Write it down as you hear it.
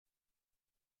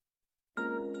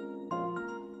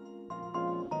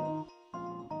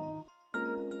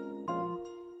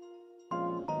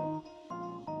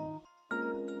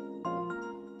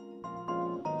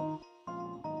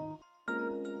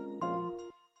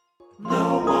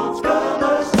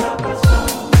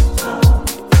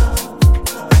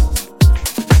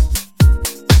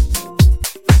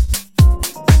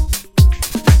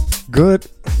Good.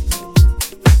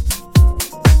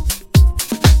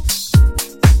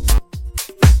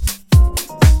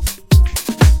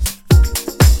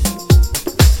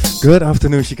 Good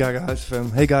afternoon, Chicago House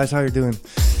FM. Hey guys, how you doing?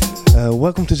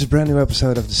 Welcome to this brand new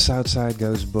episode of the Southside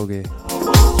goes Boogie.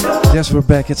 Yes, we're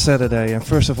back. It's Saturday, and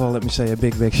first of all, let me say a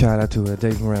big shout out to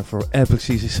Dave Moran for epic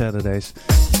CC Saturdays.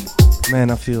 Man,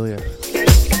 I feel you.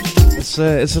 It's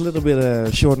a little bit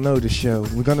a short notice show.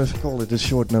 We're gonna call it the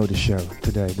short notice show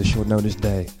today, the short notice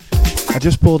day. I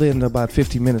just pulled in about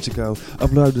 15 minutes ago,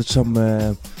 uploaded some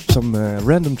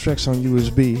random tracks on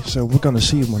USB, so we're gonna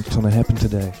see what's gonna happen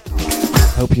today.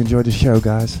 Hope you enjoyed the show,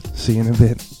 guys. See you in a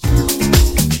bit.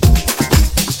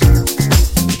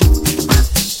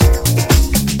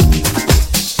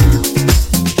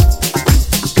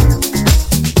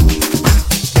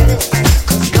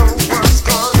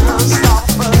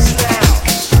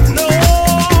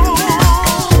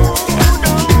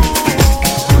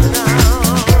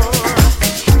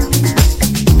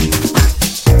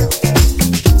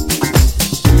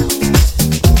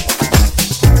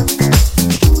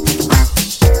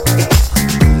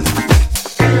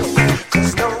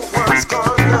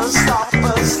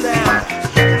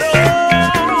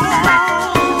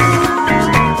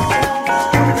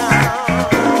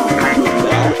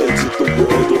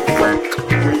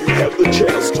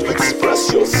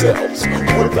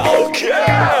 Without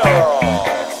care.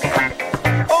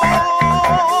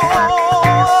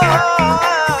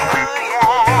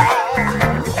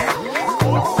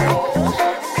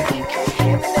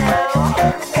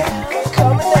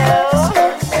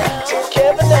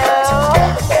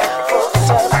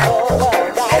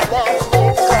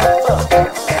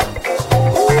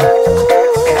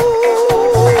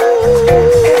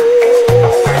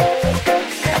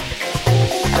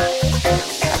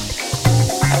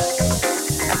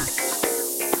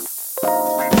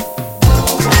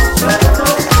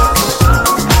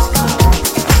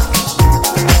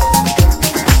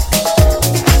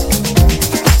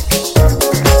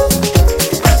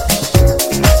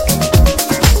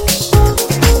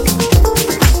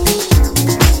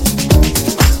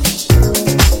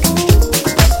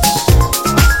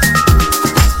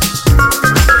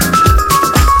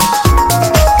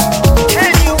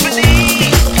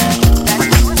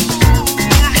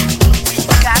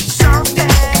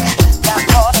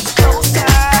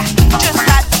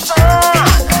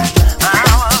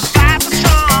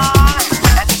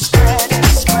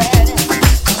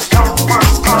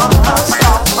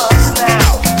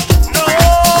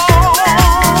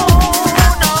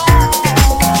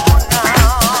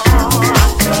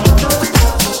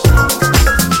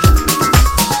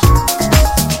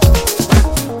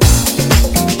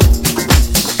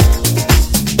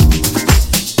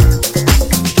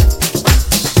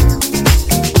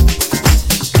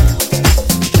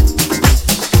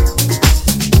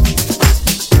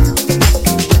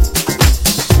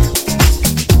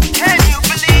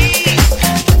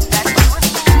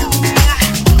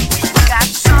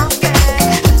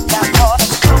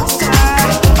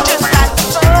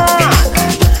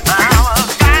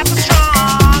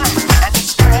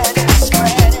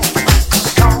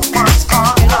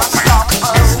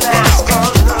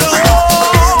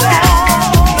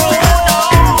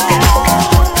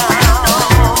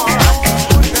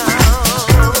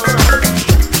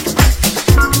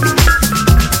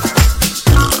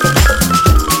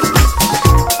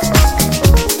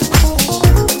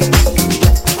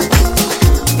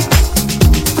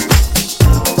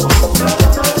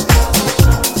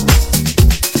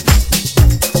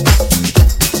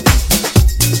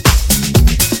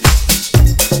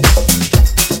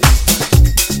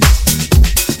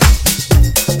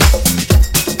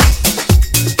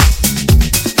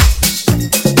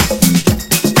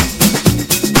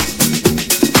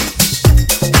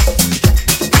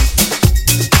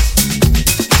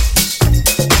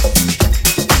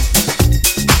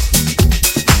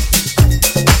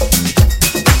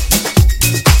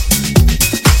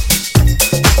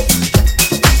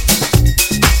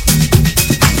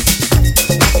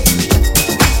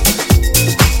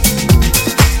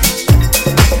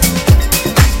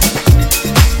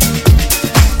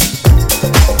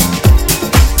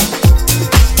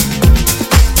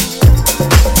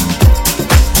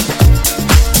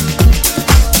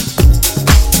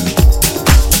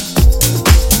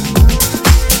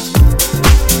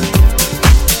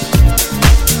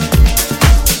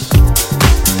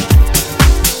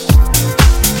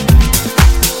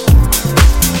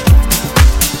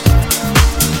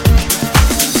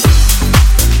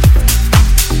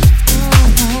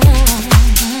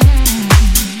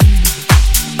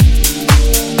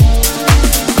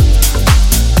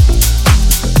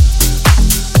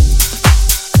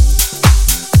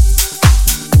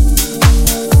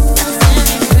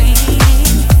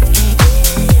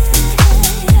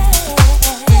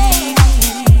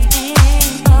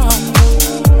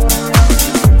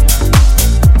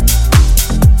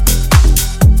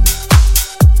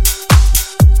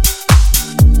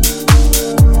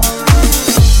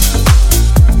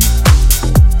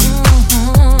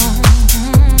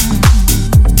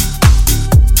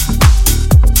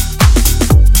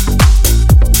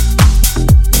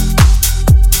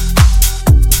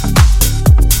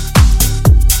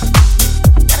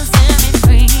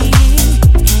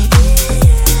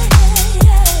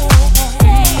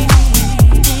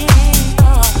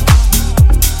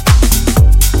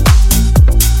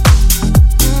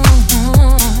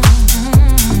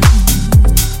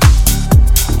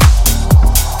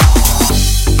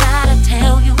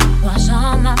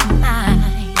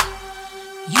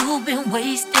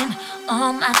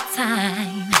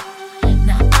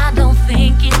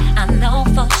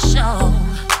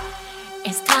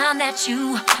 that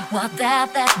you walked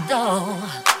out that door.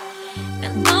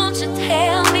 And don't you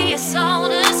tell me it's all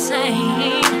the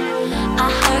same. I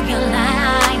heard your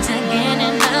lines again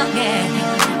and again.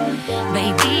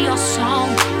 Baby, your song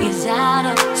is out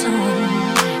of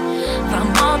tune. From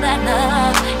all that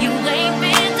love you ain't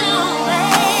been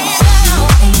doing. You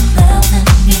ain't loving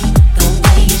me the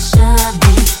way you should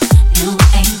be. You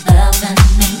ain't loving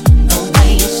me the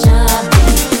way you should be.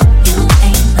 You ain't loving me the way you should be. You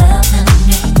ain't loving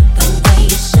me the way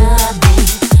you should be.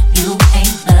 You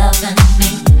ain't loving me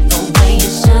the way you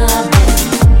should be.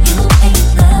 You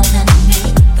ain't loving me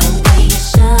the way you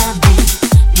should be.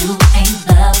 You ain't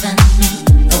loving me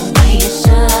the way you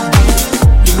should be.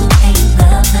 You ain't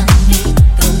loving me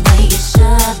the way you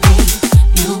should be.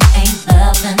 You ain't loving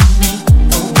me the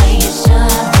way you should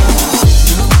be. You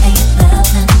ain't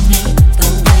loving me the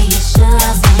way you should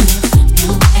be. You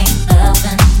ain't loving me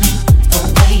the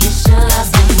way you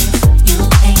should be. You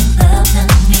ain't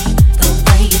loving me the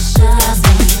way you should be.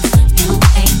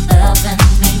 You ain't loving me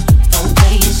the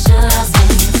way you should be.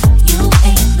 You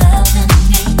ain't loving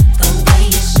me the way you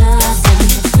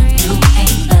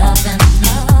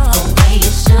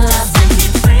should be. You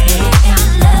ain't loving me the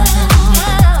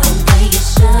way you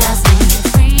should be.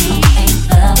 You ain't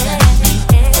loving me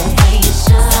the way you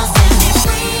should be.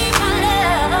 Free my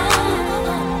love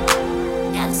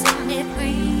and set me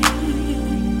free,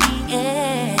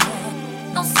 yeah.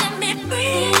 Don't set me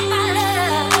free, my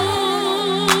love.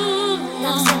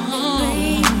 Don't set me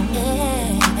free,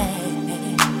 yeah.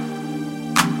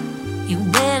 You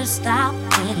better stop,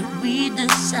 better read the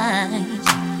signs.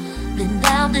 Been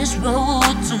down this road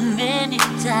too many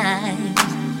times.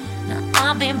 Now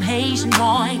I've been patient,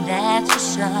 boy, that's for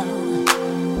sure.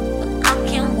 But I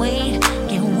can't wait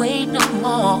no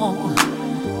more.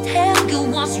 Tell you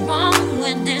what's wrong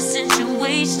with this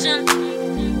situation.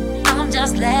 I'm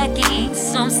just lacking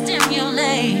some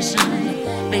stimulation.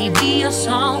 Baby, your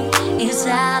song is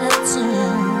out of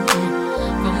tune.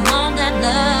 From all that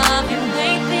love you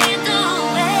ain't been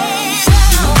doing.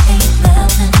 You ain't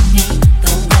loving me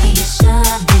the way you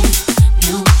should be.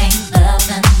 You ain't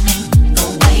loving me the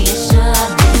way you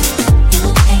should be. You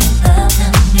ain't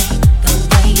loving me the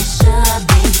way you should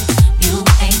be. You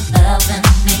ain't loving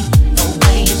me the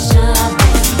way you should be.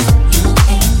 You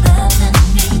ain't loving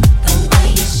me the way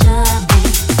you should be.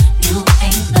 You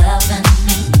ain't loving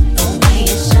me the way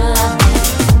you should be.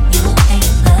 You ain't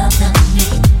loving me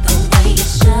the way you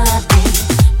should be.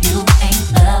 You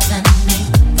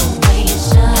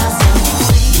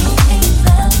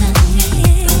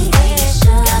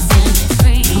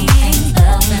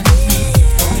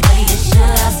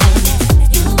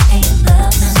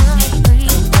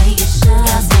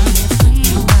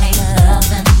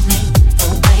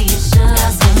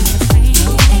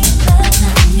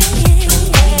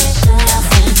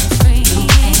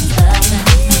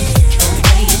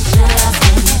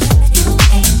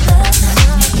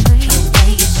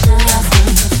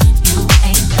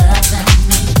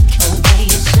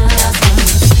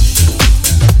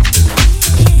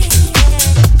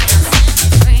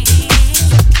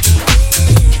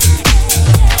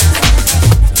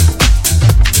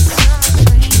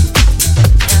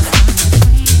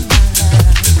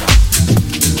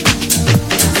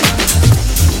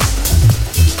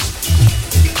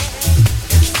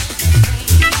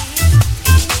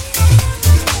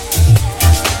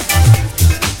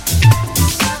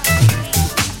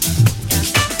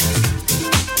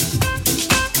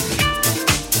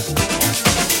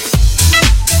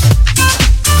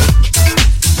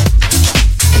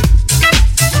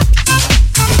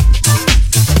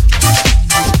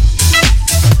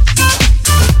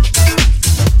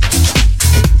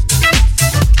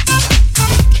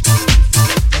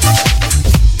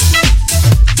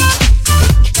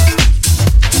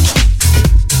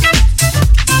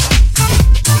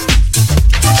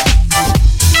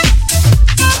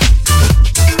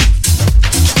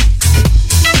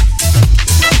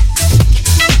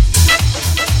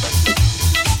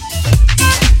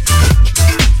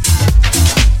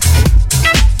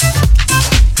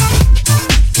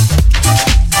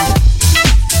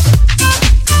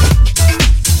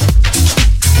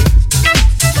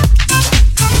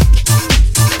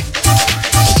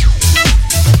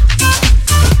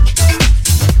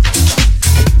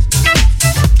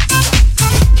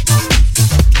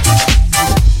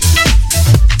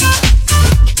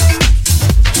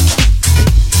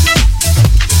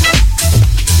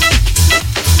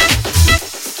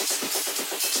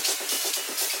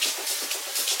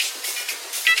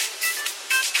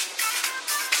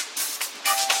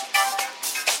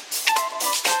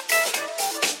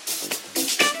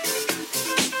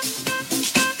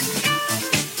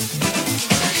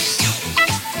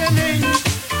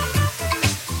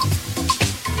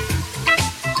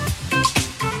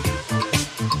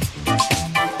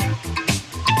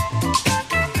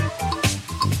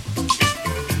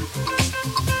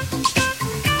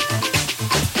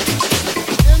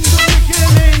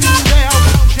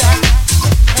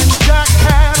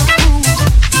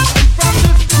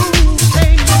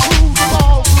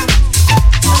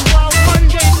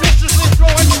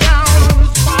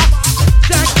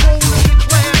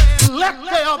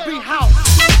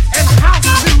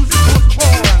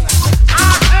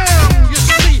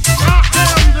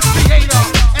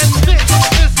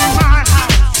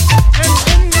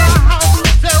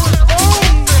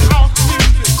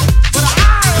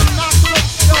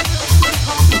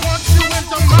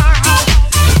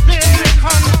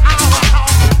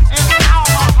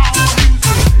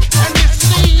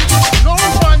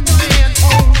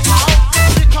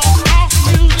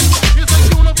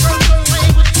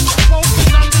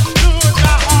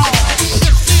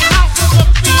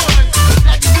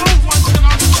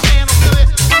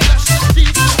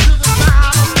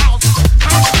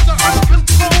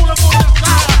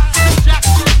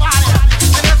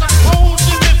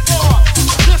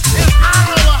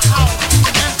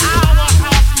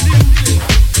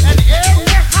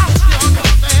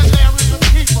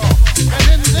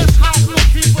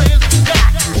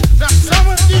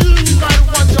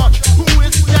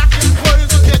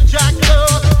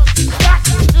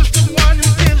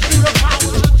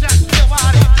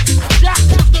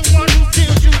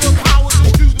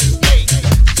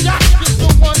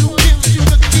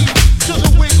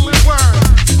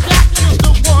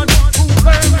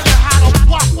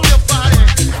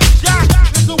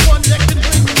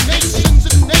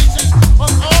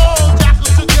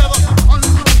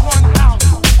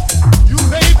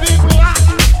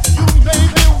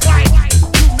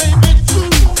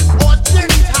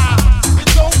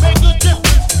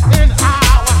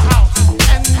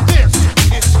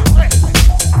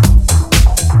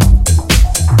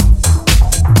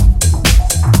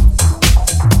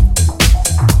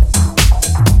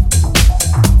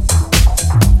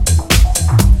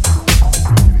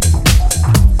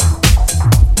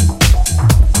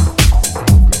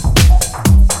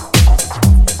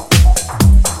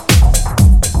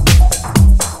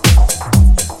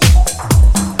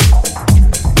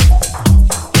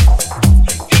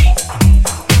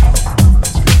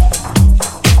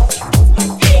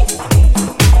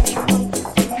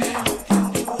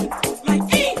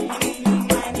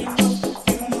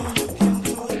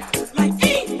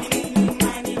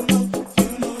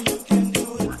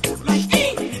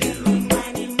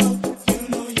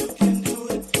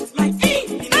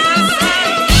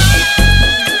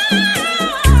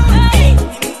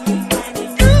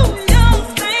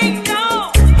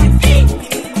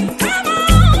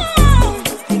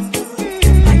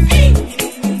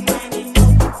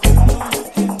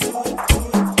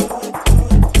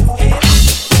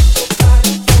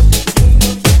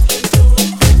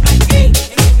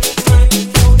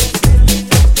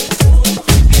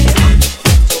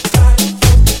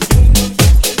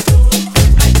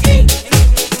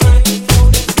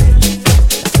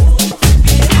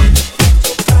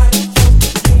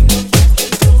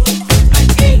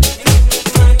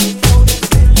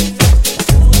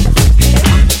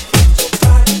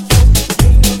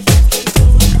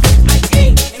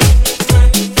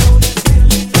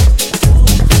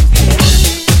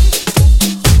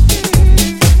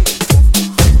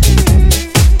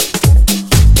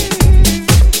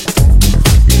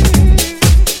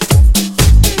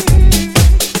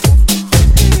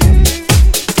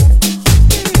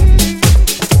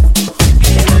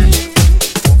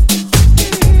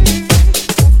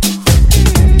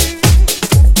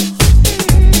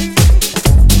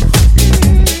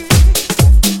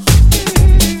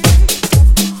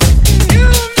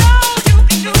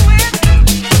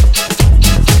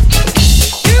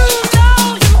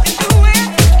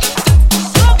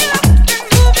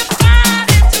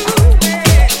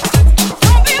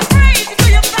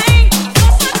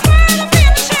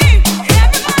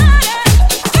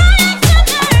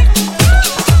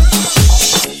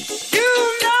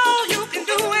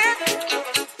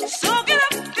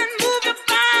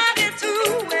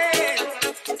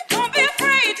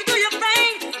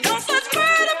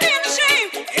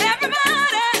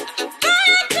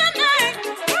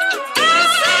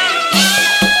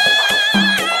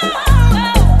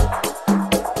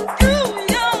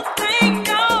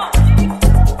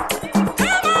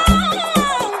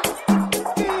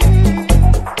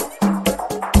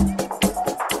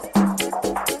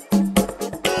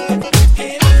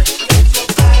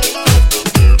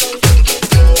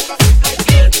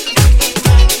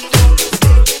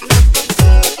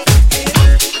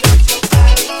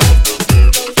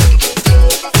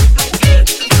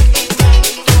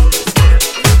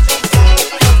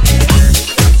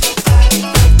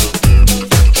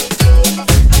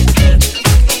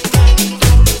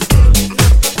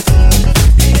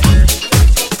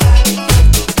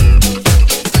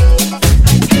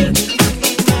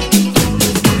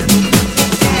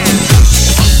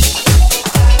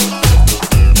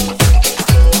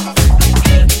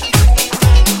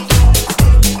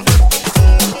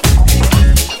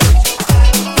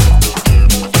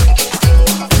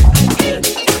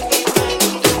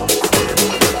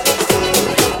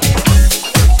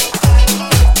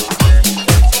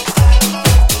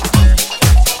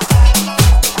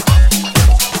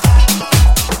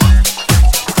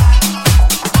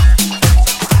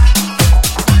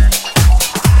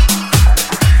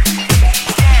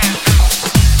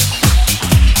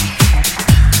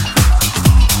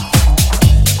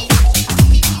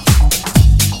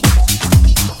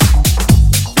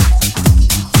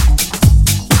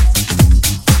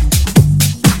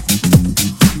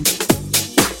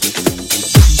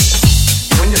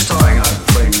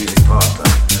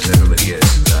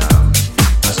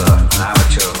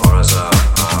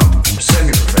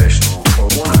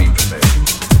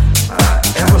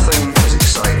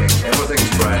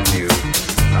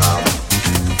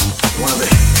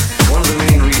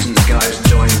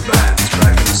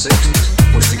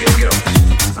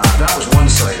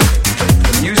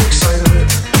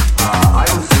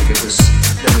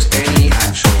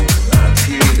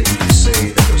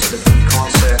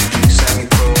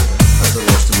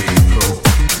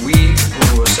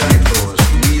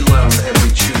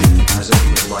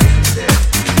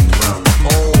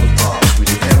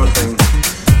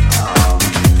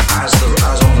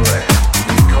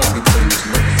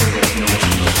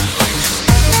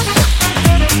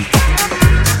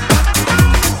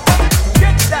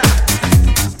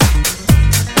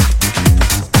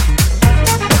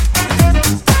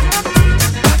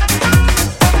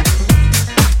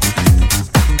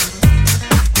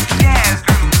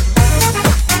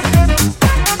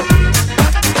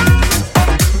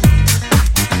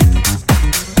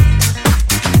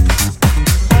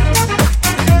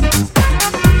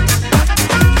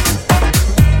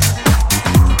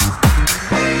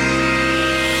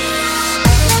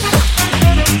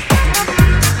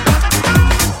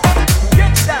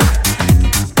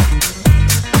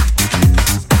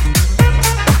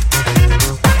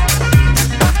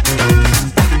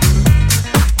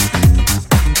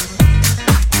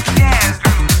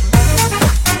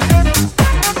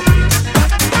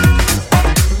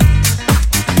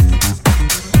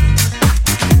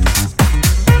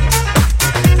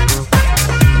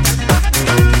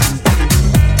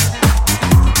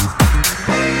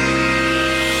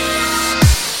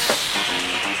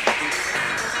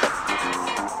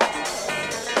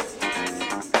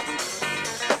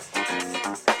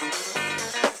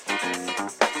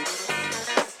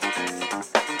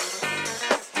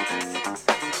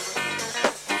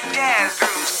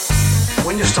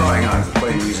when you're starting out and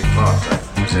playing music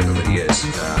part-time, as everybody is,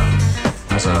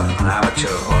 as an amateur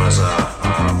or as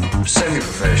a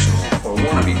semi-professional or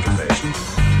wannabe professional,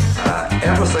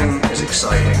 everything is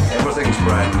exciting, everything's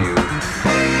brand new.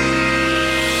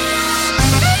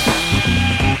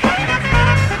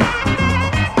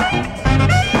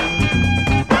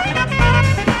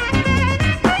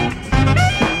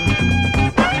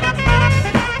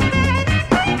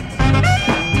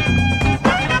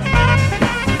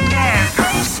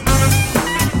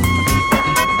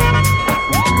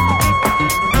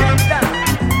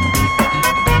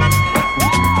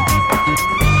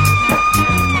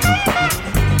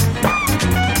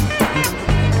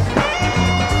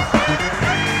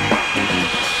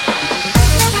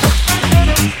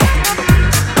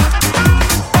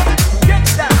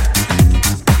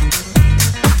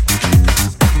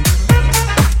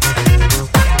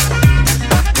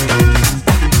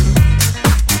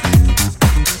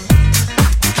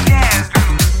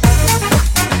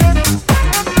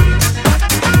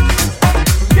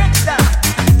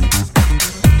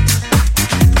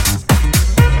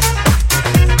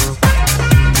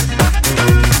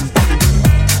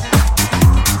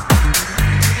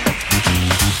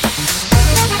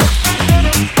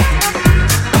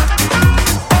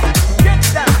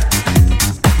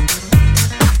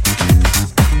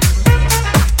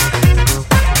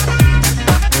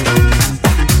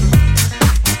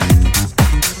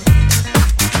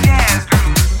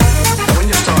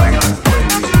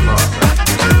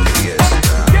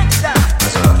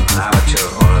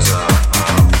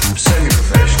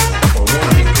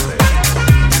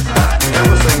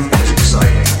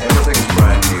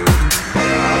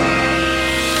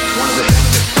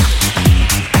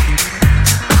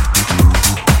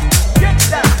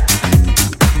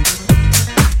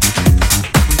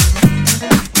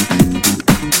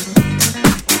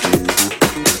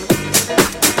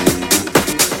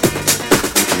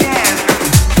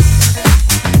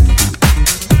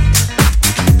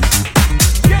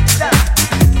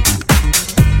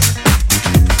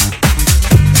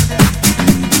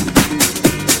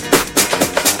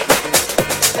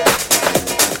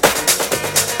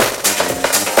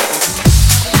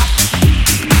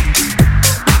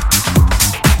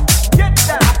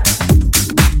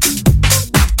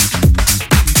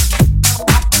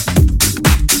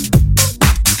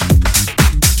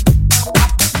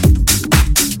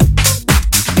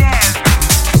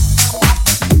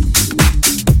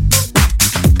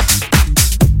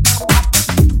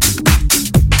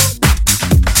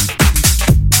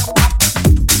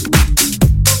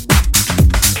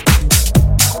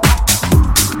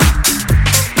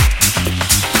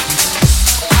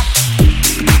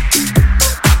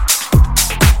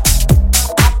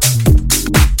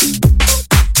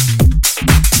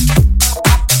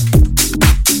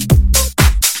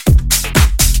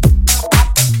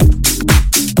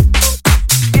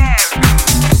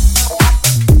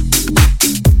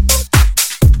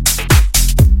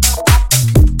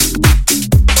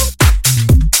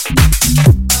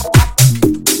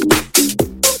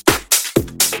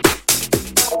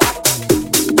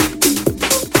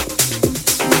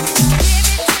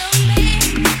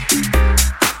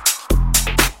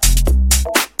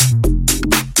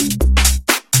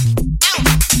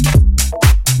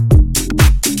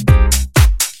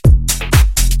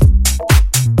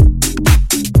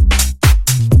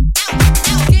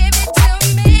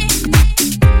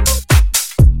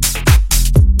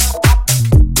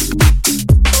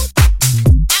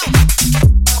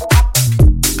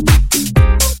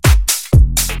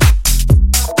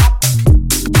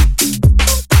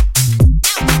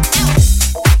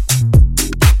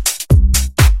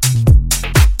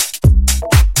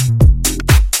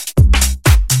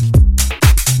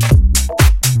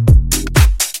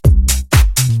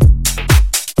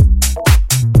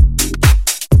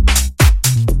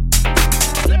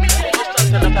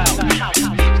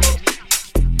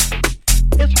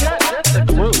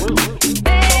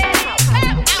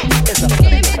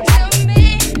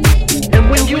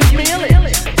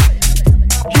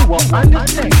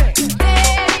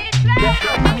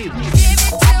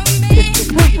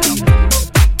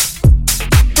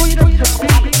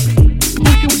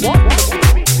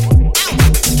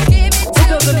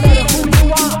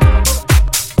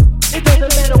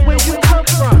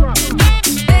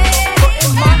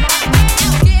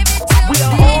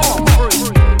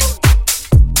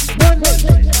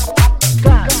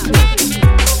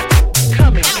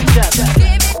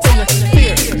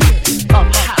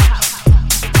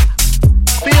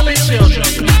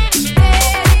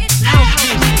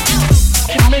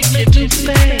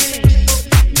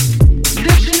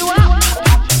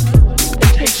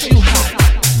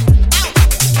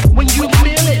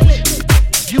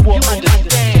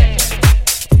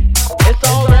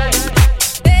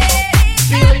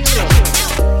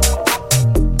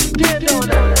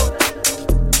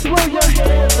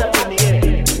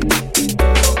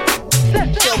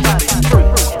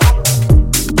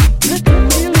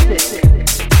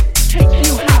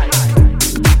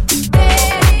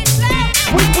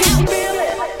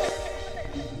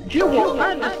 You will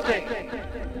understand.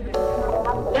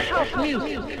 The house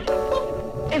music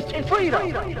is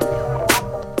freedom.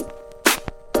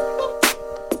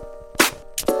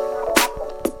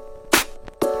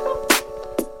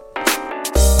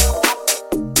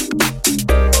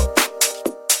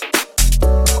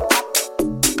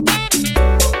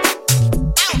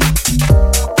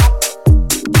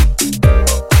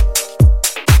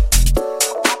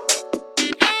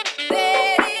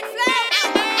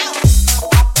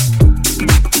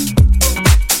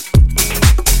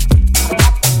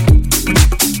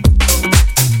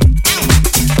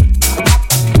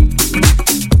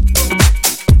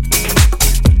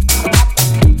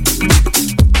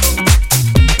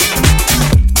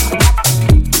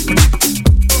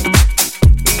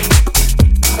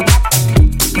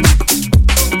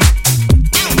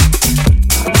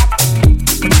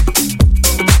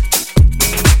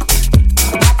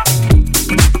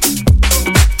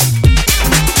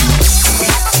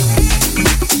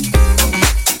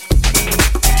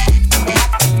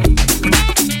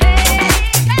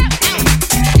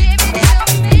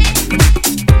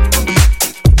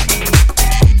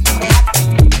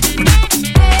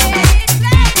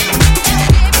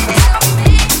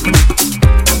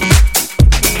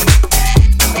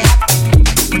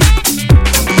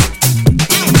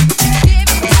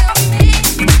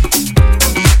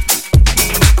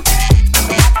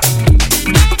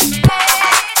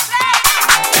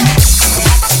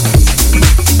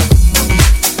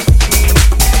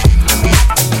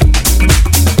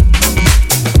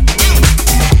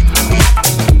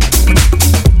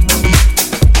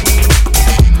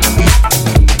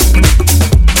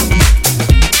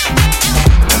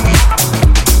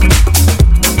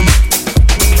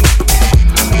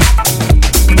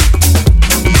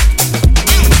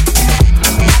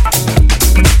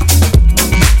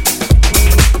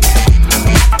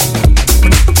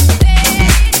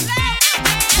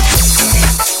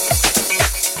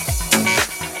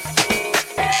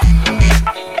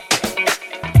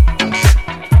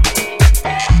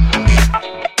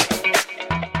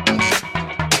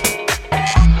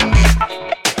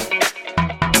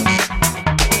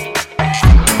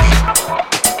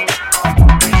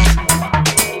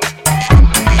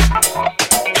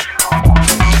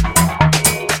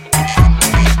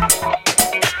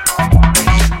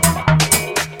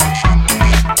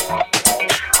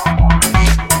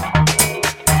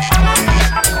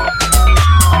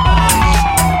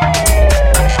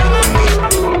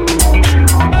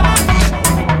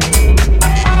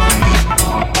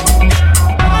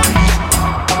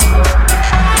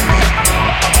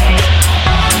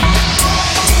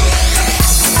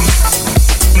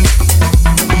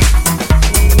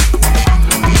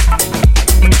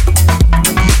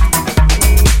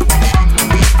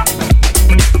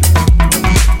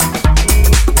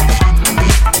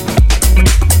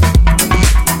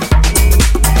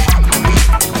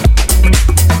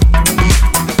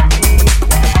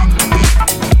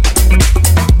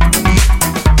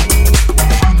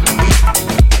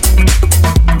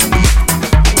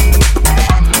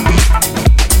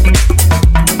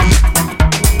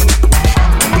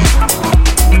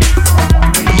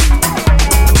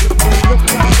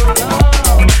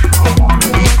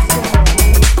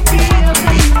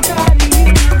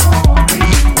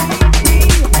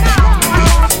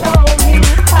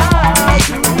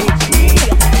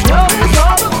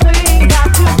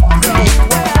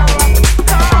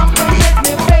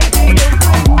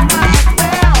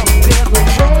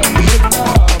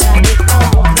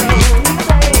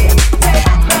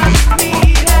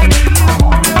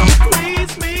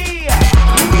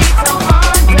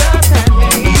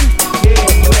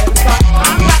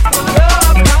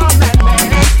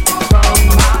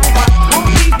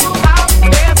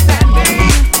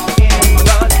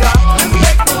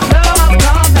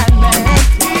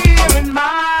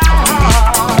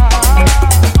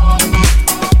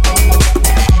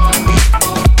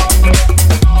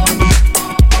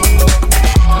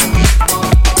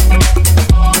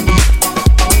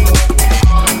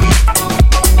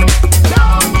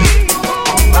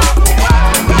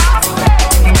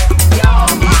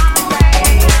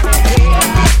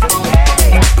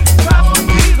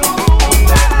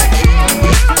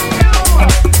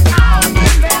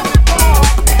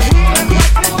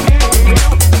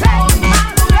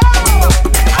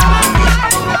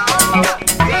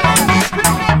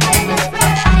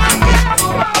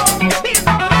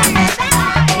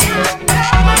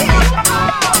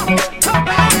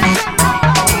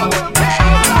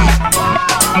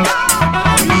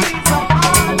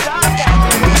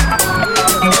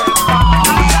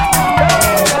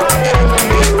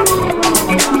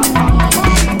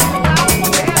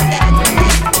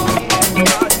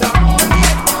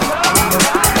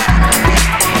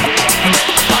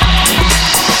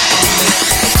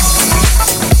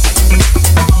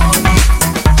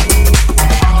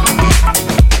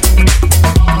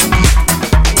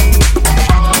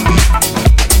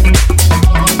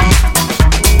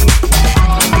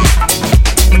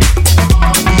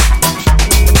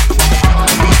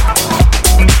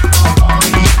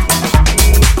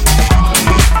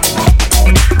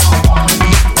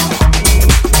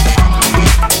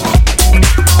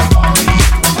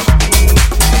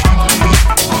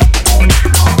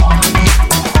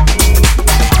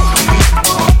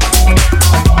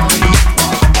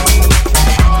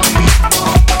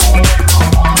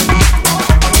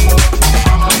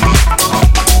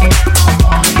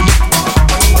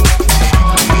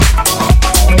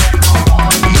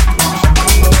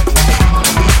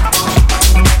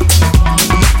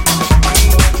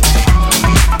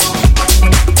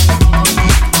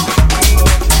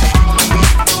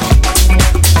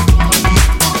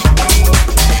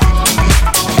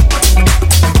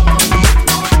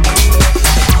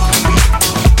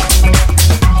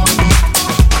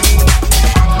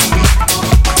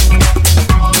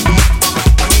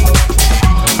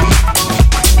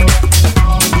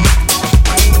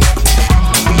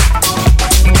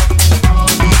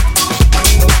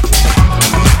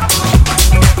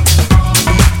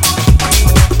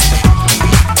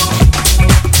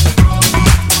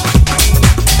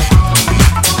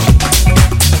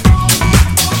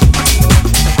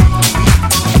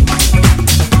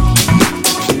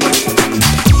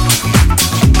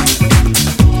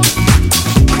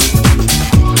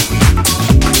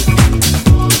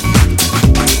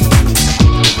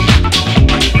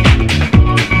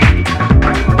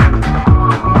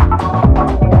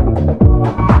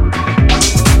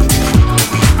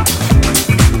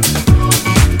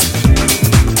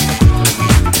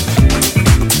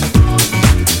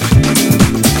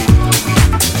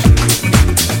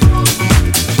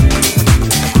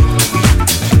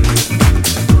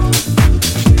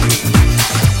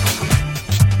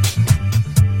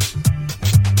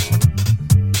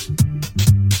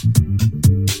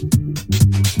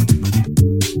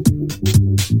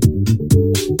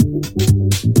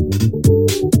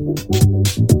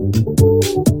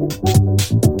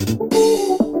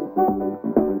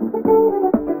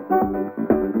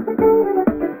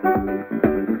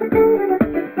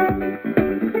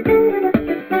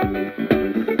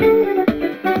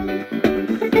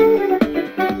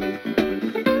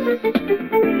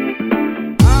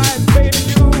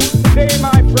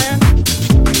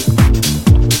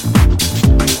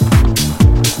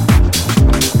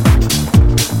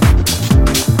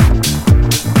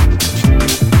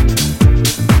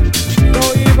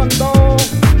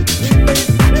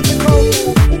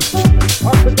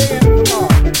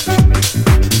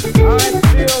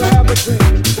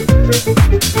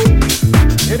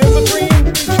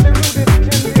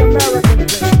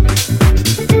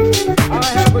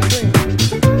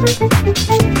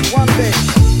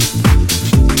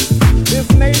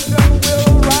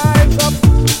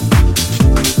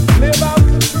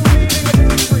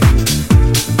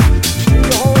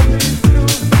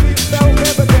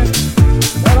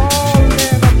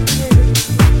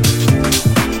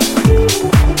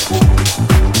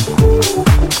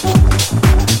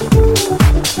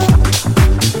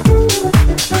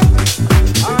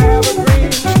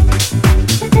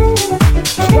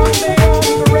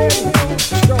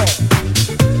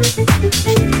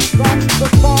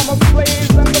 former slaves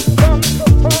and the sons of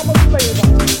former slaves,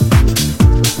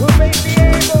 will they be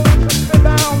able to sit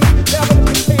down together at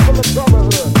the table of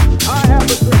brotherhood? I have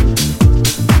a dream.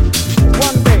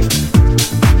 One day,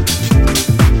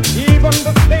 even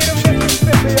the state of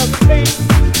Mississippi, a state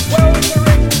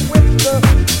sweltering with the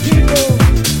people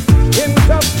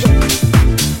injustice,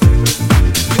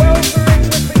 sweltering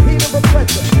with the heat of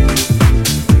oppression,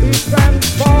 be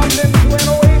transformed into an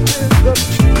oasis of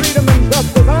freedom and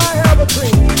justice. I have a dream.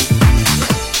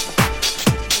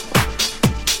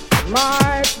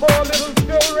 My poor little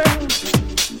children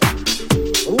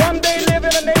will one day live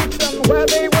in a nation where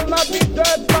they will not be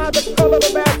judged by the color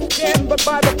of their skin, but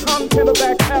by the content of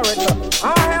their character.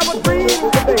 I have a dream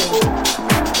today.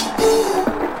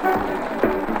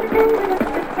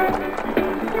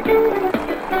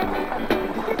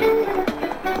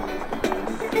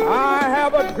 I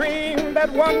have a dream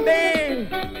that one day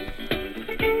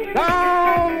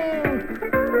down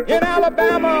in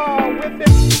Alabama with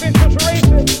its vicious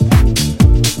races,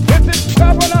 with its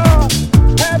governor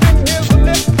having his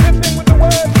lips dripping with the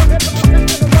words of imposition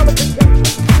and nullification.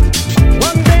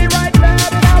 One day right there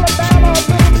in Alabama,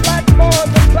 little black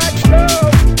boys and black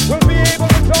girls will be able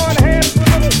to join hands with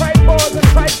little white boys and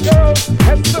white girls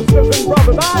as sisters and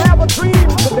brothers. I have a dream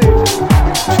today.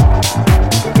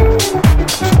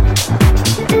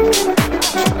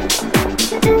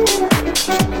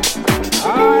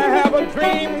 I have a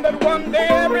dream that one day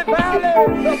every valley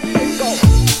shall be exalted,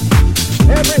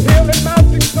 every hill and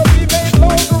mountain shall be made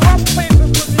low, the rough places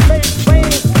will be made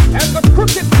plain, and the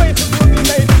crooked places will be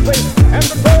made straight, and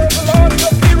the glory of the Lord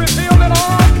shall be revealed, and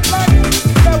all flesh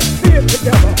shall see it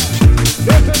together.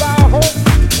 This is our hope.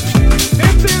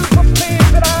 This is the place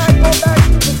that I go back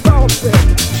to the Southside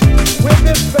with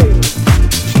this faith.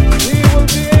 We will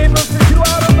be able to hew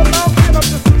out of the mountain of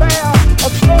despair a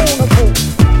stone of hope.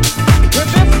 With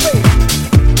this faith,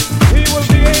 we will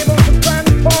be able to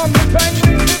transform the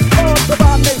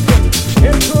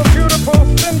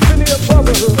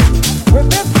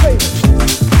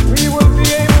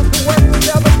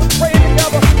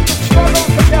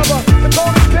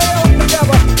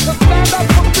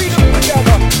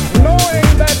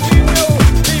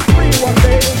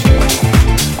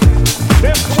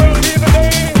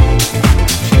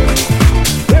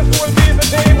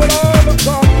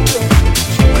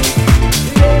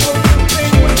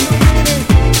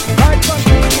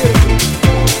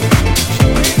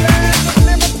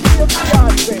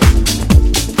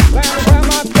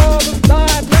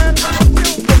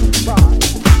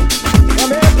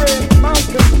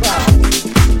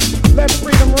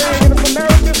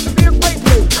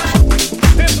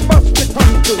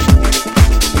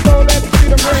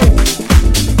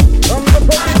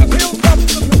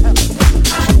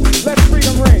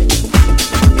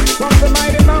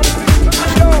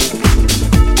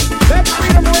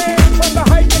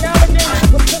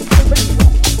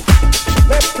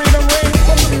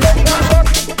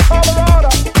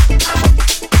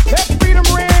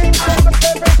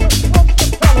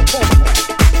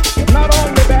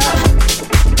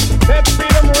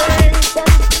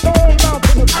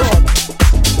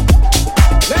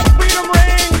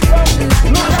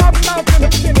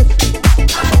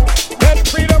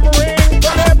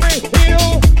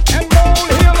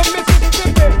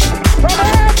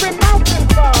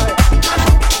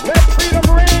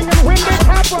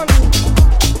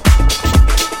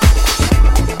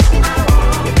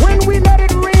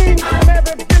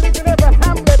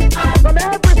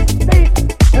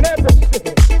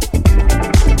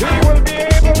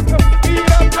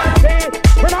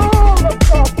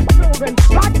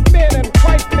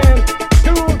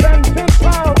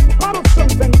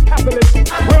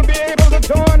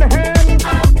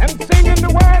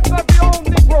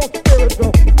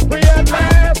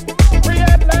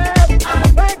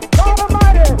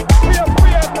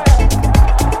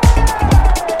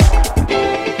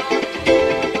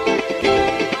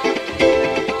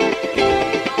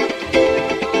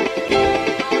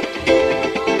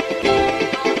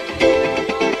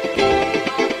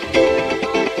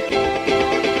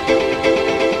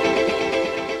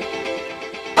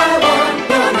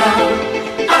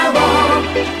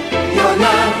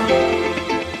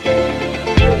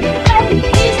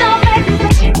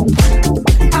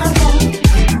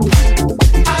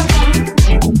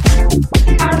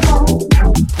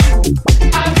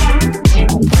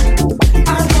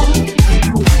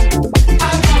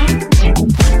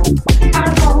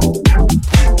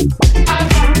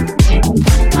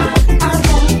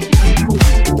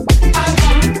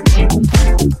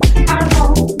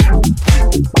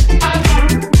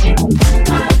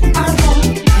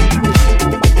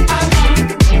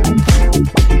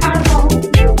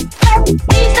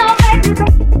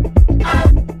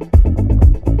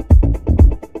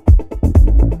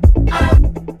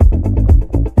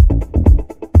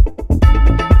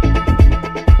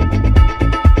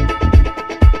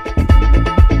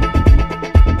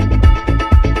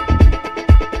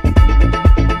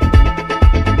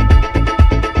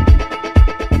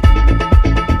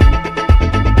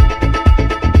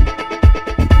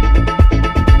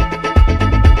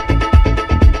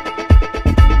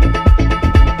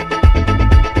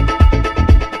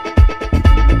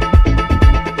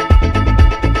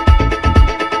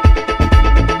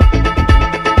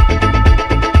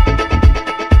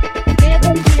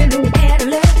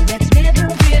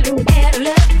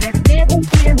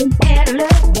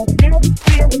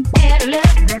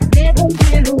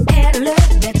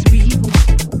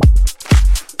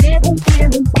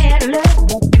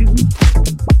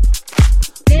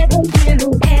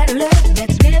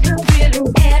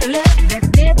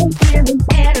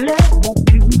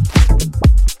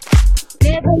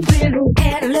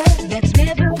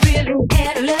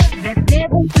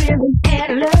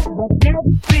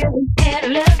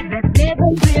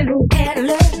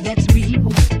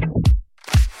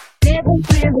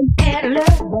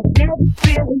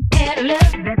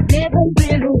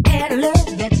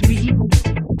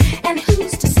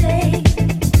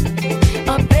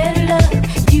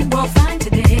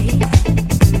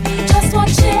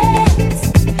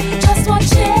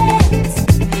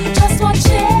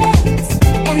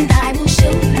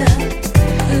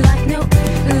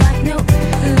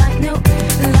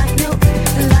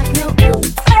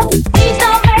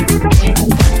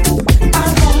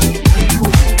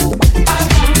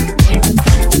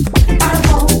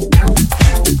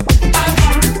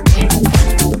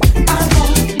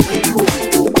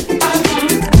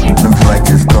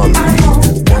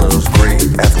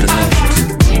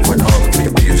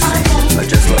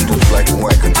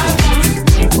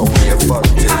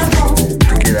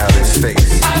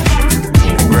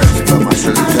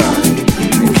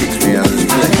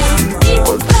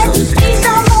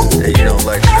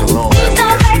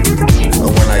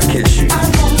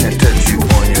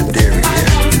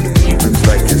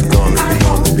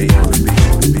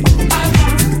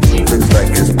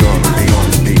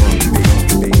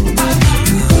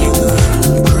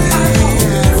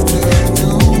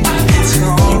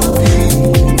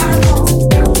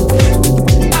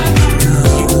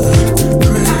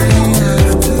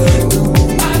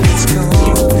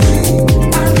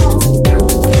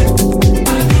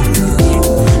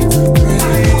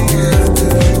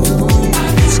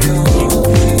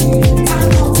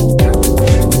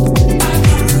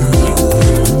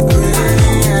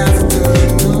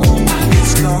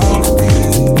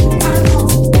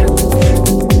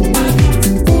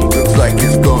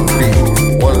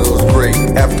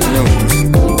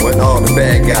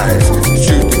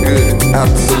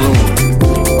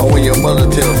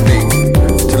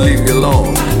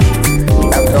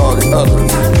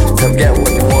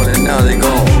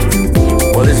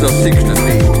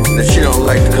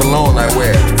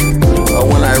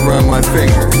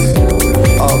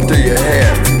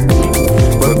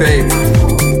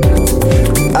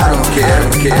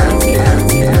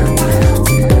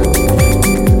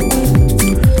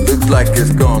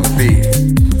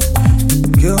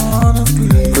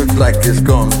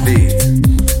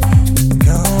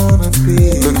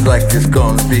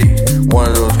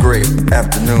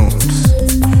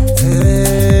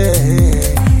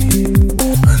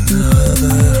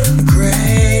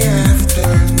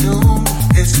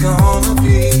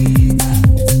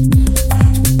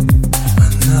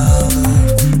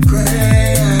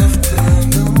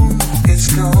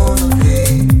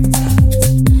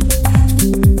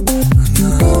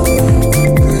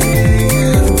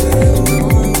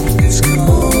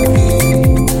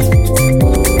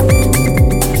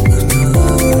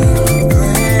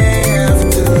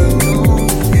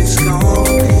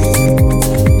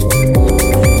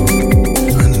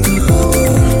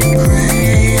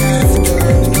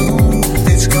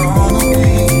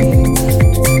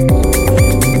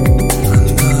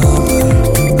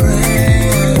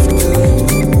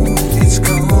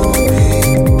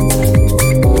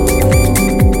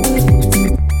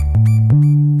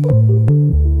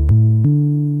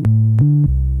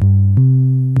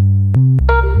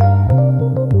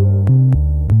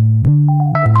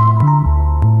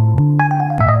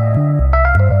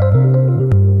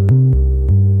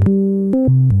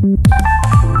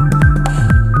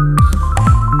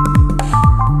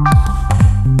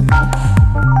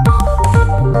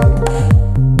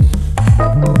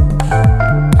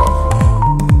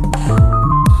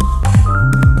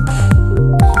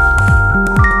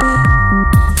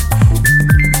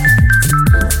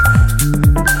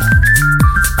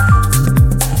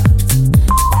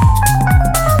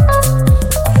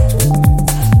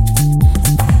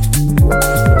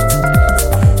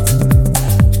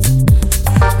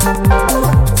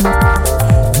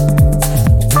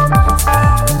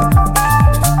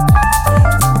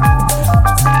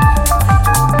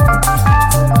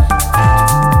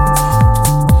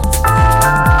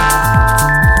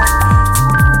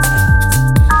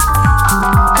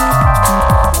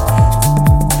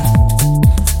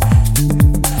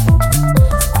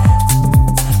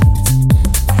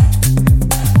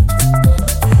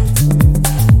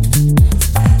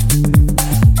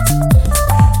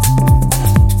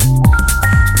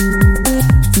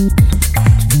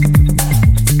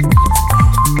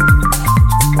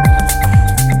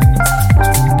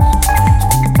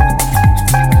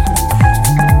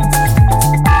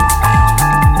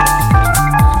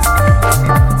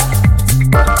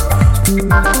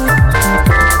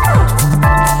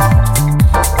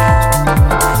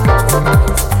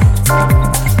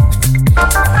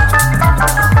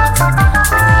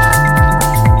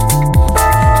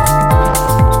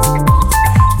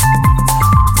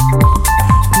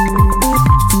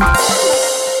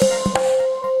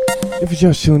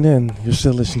just tuned in, you're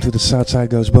still listening to the Southside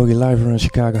Goes Boogie live around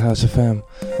Chicago House FM.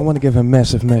 I want to give a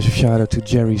massive shout out to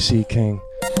Jerry C. King.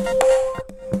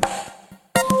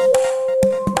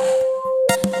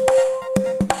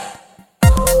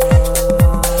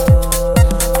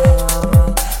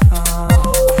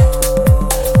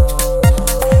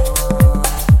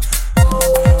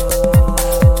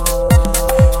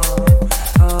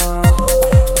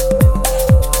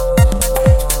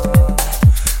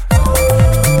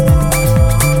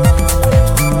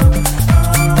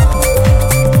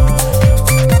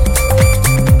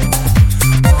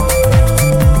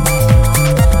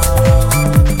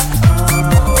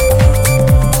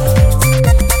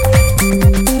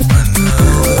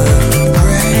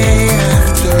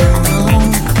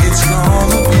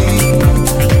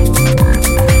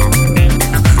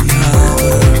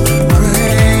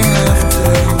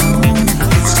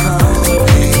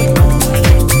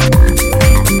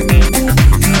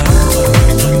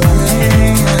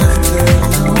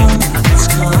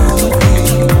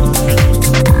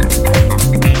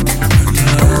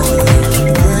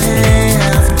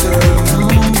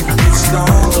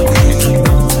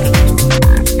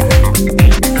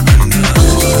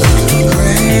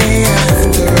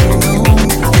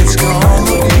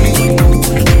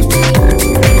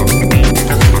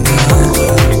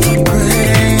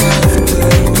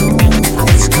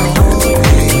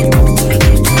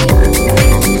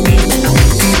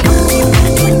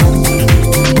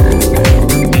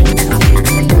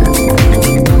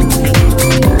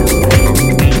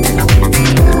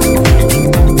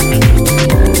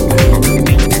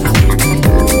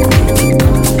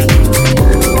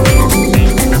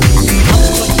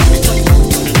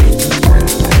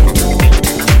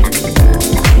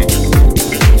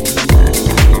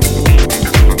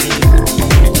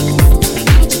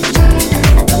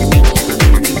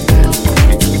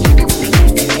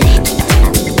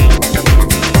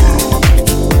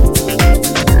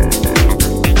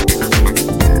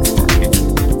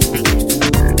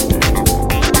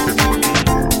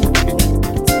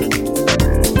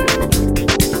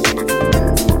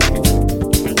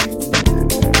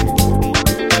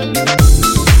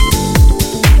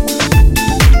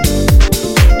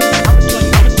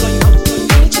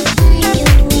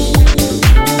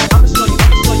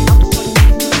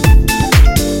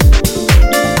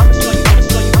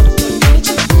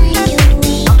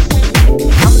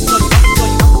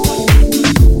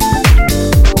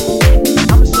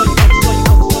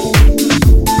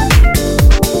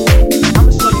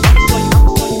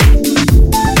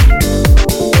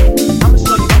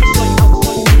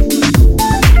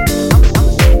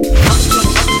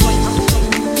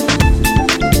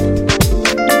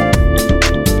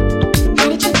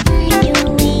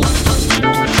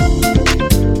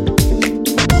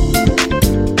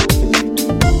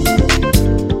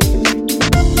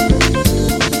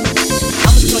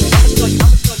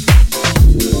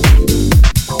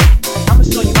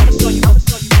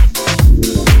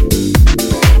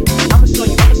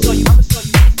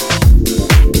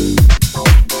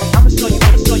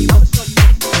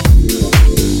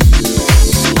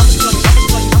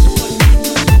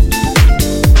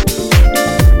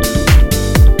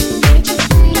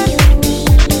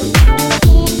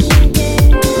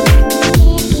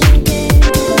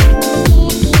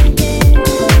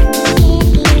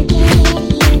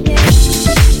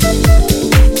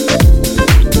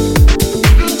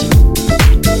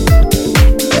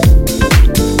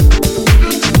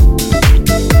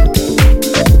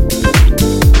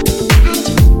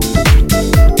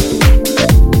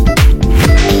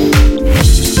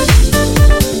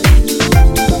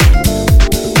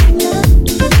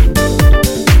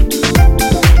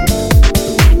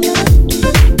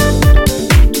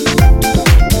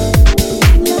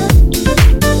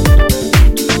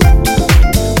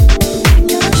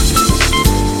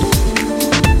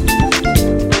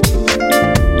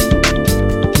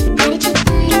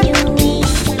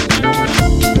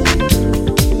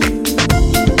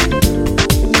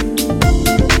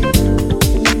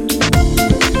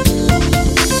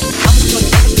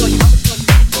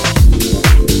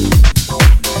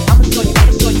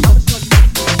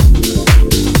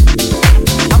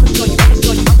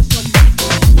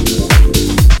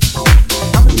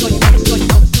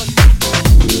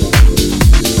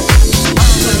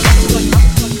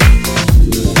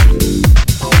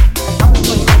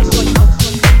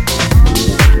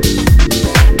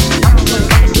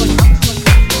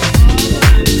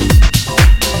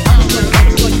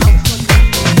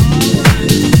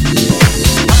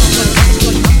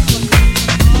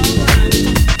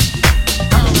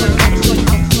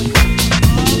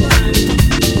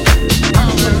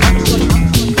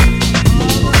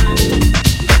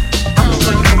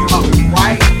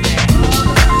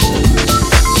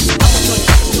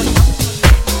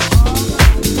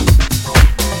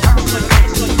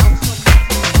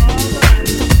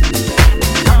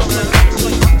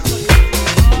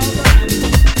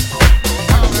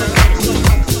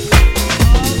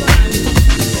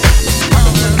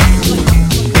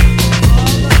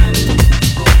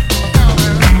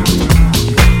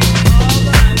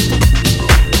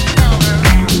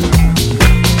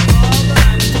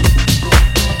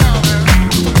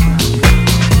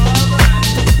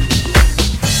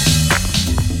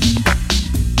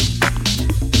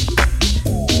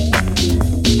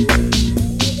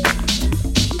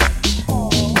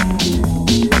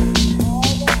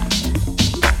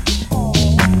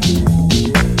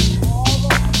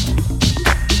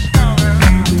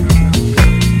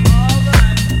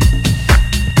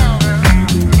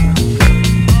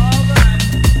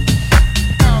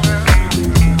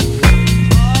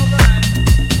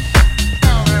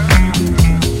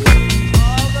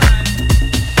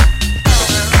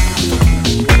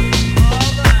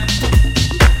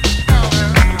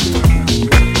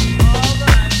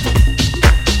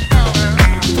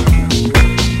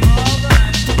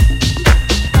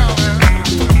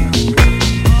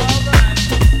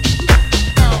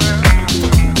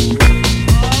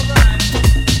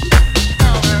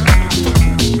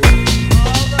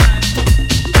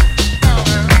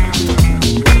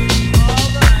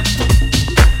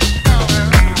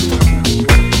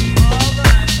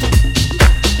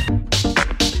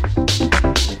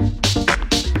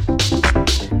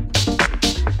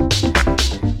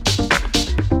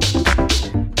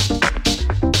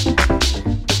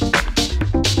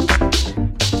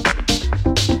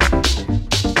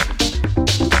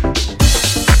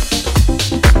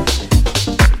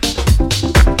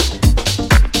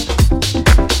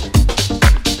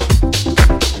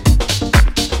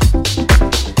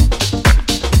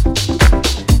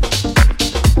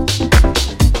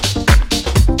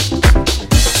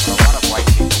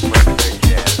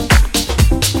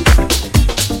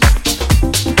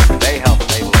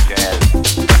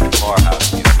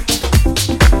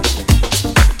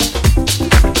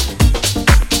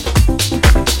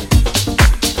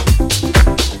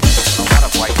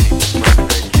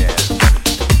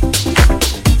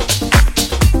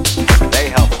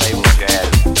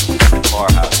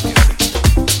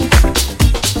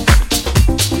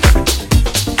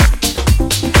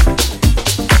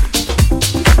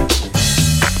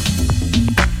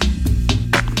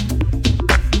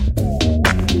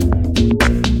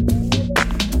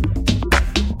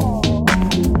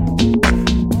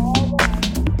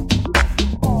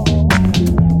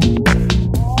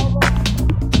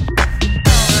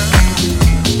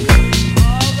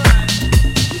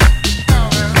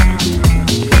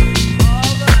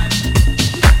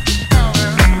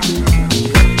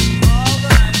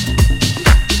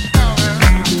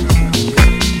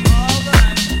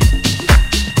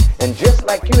 just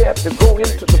like you have to go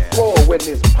into the floor when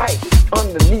there's pipes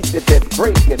underneath it that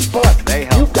break and bust.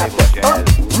 You got to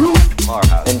uproot.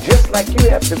 And just like you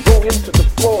have to go into the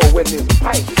floor when there's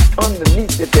pipes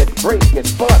underneath it that break and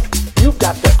bust. You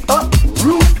got to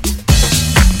uproot.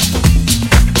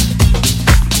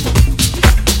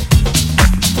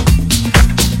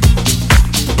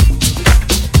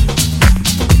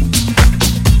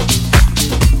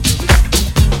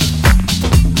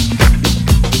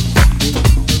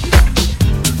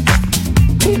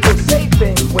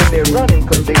 When they're running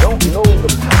because they don't know the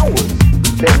powers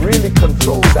that really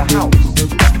control the house.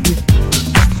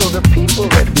 So the people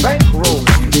that bankroll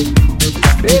you,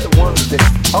 they're the ones that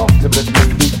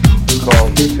ultimately call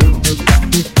the tune.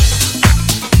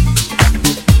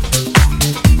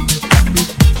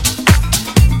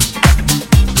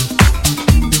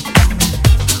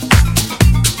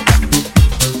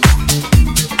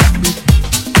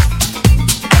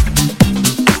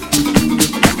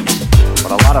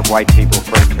 But a lot of white people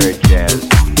first heard jazz.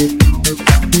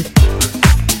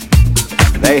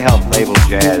 They helped label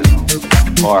jazz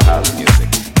whorehouse music.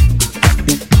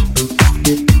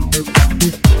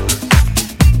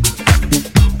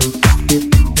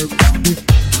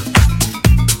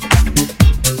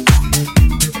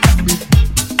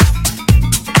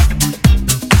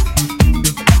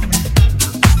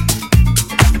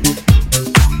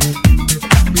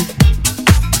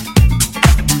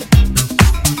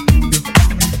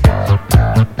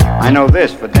 I know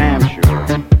this for damn sure.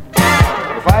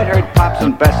 If I'd heard Pops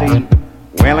and Bessie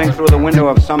wailing through the window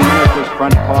of some minister's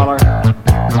front parlor,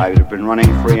 I would have been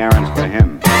running free errands for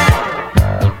him.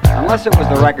 Unless it was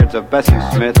the records of Bessie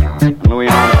Smith and Louis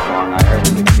Armstrong I heard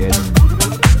as a kid.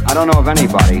 I don't know of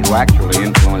anybody who actually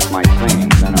influenced my singing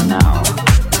then or now.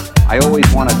 I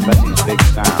always wanted Bessie's big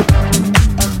sound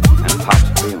and Pop's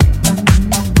feeling.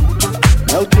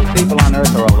 No two people on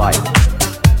earth are alike,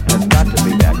 and it's got to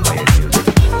be that way in music.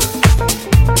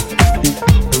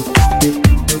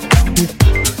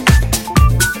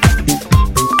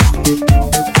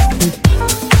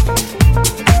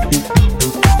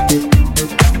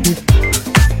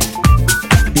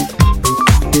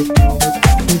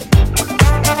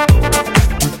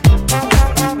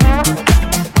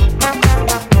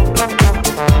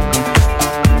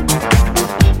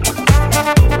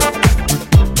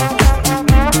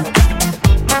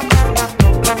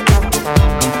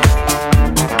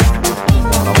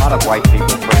 White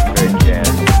people first heard jazz.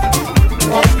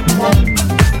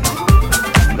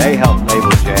 They helped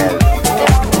label jazz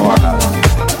whorehouse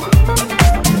music.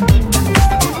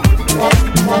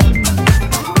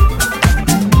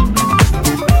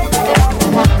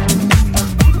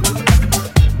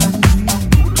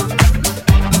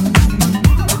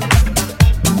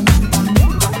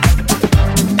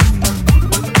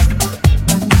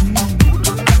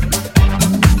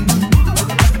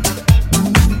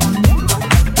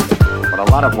 A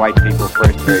lot of white people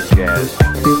first heard jazz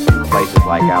in places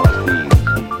like Alice Dean's.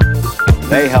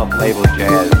 They helped label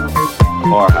jazz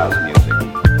whorehouse music.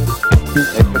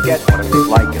 They forget what it was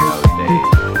like in those days.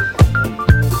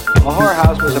 A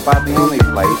whorehouse was about the only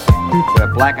place where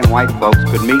black and white folks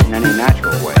could meet in any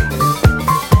natural way.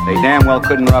 They damn well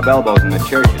couldn't rub elbows in the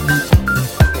churches.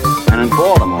 And in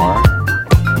Baltimore,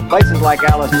 places like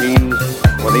Alice Dean's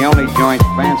were the only joint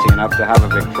fancy enough to have a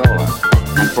Victrola,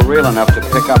 and for real enough to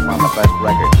pick up on the best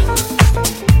records.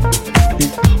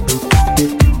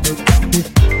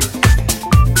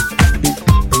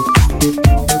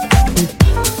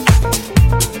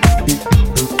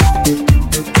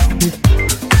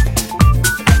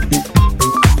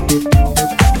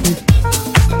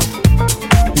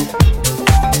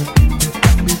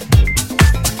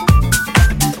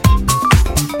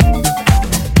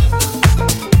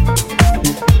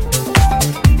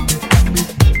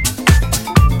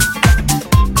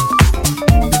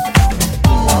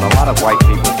 White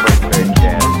people first heard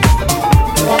jazz.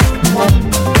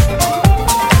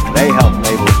 They helped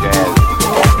label jazz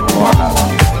whorehouse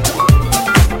music.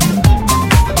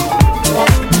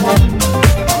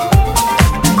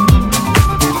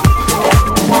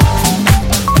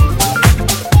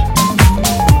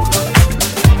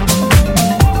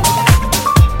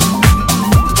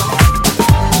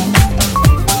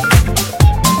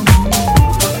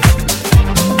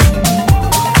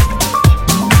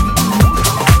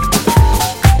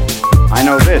 I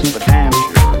know this for damn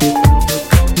sure.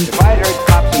 If I'd heard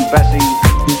Pops and Bessie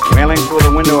wailing through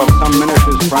the window of some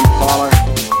minister's front parlor,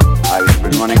 I would have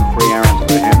been running free errands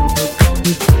for him.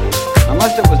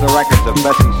 Unless it was the records of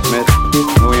Bessie Smith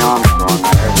and Louis Armstrong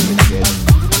I heard as a kid.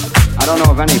 I don't know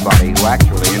of anybody who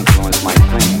actually influenced my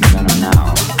singing then or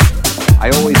now. I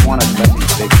always wanted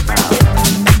Bessie's big sound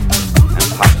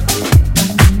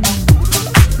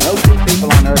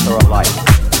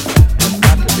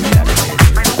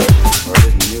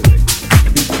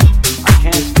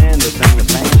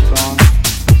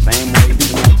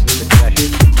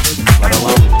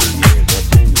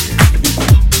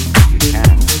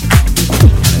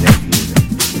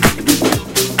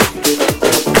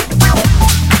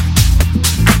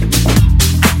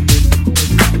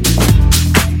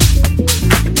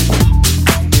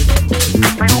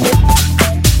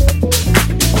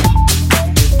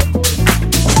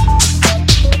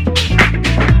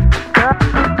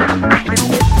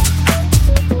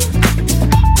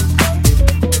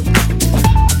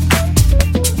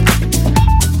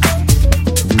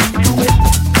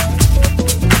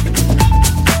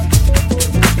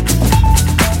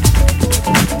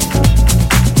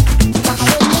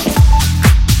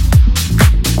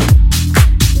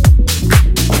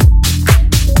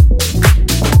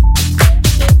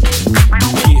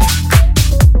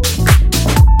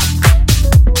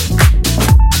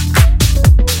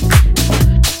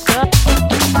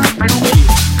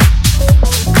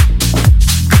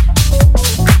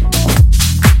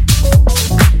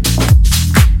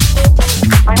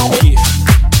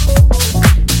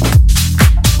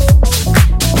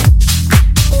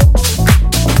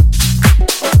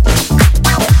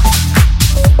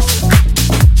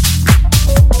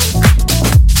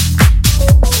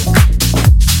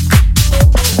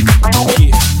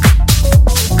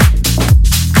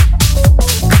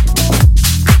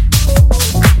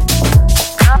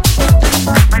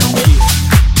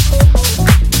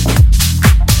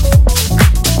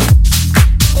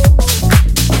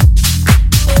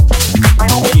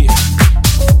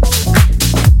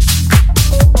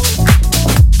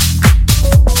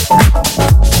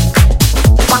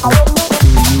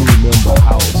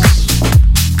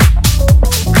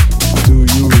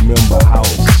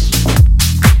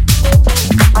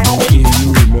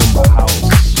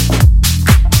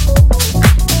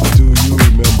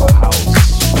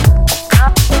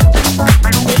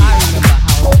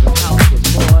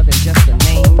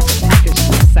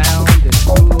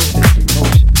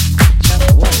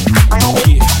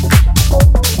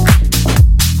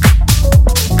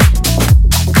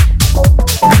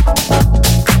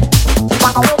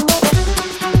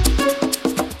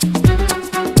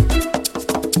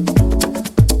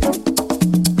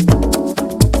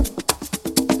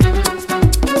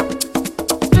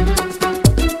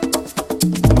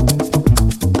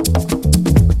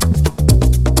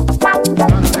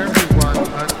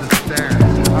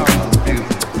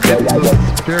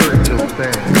spiritual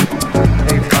thing,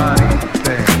 a body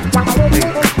thing, a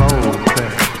soul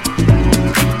thing,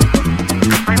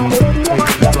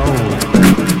 a soul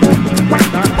thing.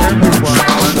 Not everyone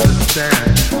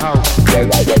understands how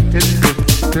it's a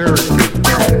spiritual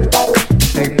thing,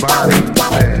 a body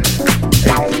thing,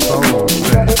 a soul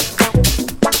thing,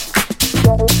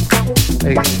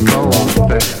 a soul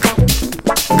thing.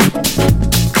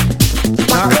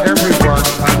 Not everyone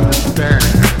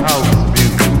understands house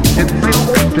music. It's a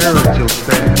spiritual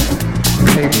thing,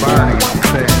 a body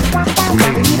thing,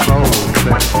 a soul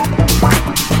thing, a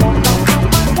soul thing.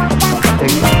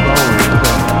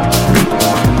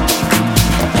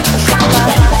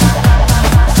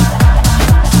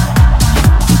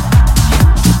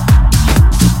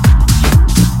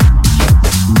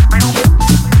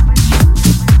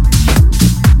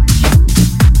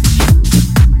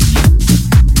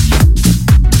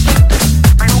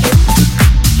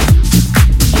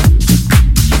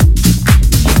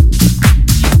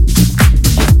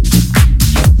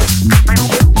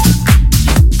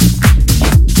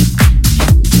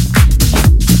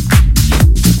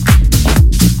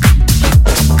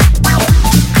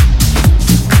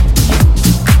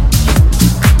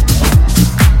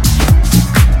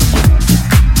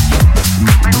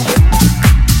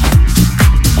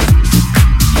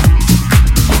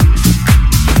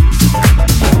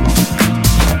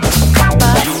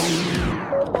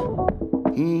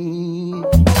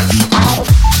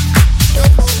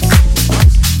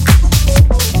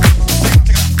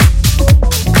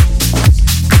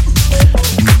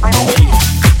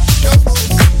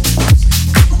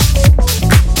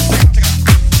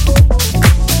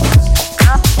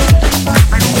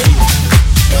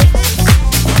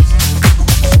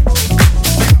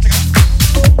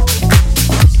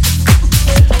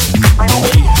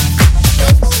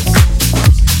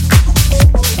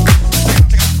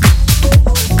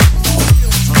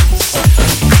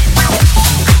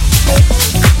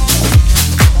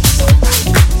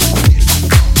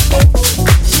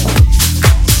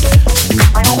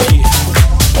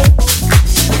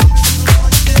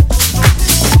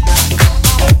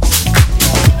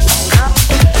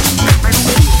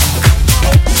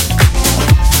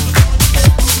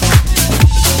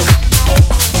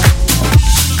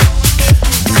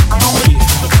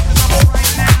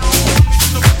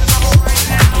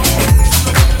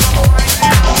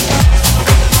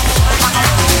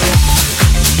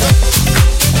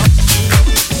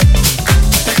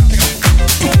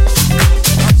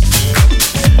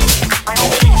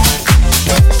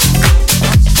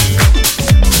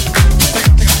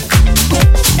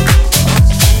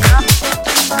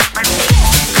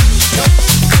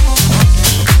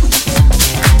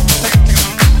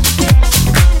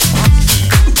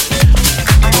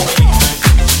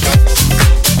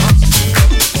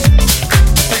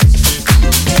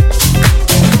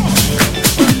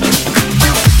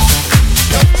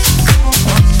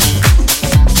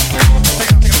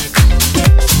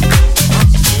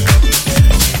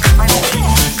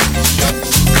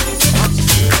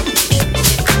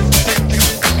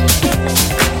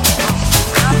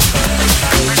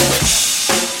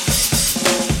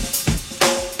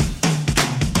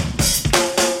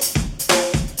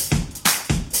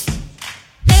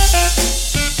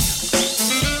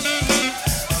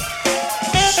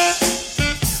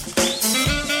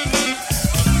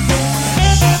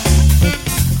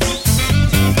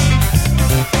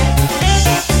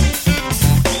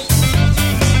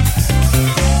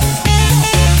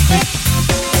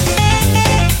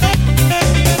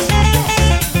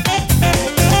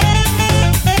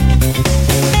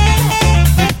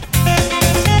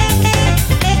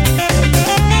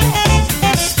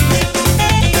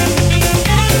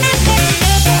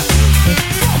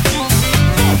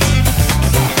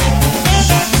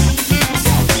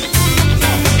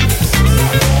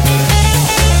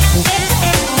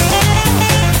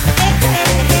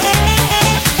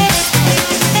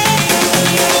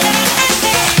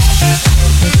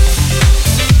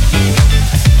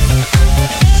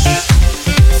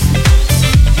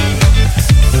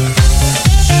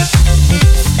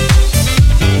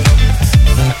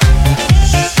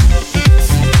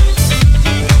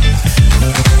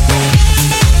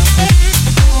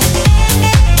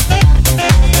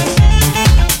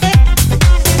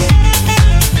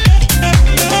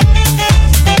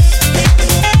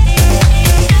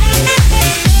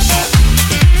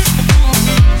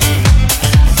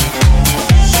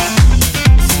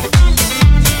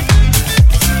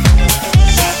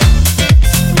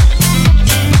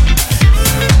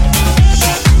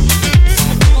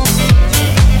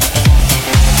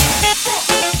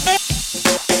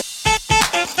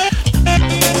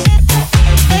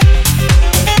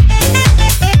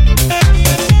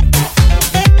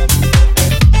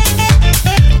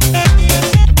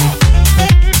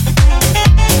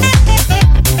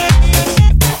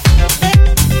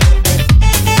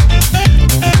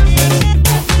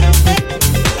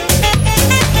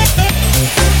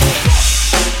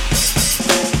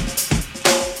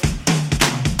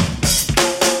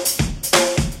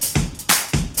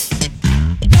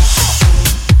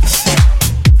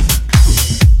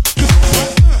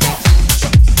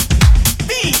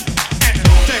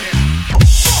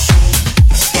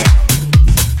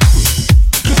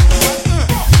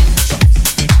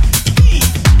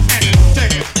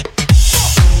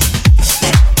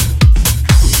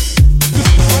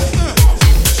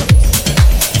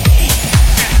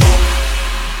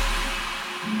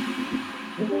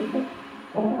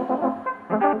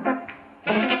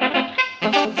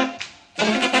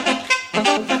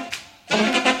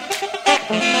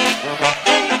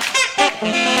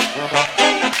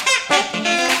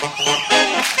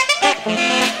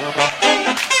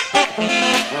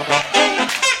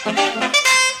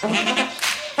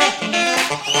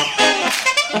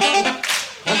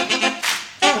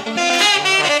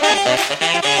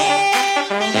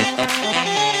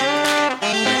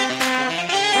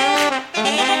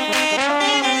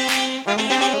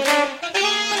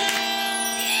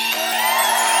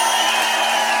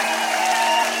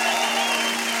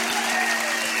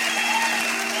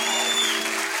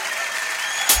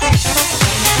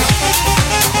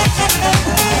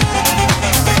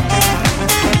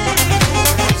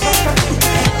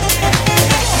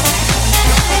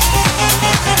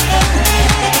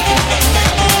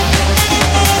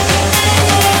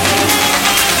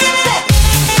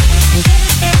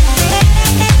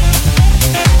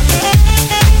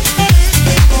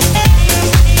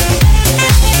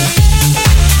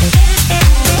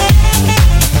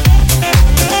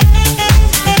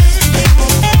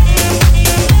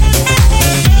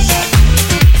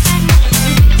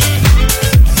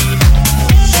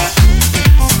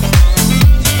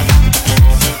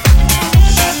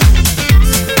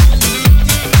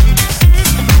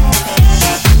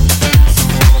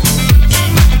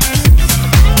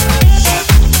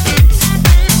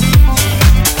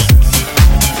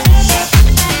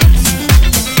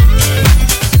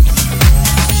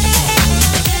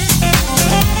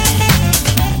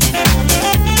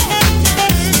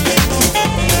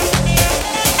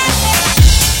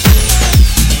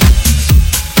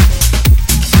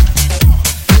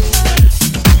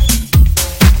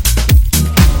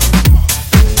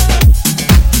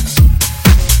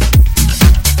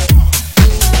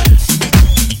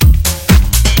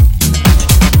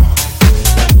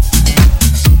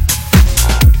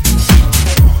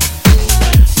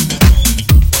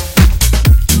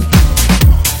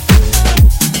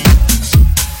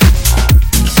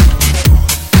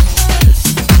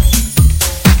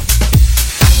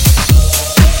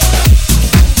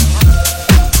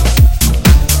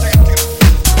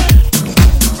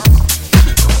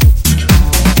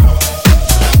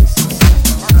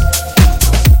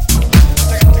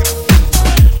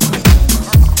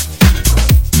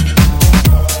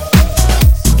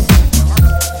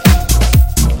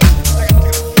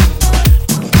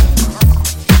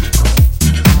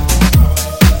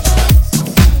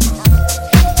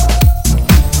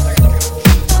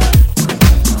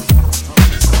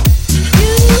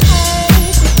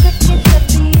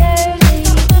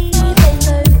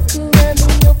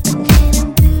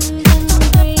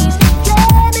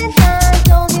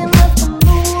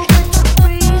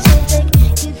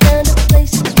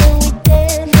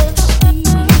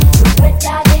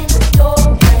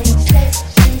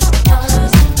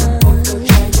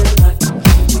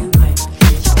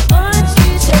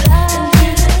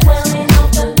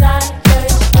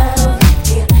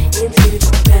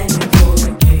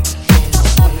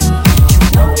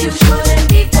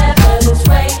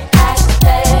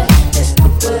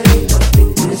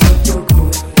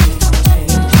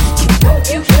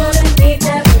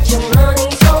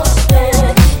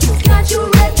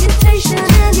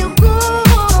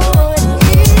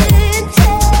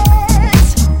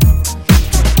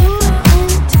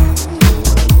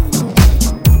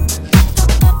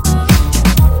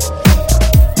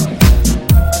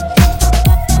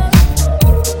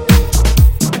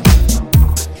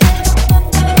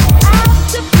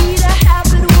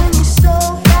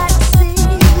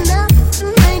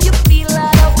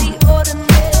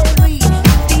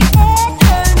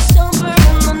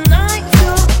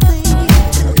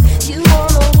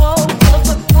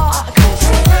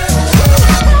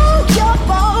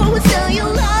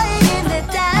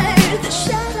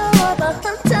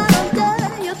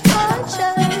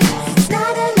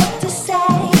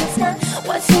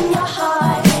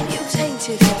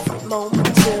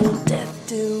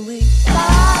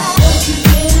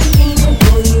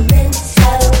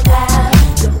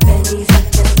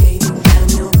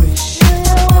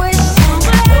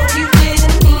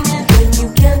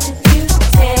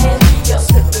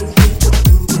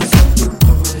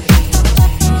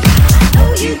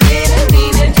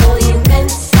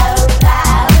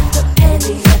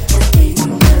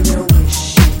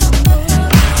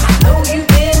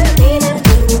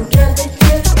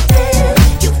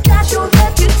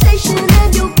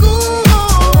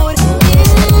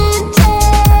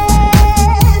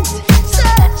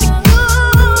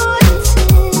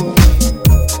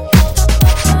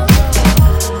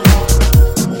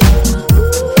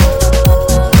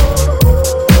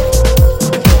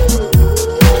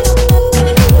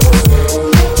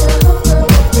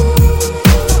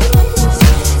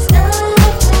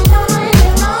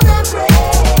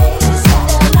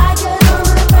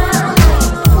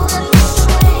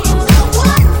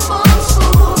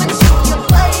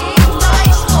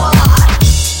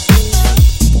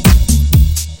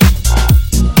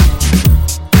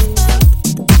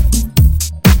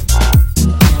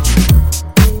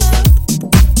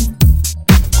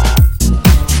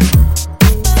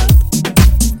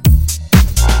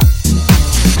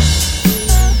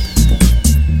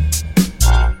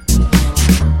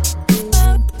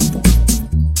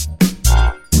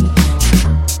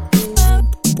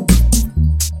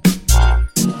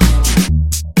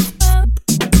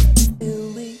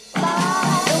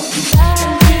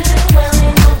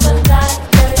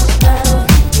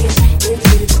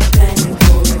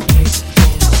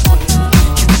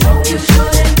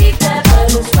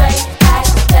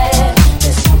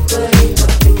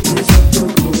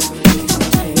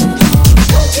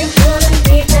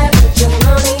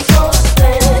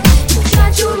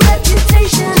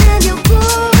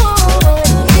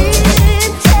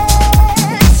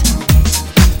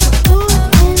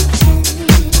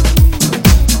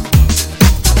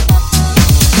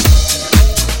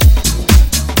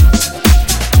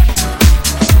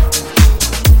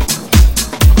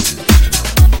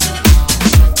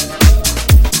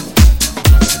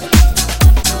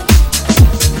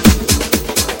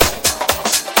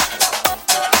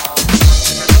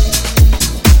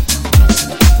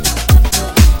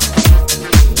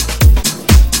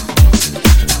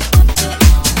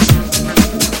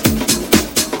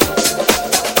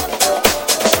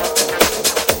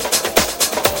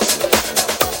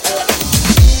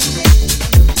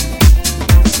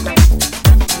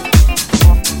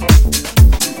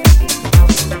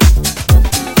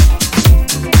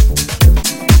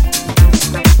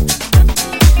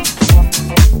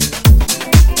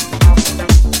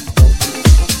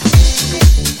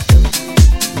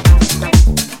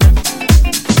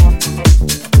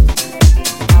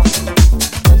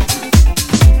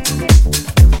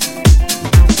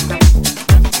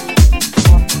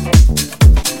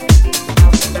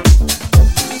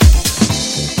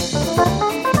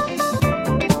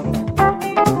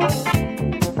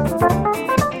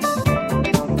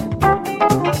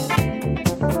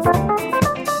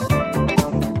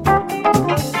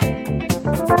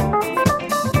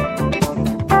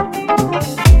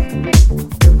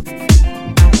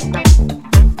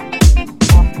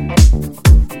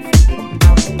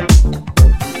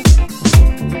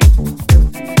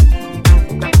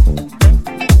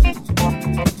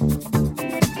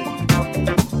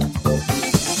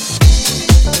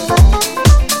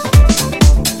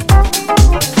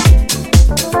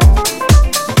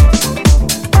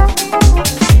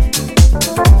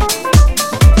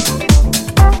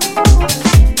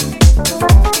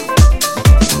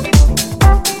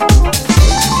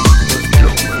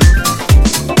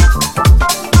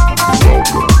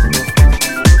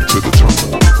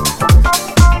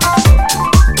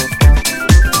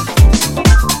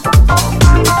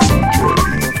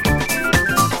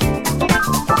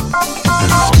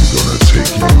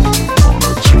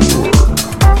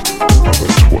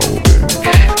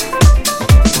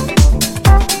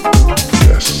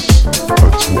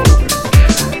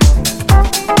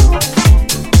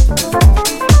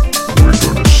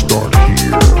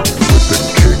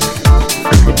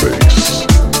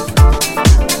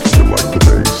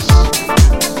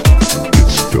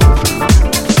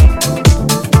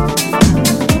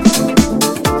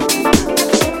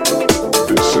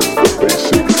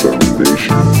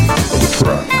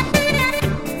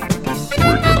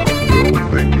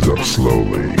 things up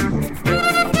slowly.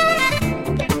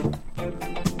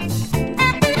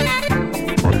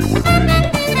 Are you with me?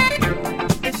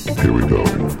 Here we go.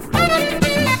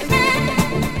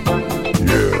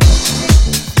 Yeah.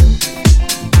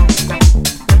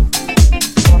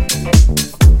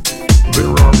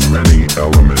 There are many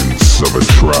elements of a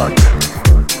track.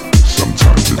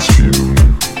 Sometimes it's few,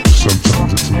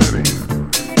 sometimes it's many.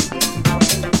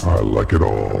 I like it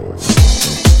all.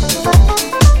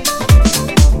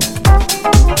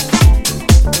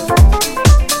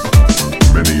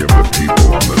 Many of the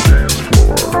people on the dance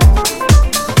floor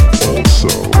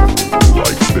also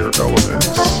like their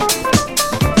elements.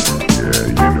 Yeah,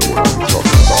 you know what I'm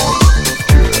talking about.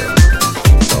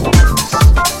 Yeah, elements. You just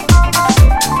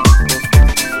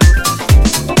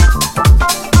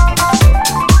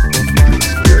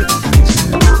get into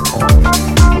your own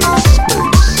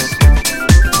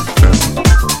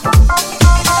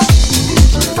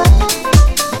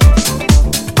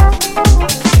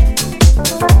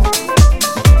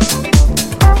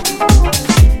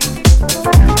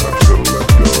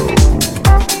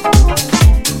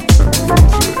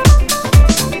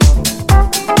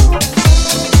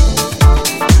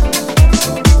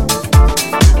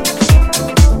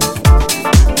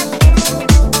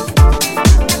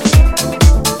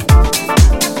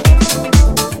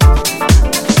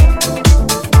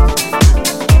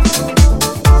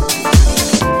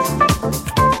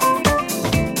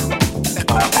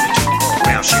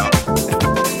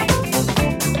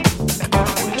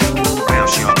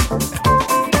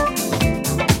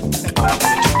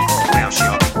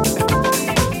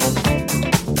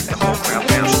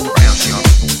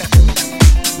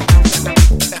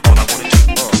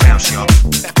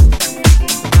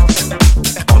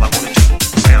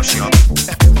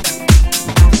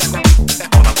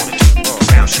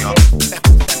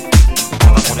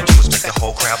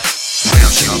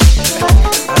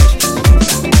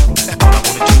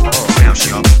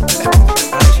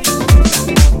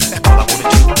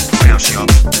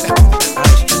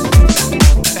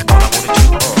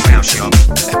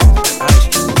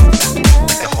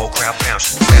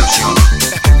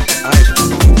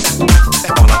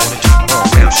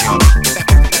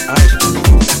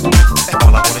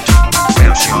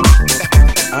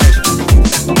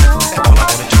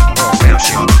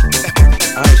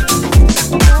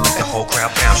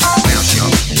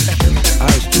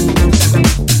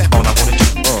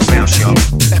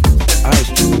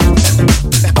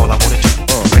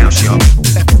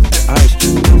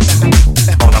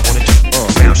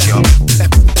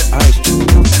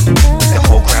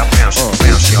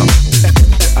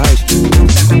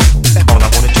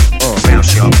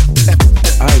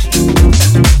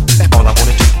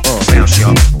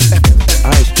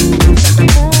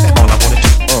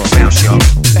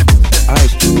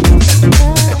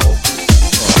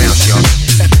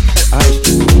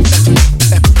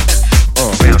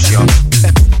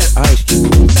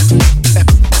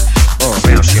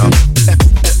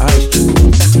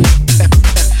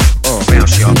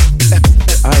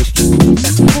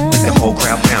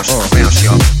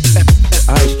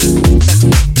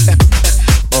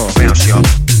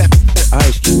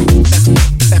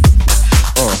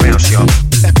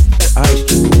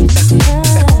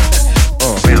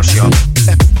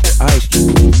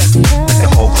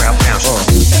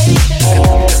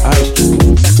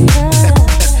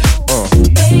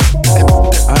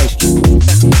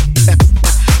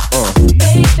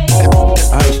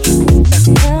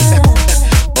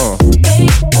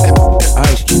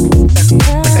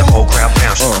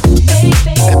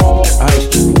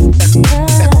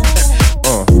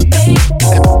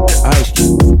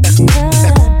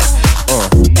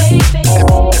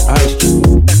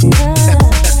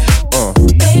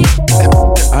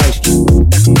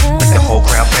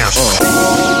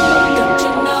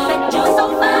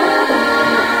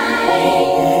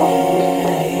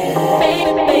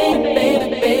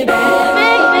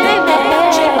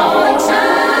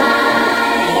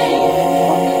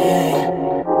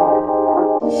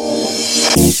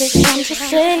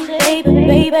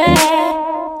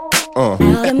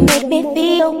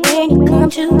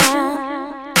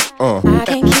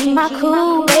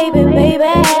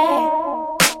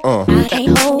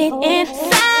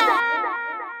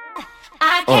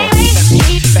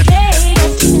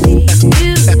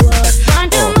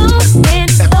little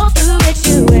space and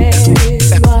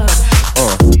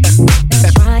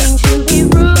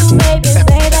lose it.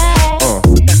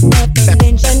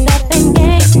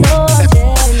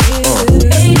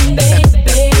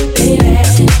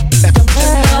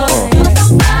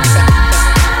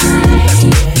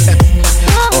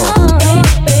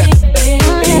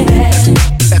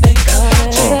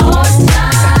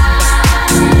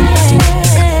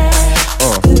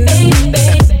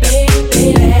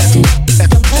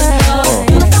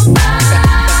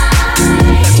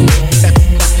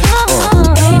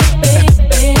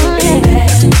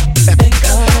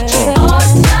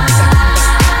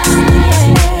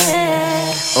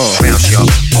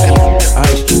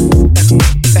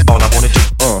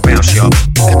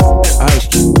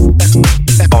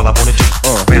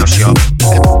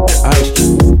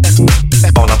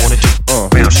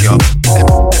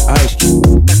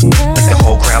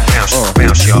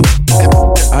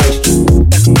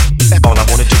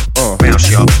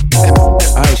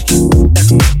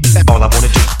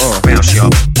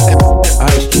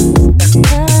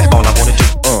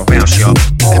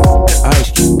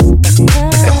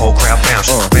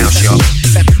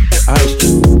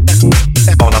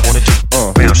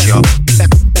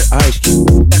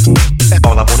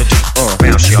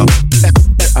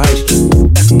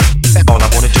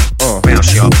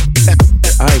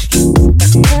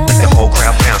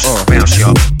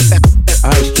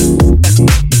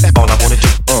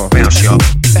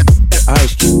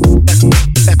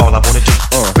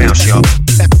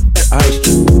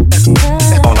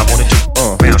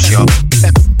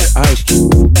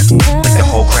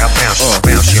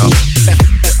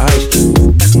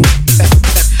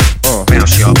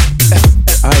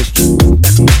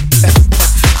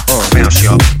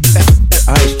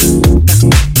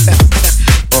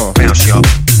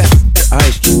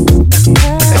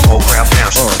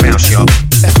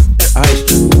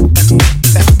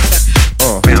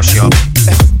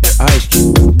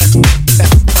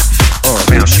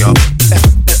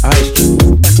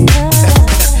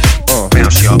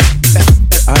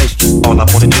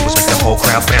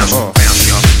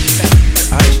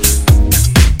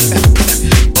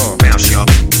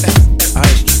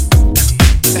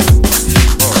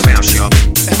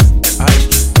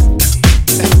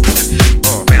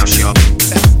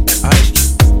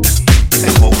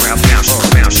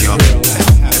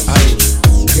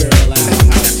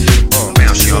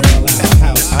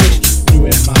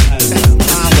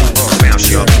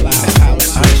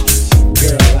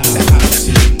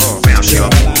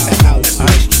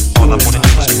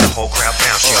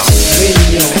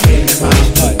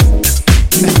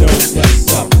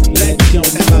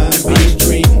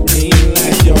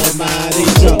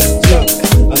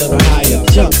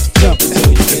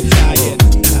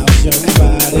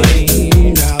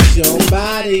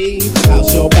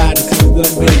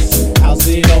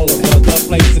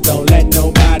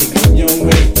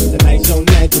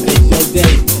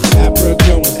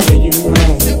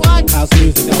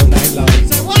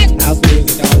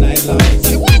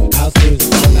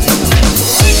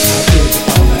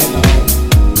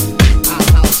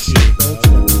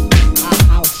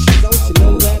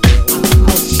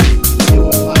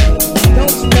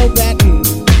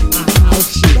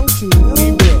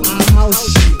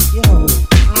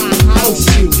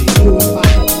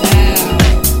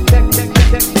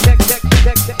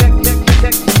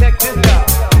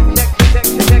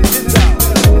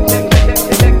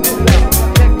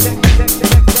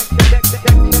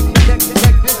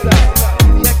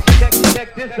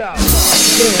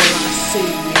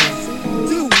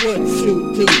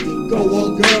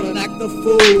 a girl and act a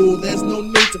fool. There's no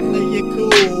need to play it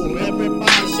cool.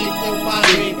 Everybody shake your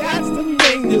body. That's the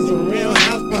thing, there's a real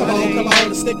house party. Come on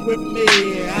and stick with me.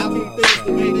 I'll do things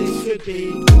the way they should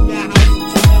be. Your house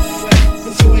is sweat,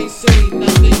 cause you ain't seen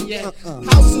nothing yet.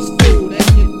 House is food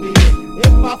and you need it.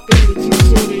 If I feel that you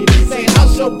truly need it. Say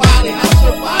house your body, house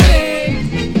your body.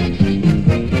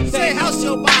 Say house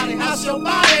your body, house your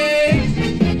body.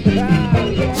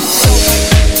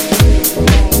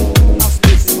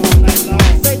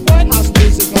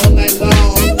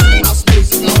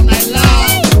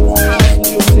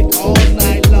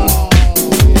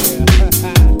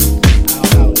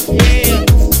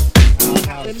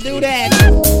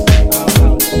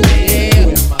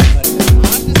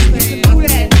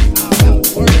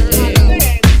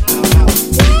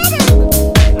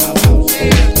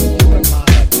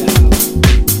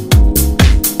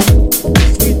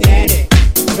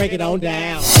 Break it on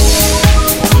down.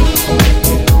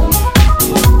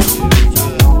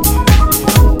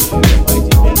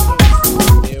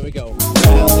 Here we go.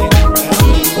 Round and round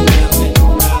and round and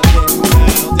round and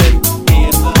round and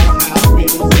in the house,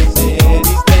 rhythms and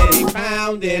steady, steady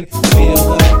pounding. Feel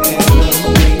the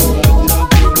energy rush up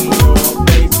to your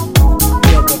face.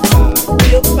 Feel the vibe,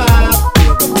 feel the vibe,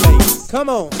 feel the bass. Come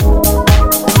on.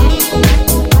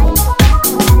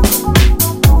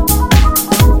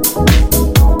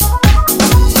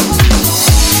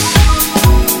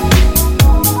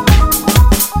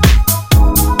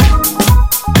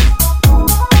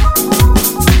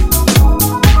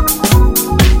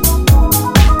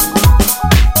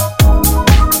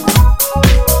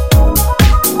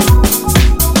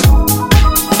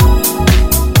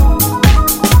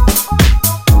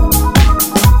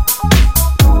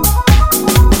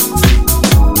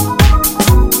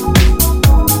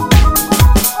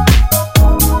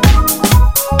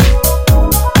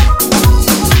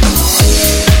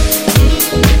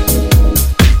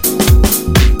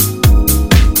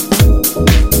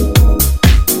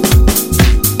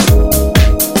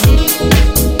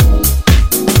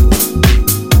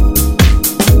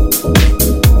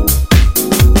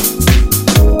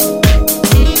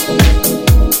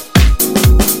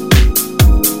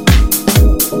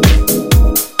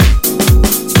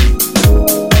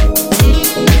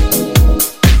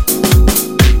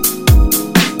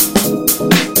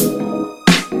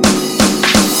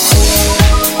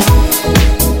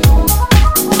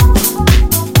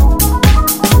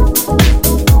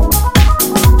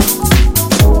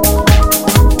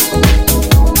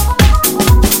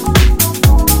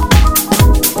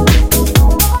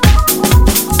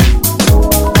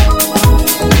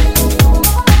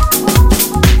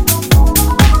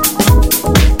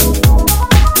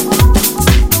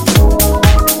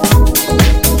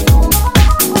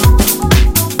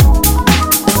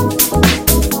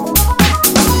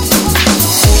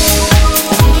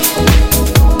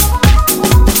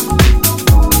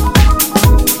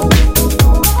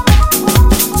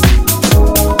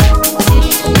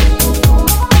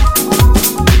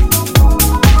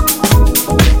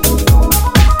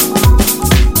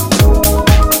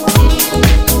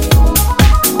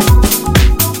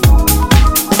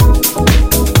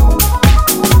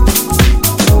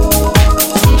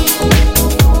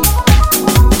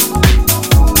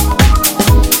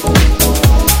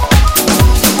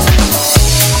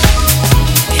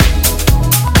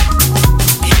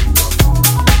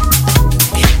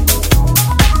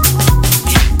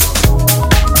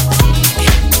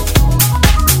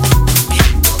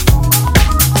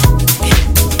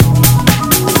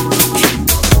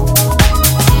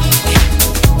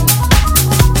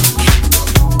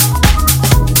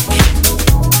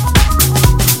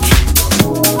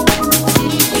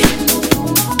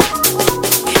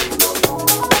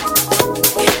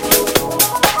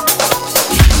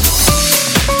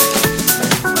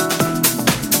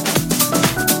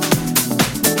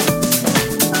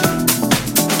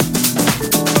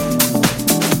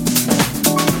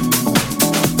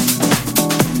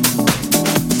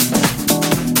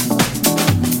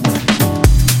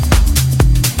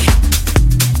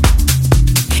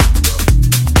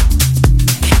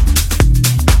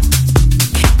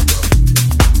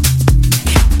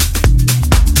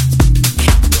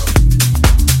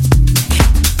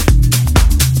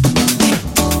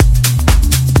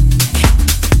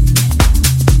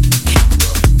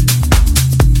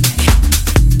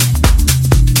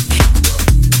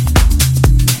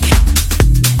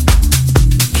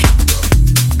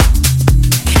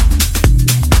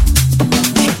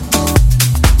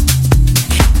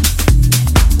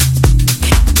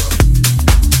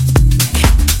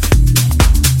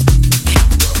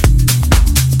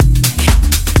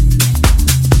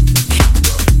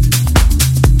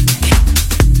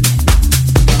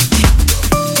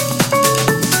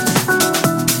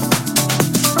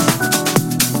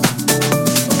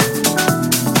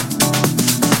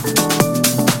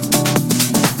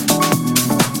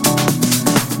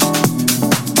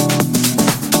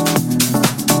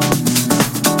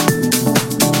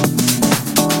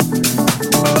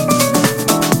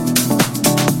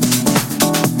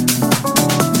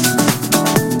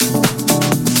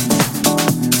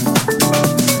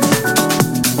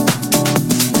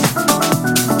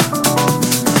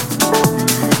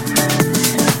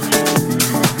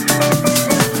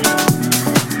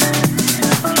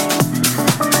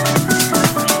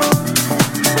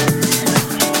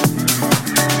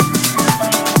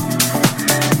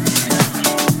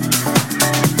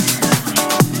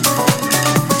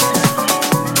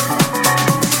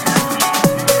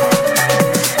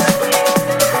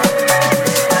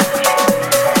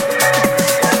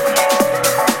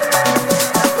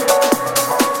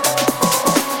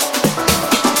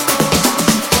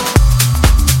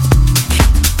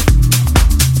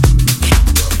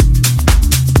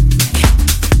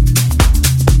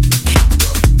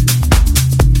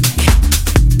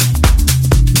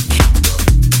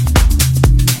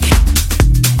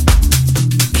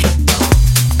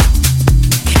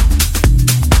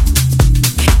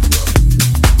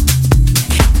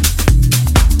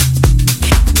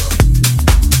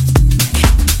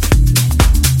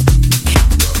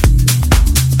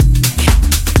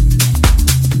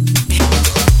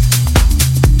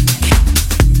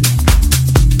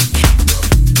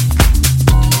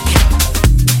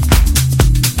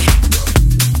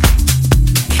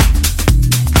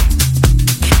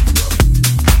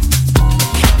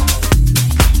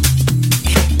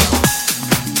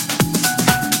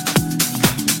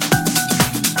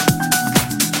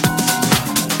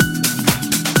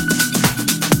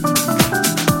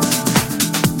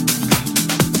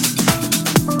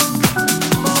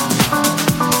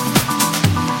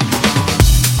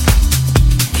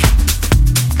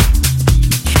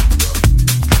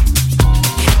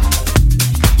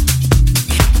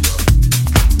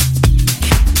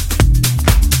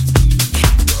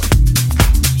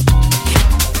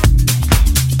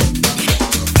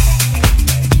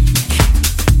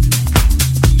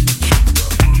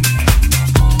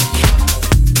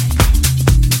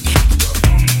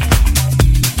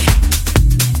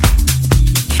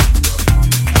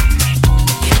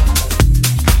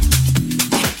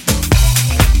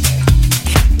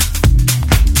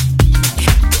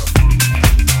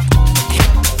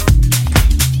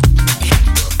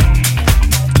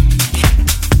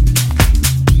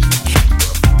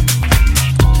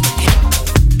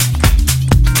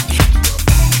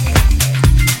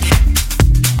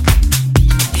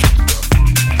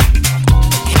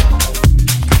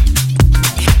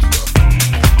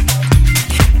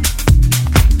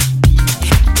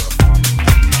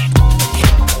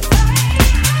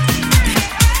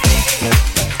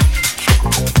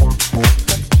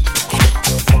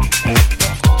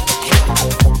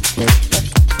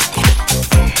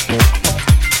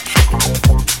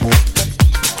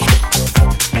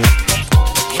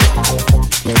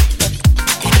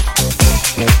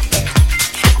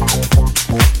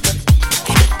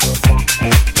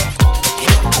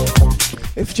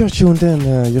 just tuned in,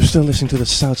 you're still listening to the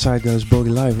Southside Goes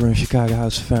Boogie live here in Chicago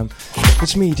House FM.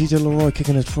 It's me, DJ Leroy,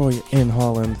 kicking it for you in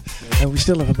Holland. And we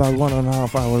still have about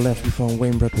 1.5 hours left before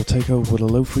Wayne Brett will take over with a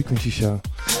low frequency show.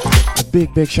 A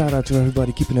big shout out to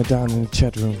everybody keeping it down in the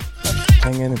chat room.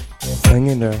 Hang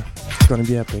in there. It's gonna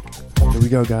be epic. Here we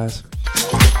go, guys.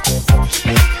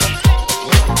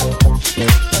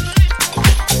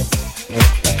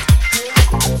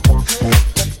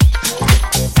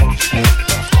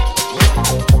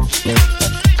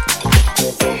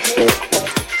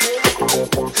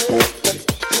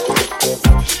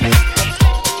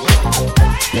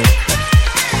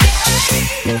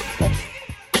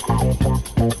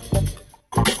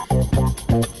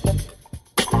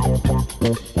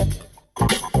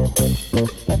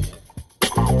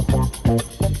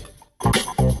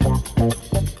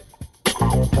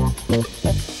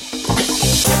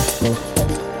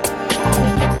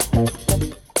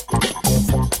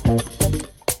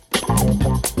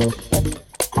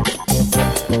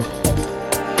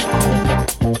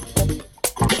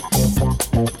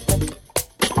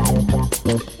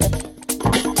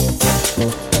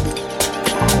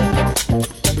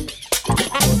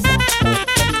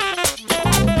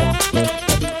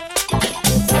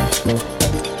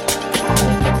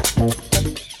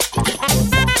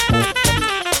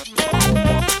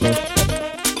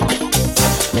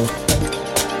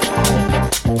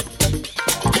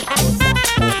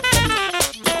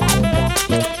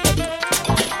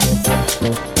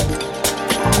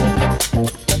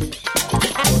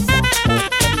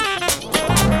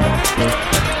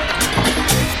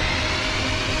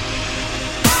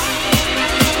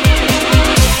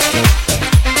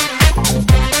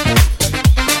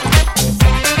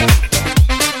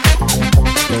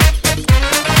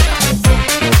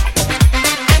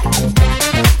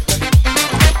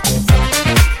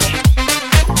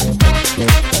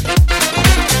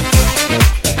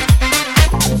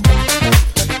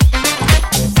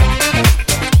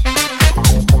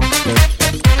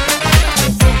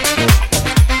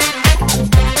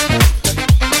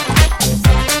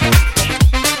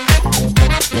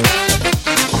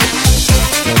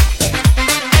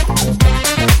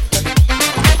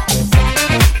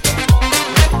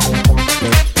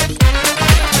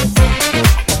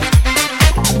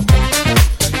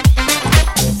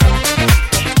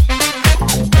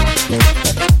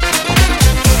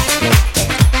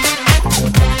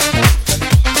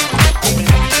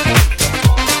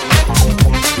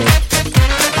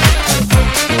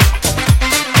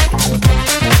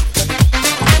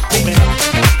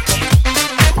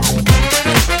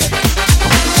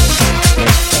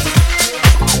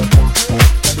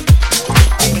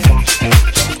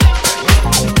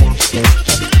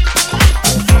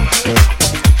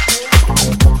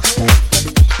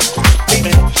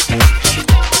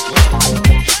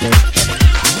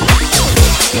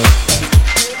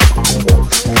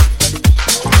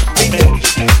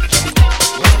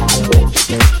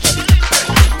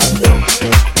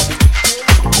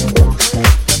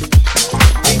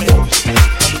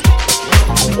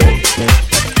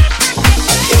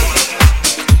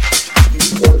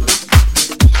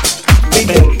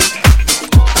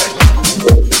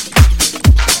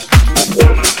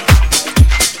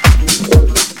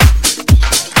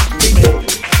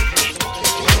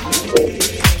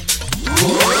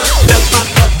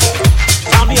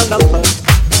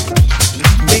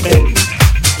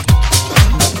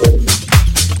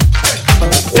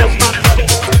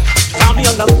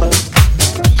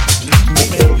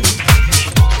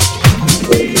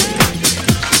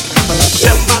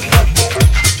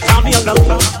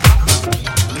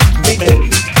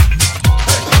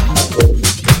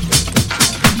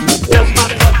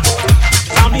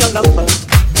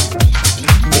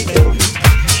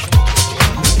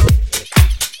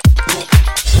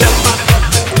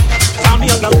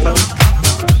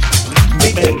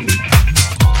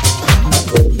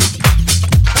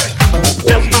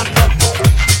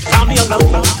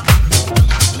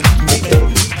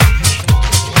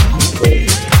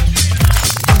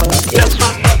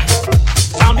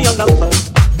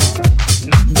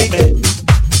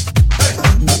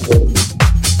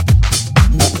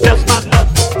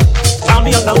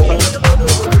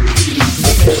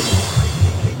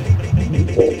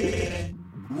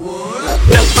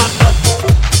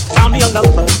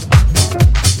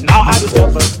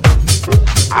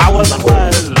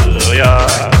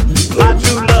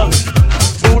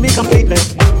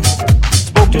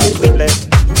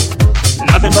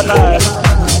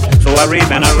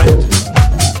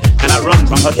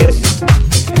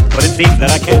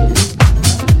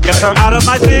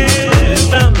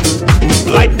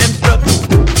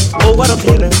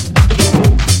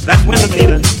 That's when the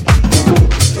feeling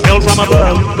fell from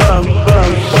above.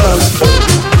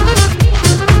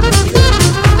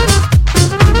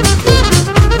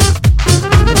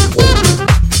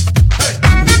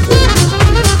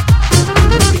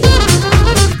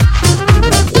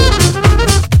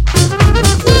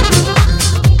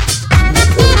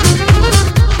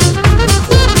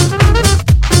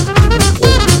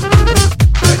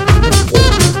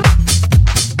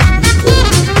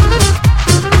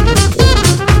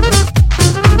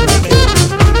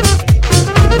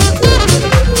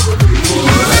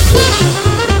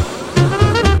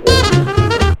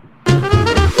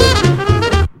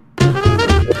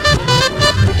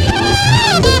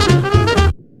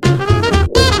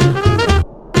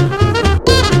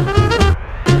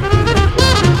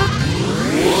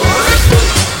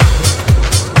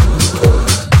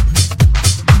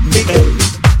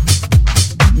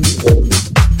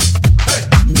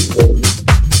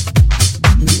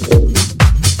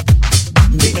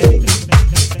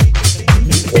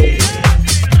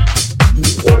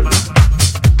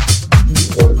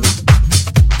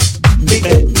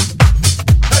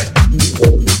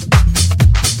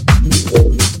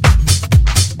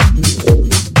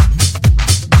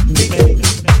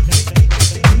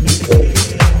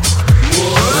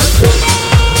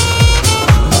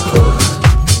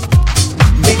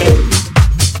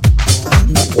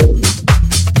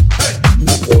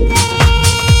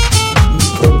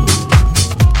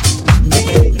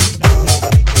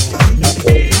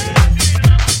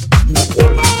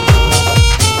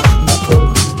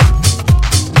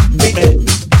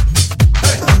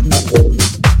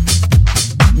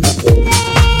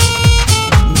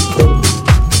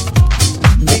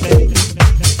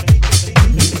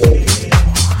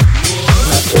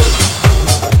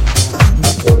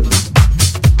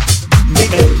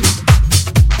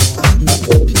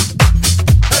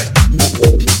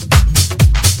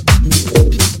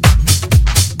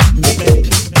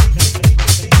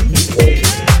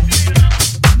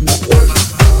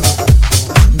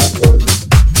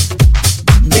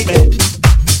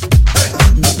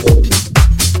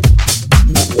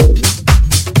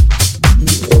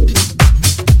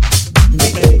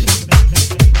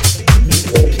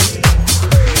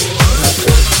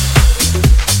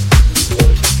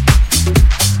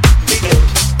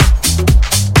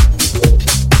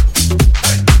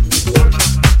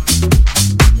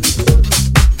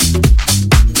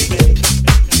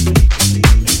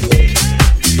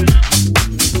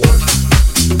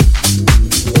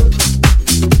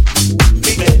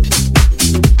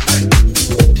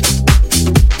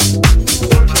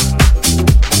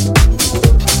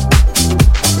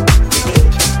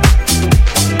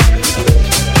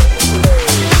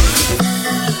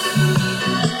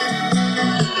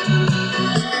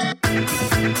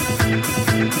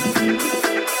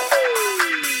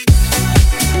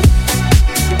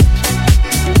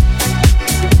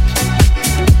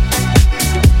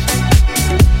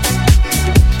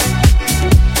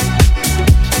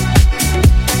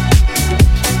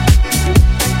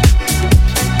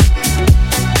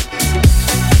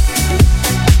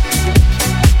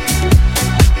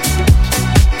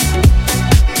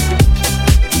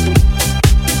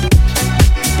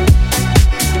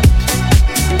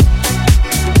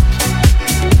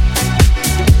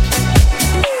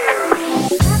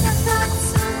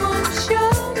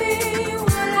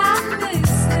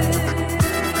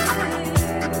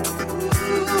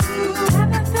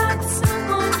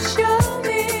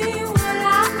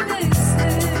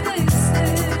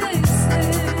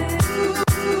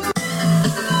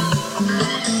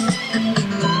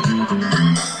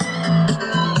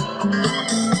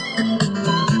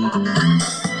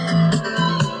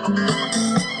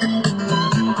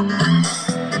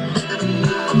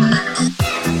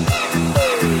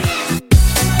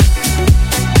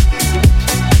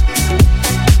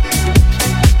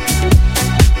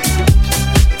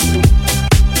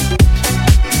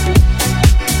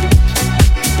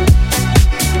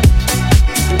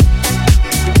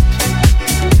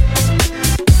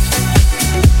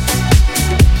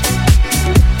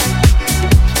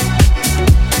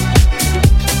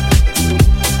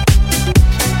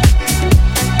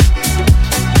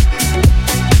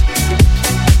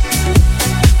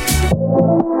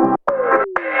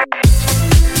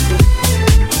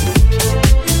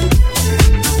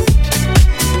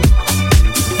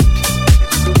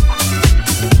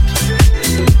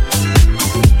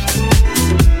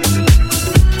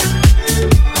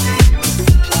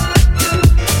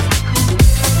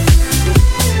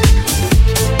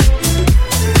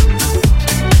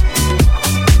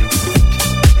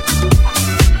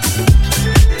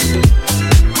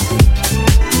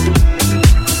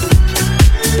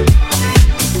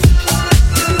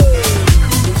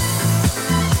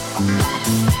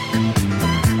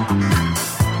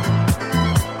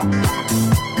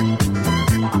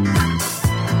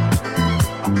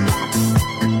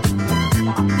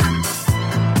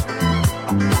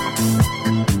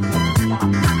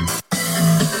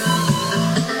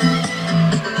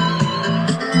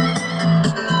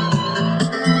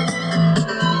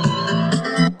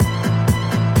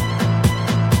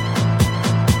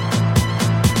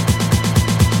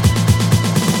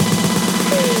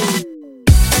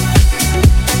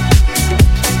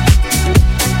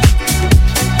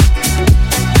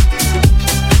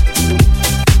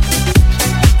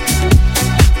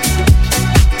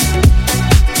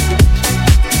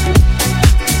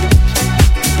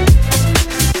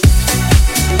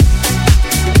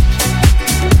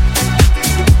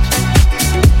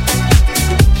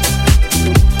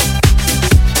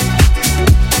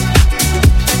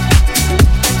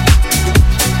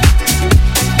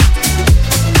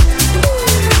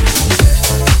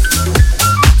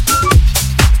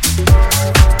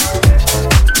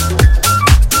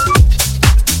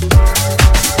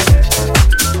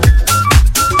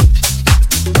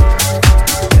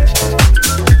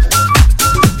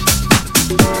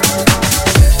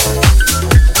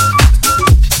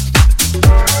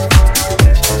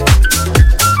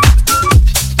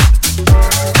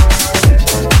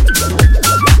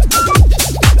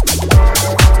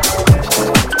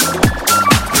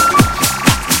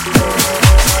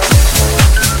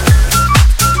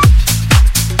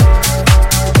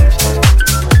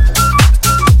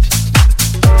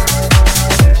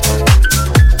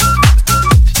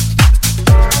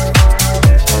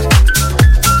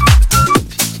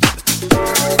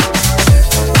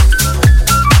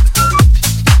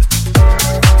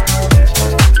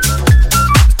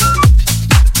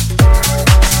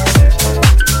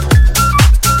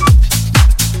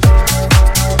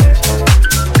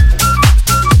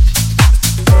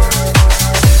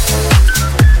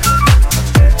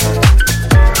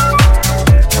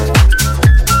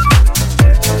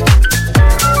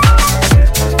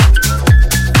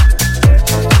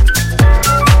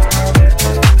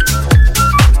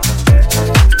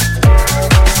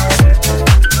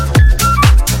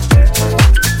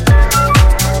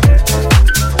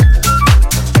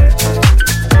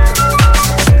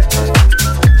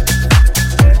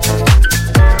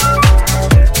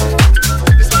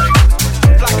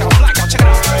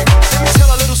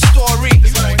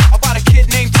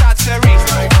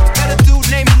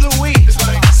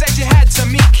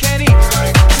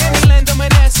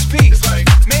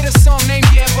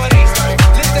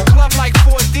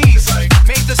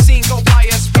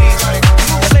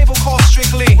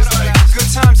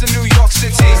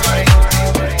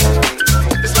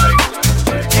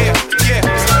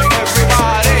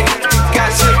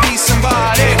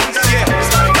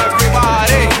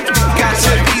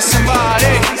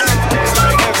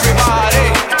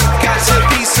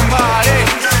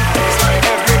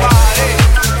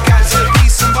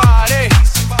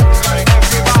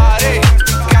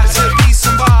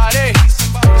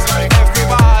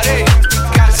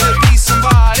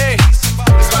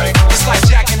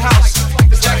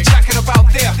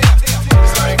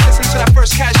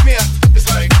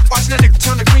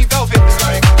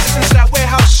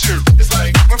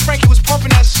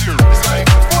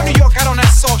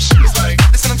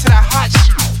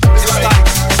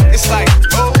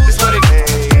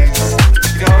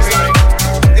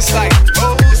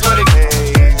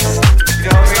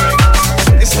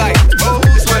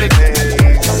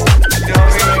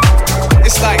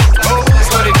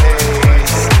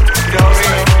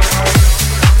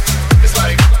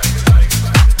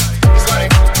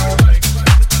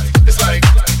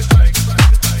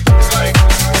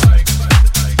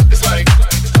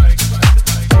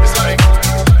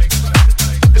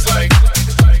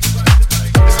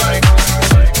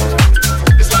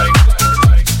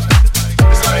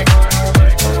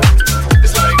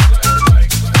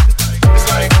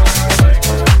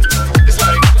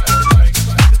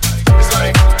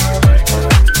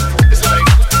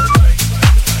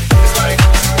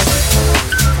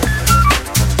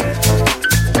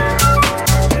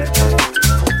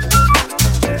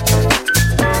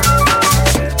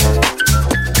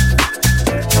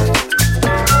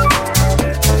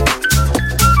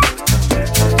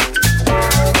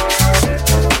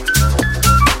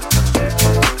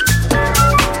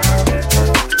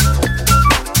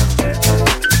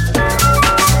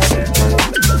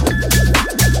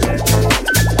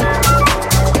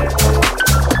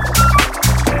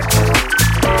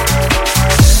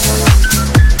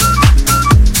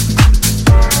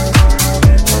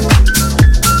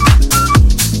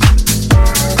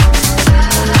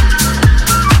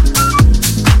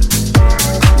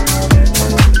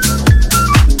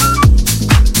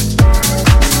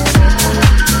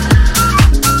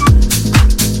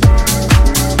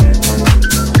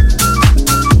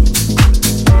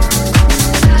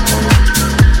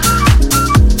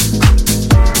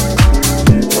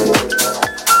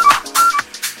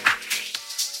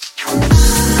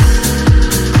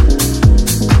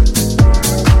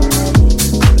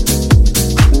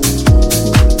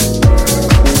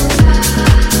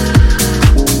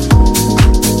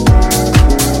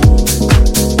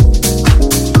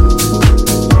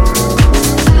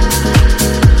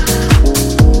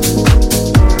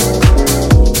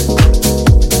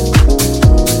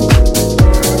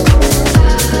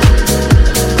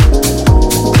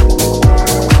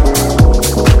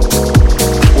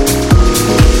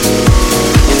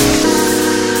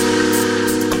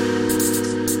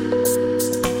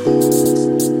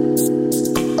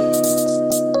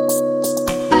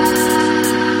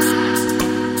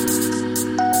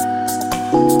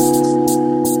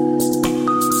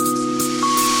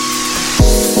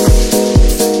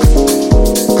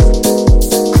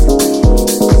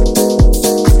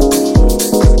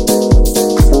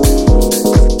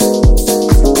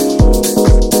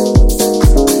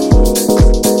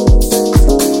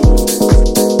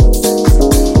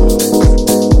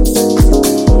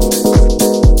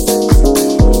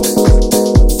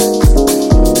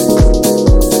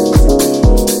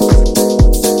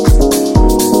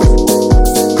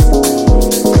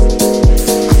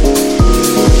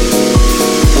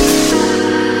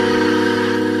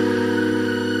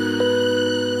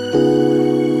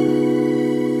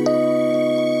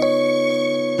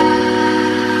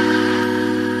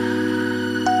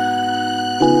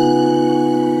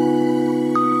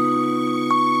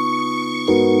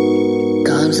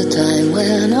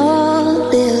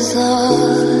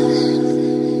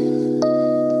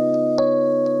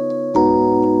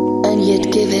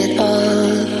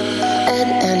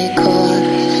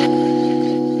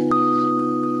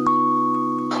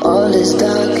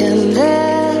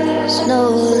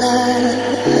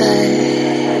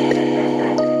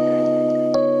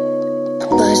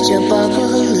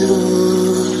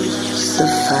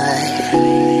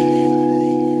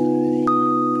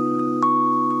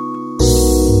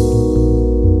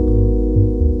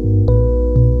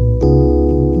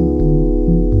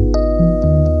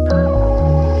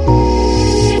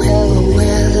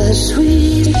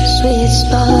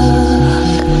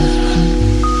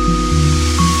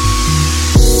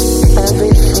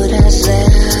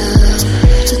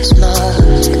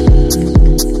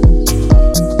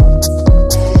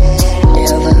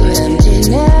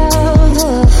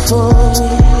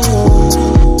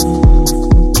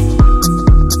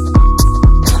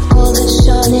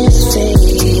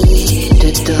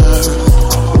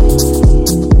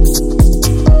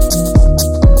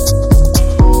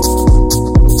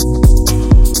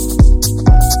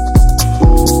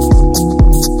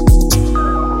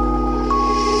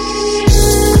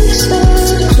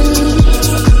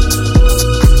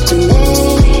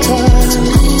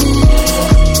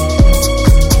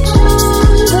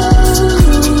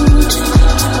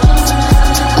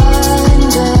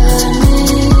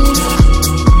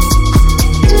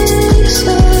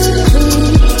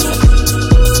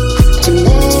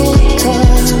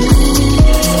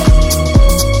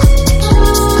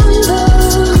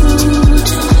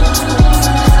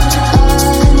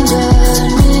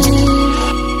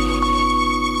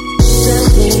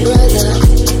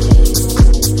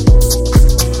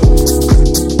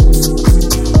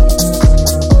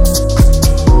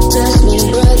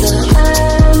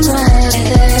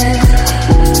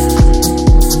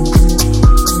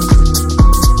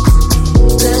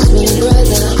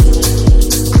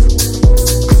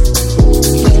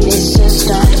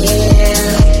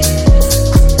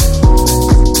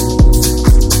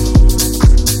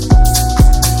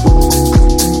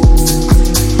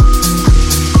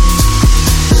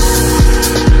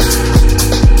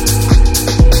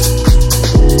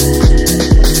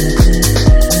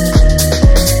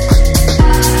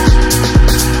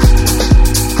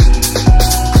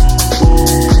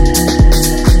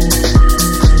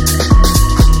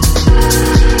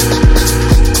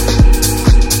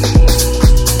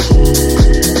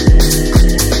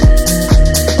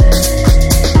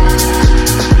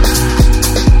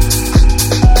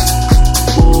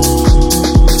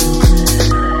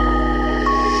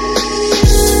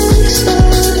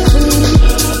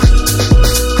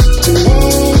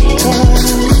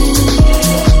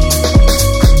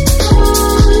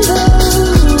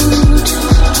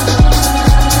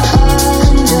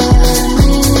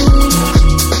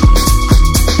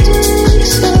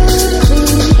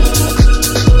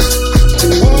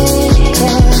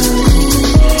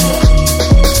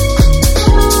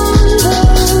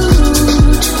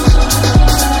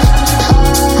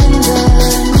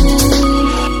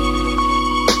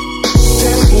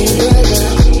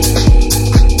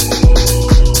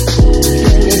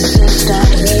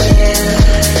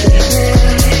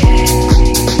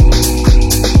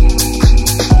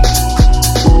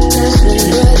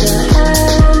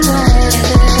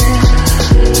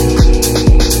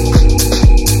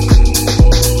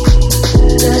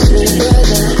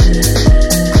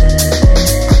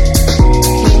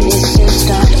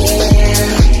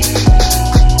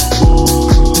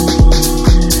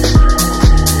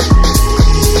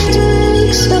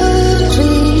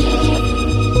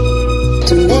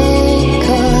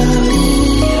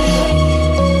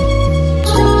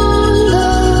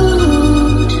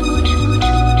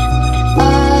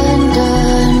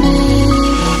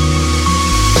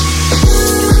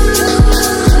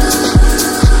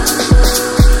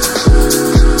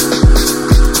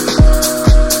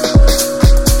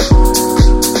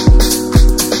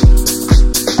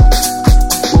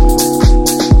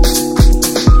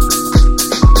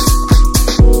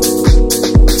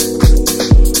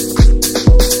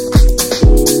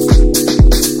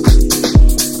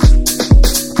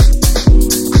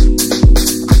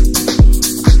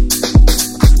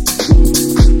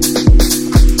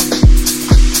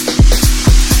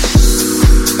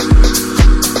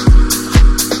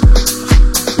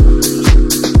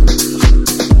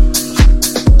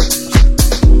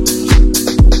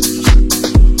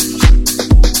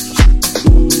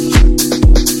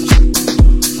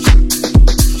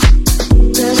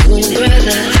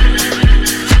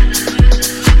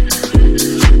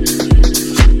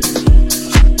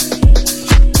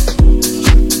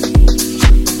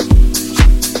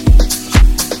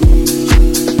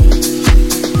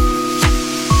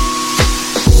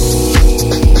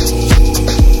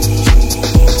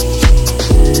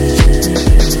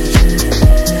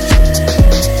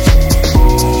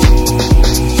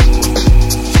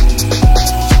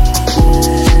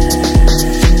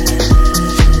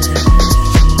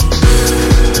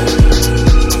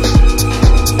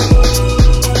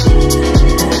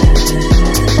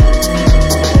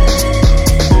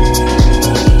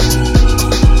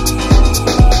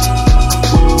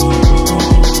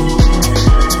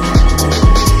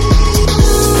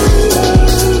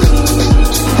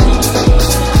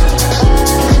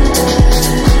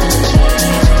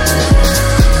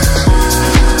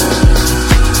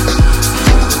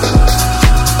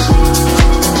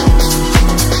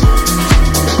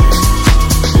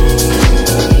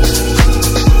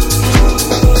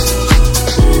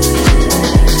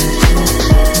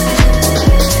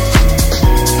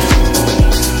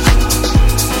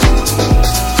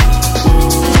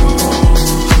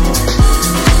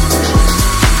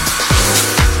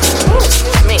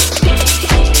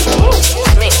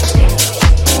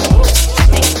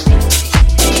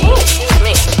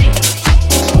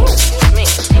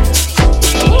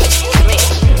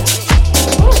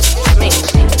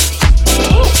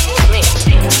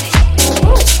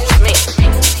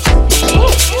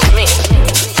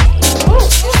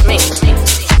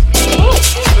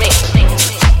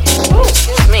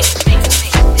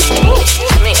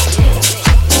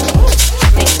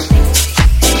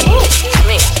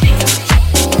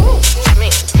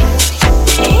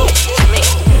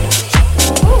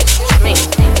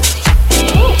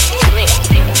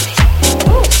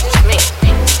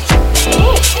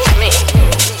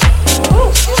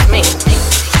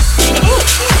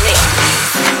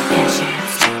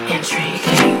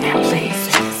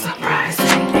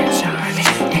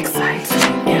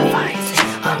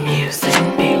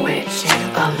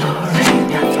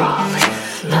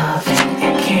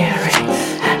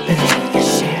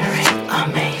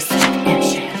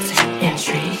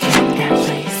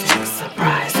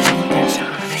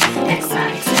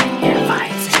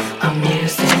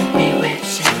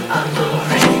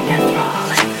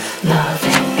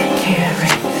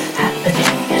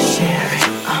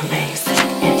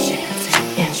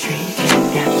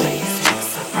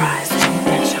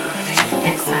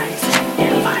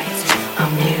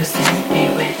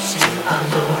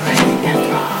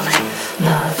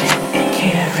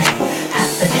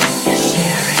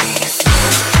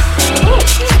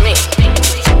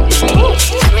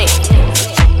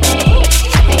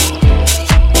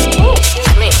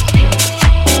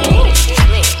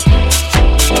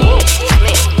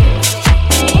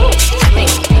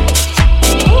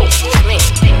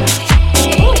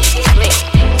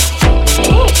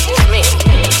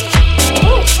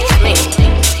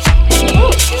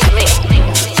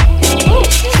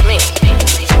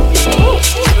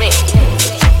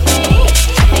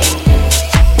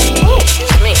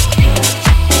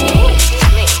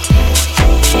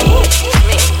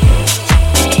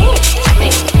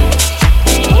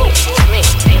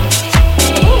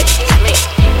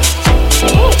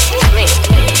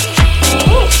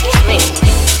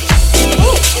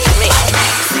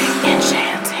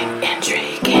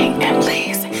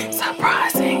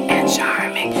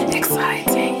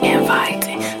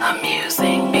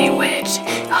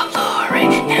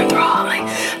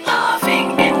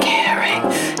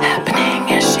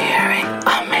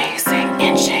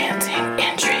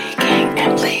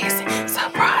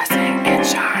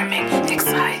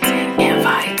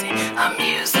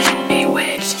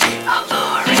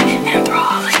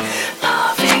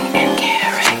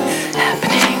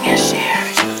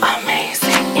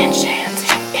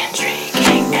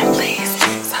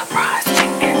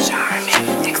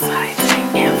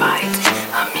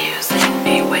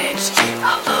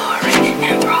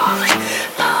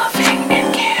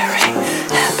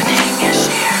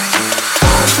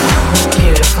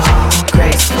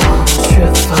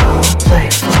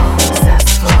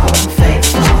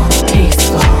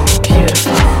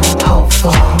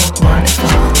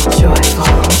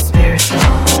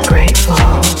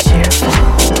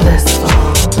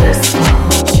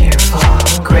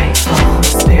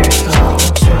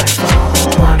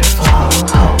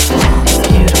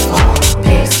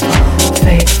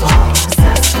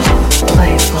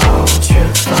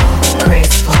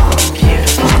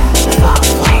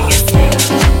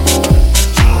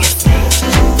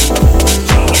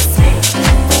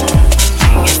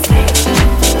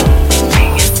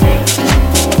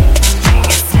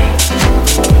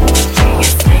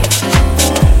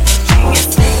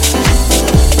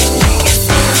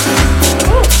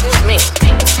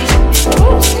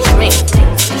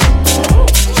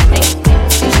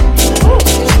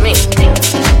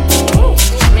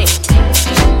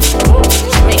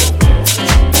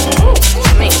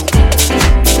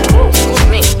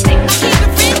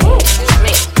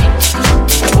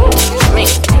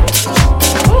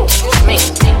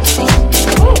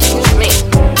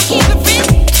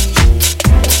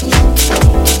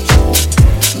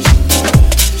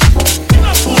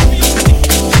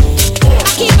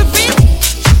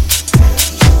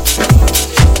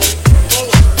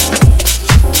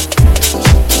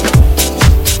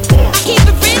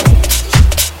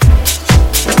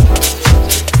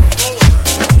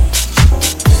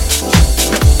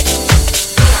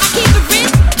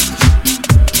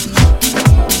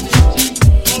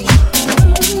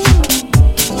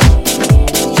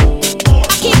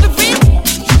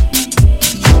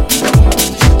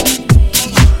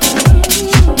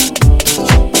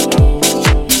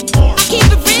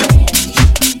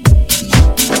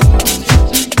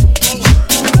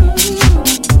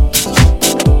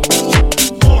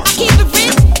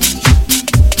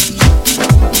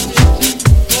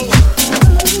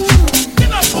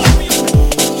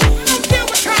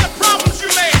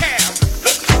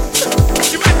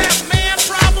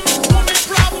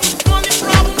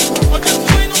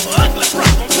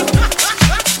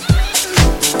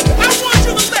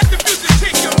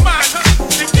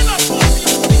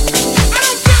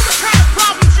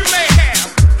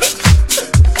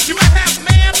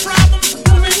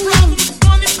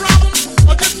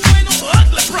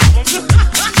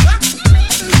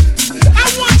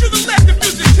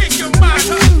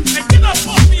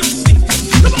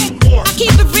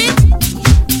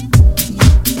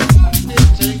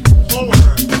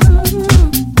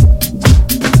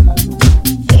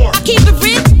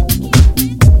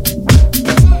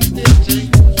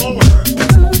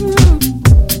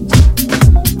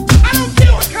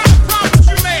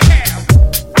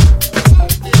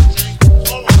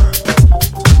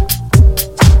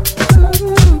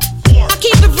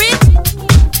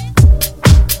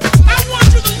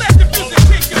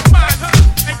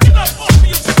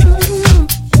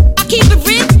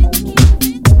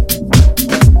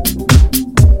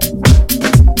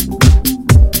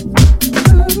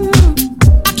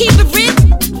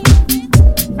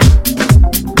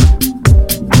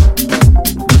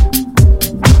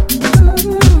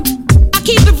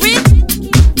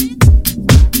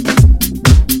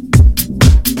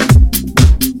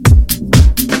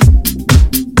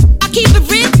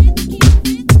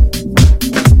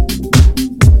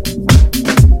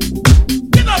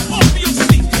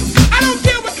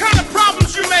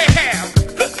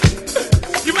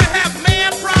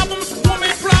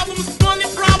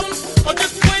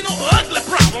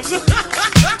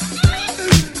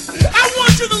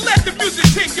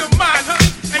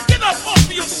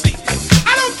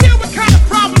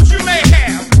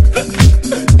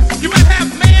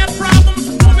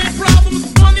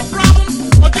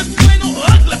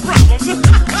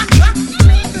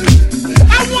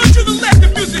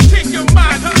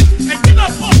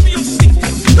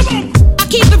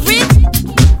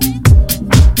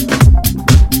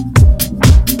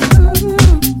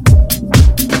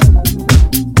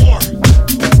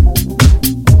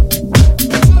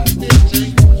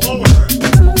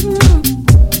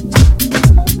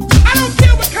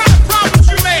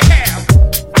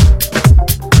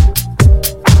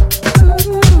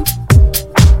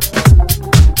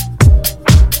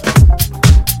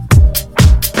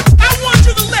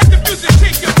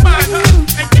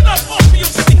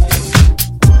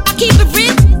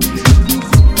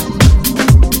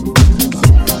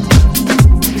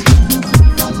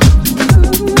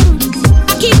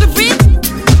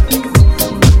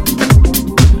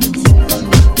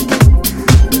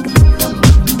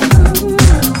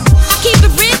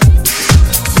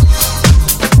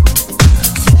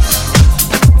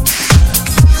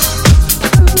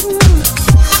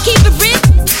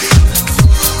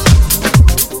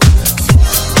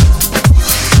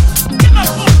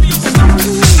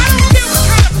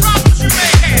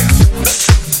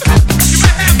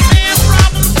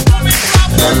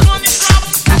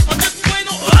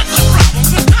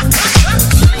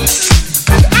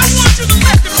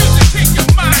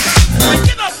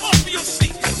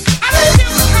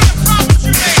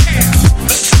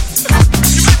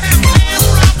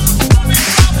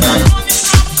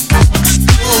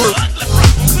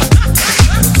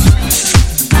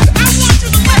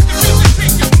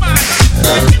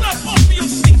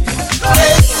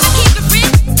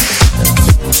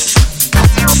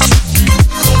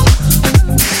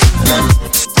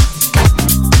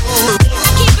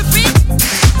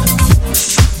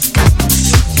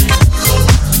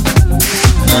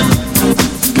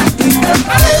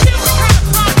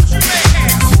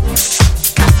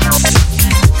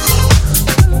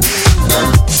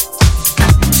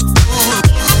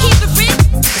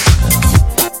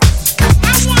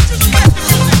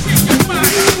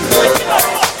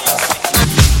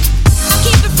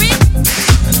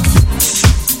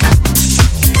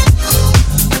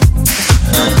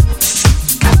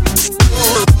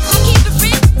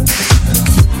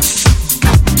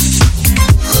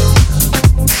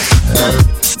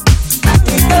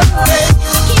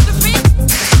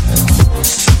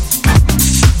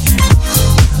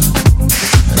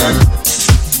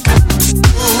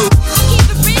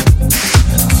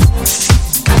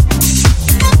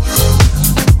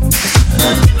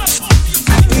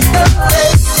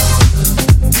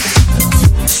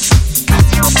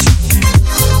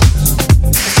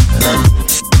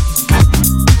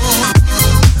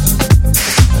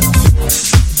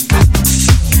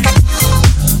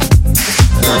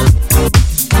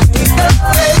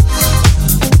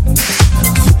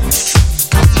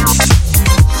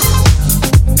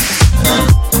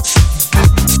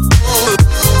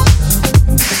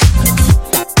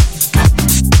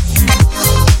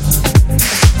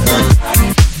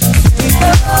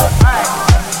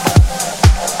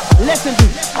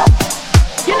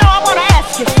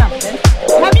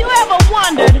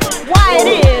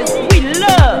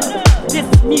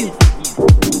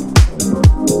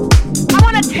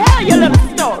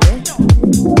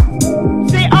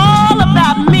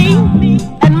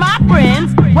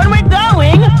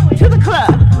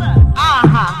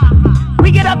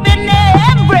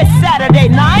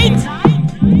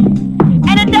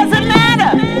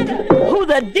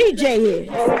 a DJ is. It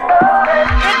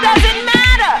doesn't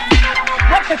matter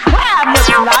what the crowd looks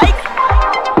like,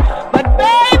 but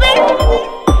baby,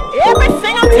 every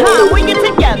single time we get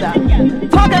together,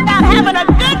 talking about having a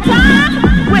good time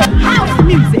with house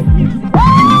music.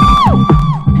 Woo!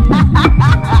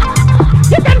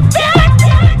 You can feel it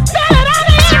on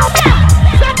the inside.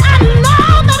 But I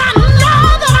know that I know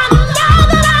that I know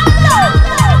that I know.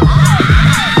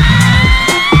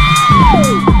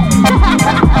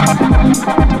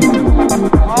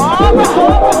 All right.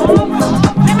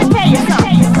 Let me tell you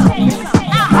something.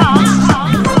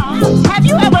 Have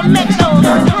you ever met those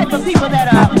type of people that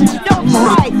don't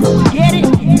quite get it?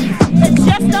 That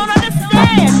just don't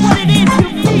understand what it is you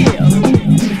feel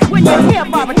when you hear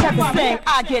Barbara Tucker sing,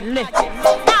 I Get Lifted.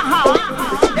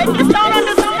 They just don't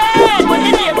understand when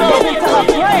India goes into her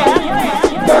prayer,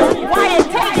 why it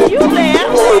takes you there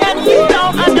and you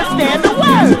don't understand the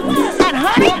words. And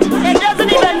honey, it doesn't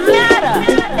even matter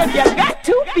if you got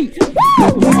 2 feet.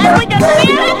 And we can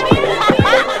feel it.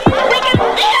 We can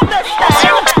feel this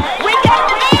thing. We can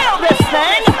feel this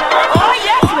thing. Oh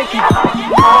yes we can.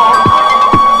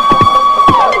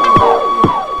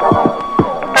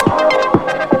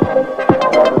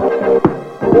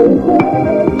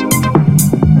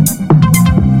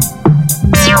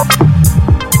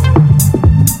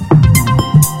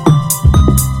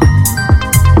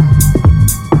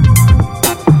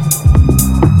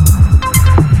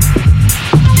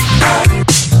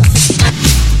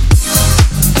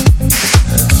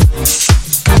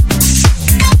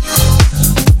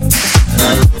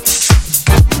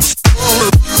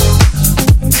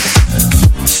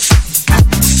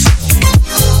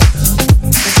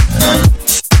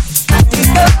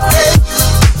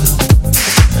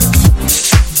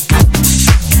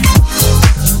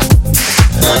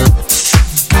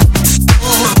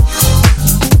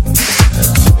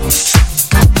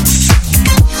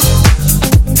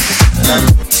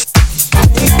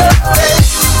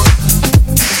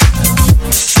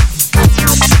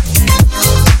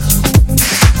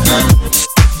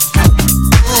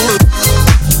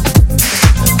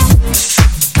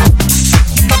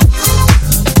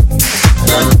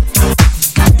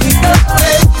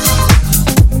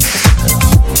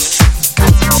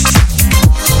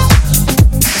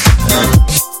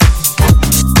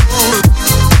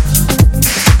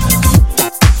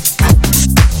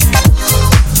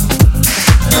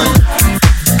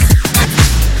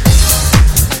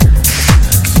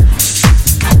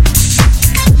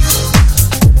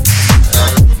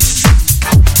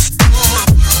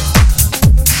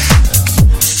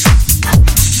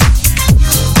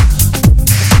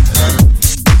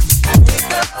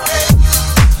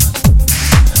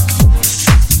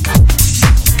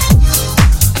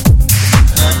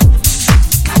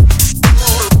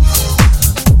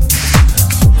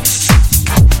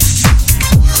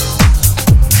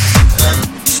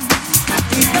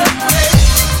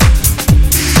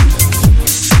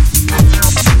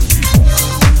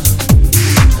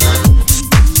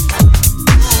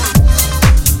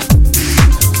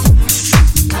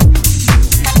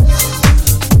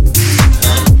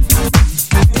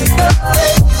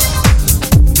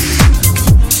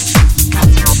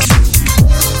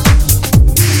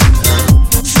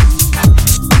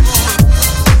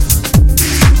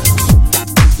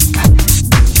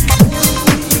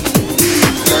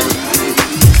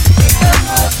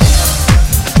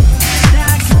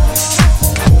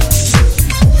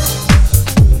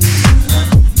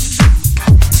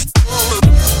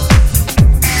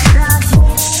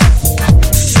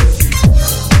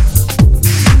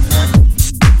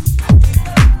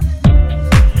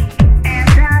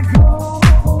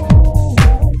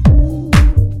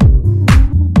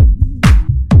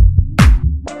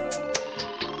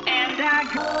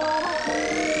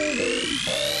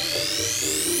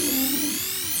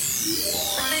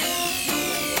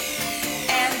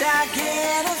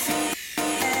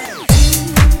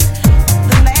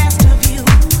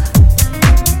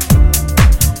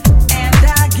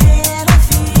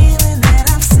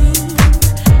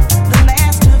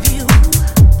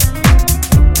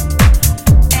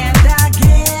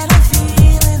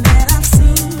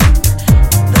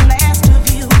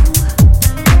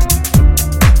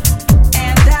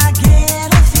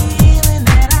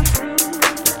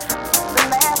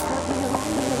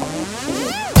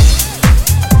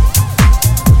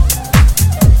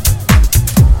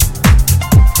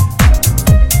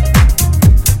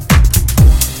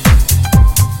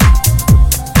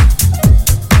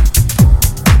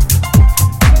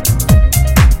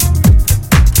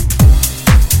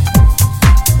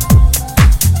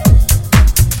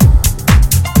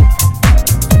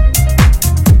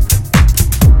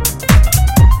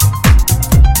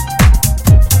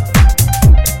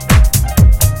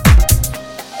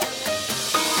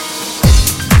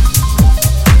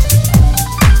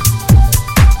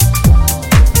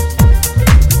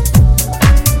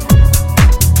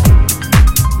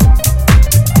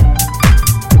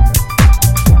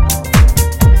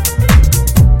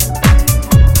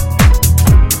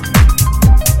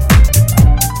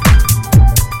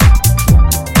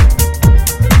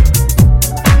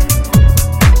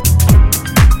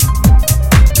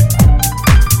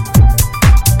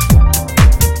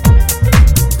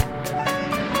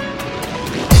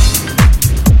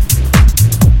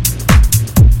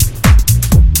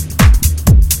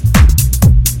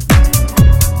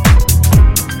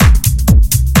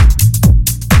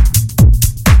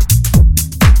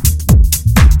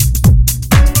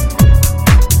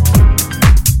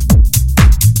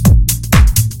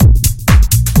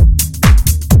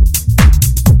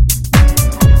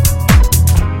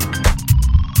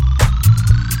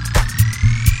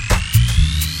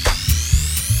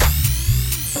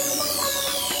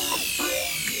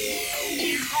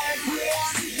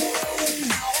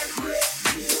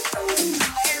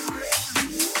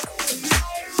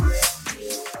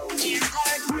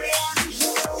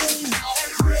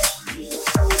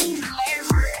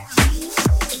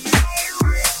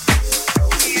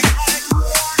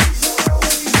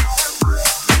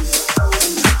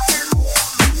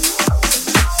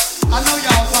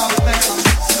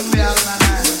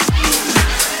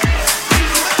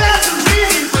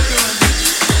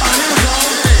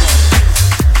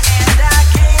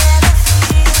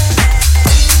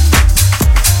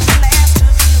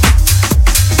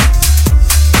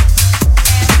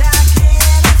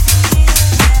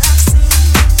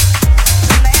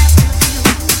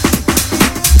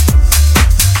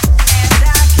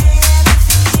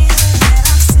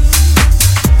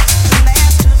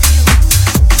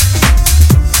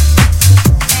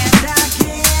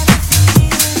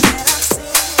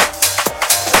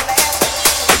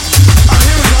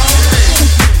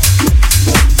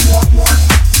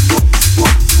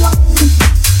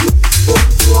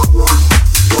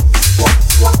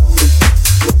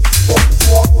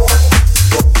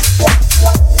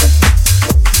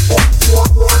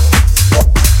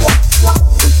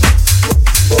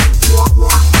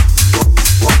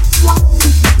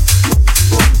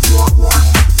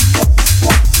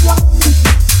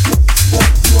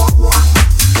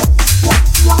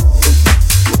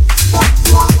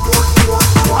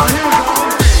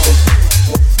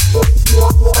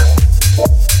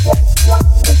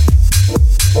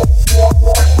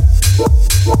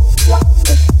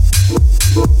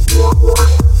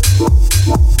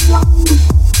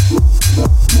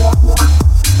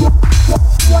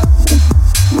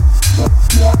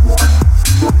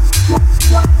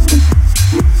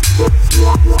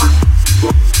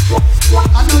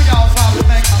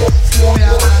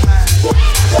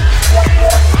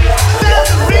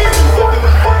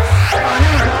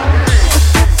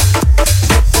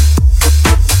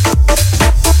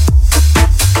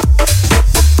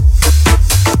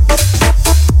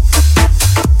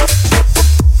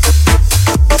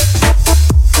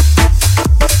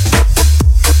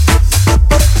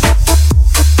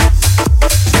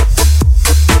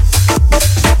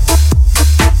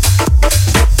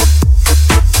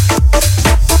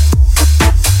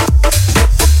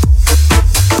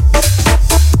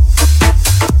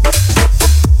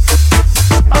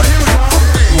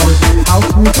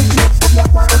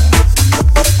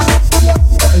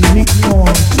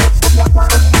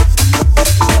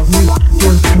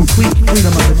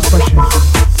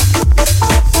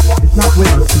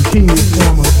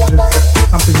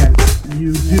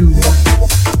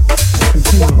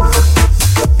 feel. But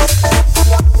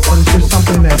it's just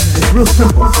something that is real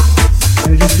simple,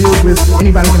 and it just deals with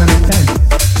anybody can understand it.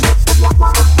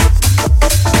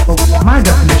 But my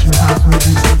definition of house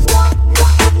music is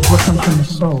what comes from the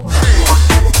soul.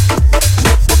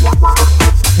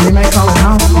 And they may call it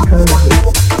house because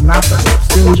it's not a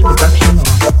staged production or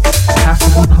has to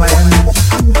be planned. It's just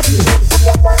how you feel.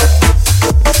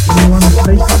 When you want to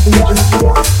say something, you just say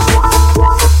it.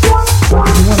 Like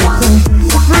if you want to sing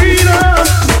freedom,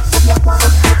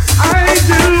 I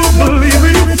do believe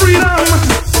in freedom.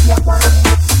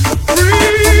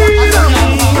 Freedom.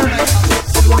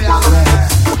 Yeah,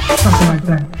 something like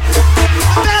that.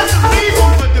 That's the people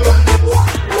for doing this.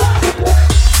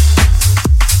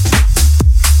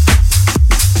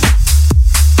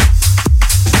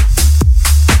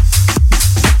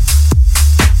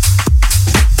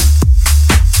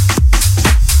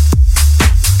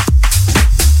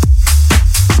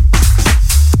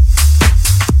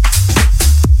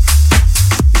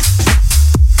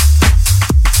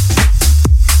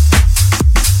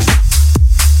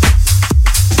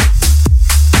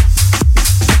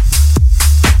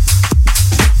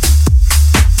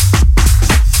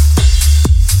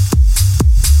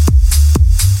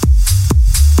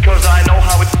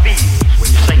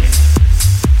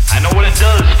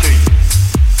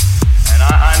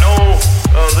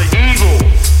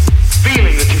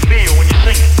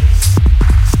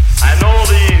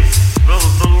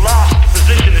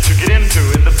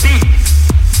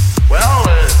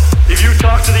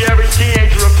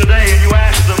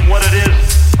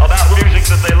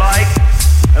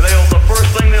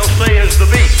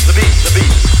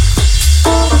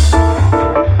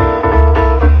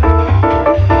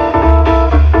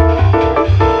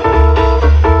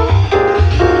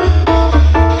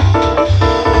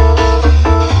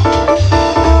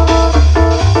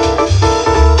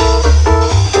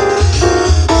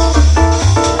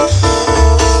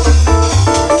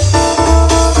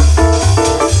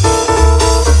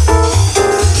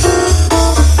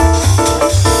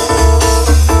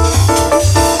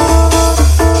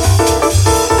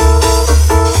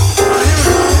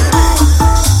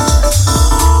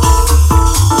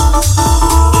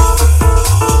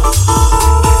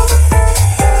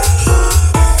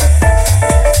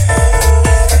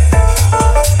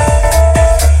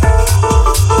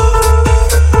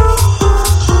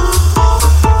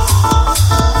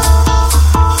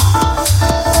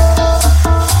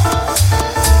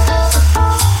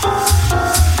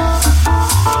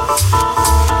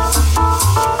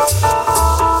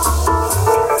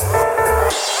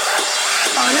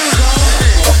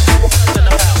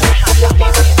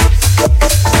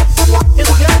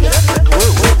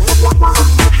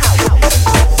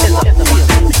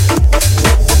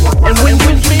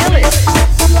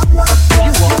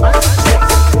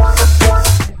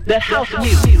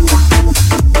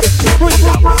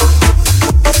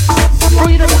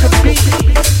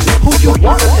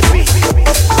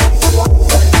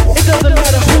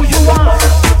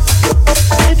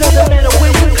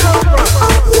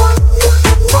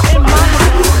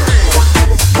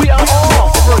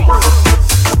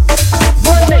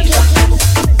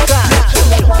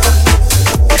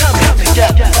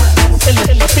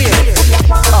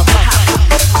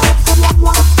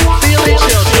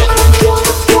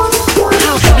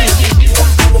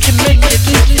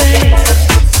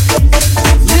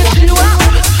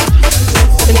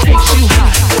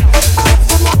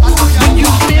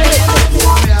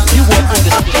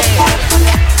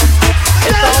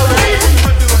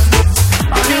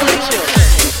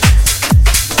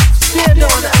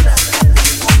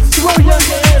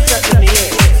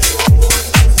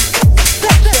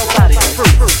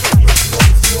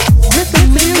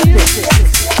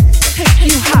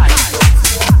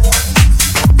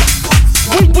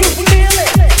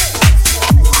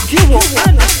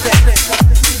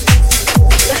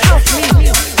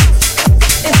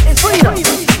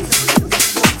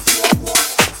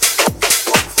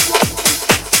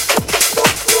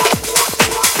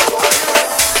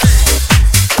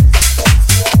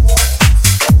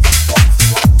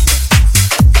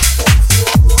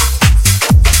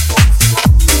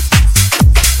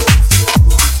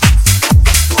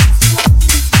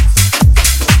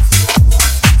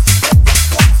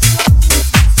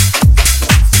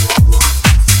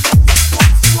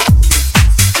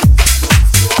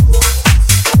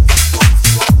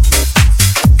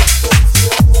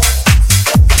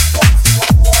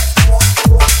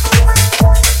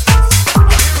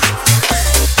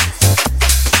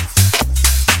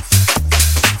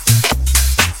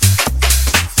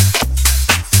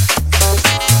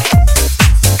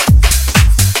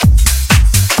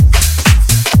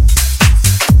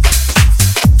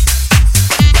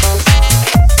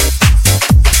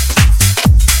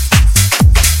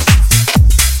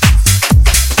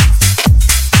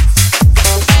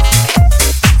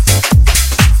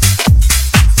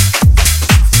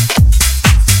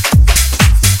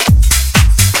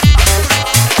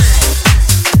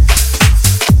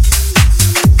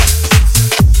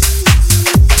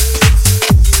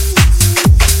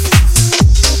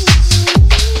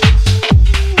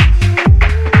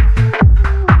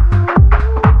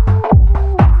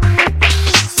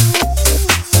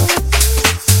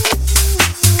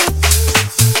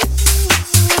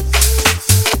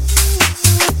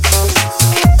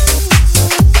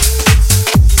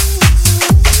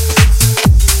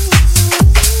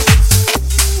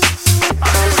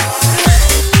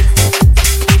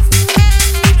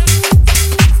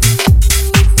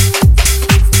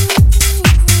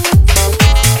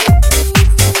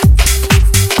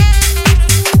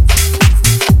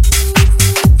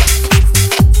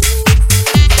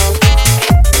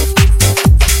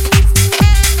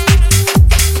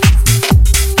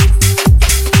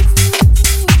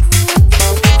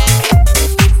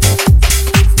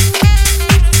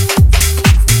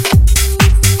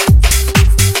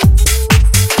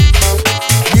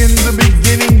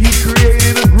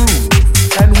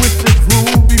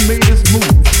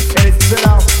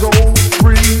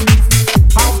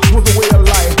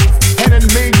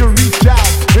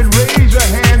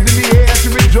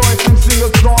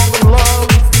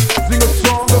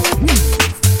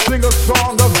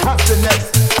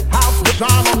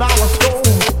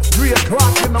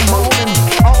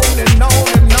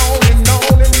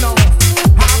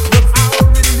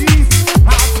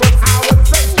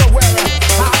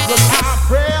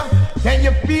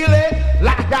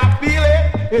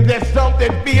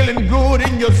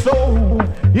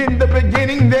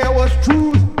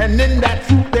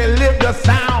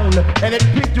 sound, and it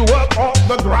picked you up off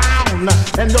the ground.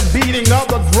 And the beating of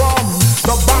the drum,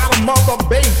 the bottom of the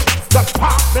bass, the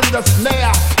pop and the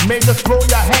snare made you throw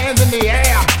your hands in the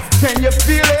air. Can you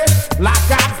feel it like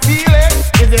I feel it?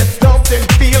 Is there something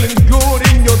feeling good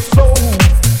in your soul?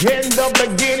 In the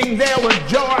beginning there was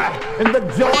joy, and the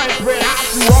joy spread out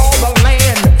through all the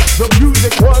land. The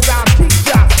music was our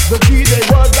teacher, the DJ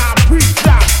was our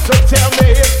preacher. So tell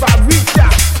me if I reach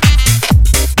out.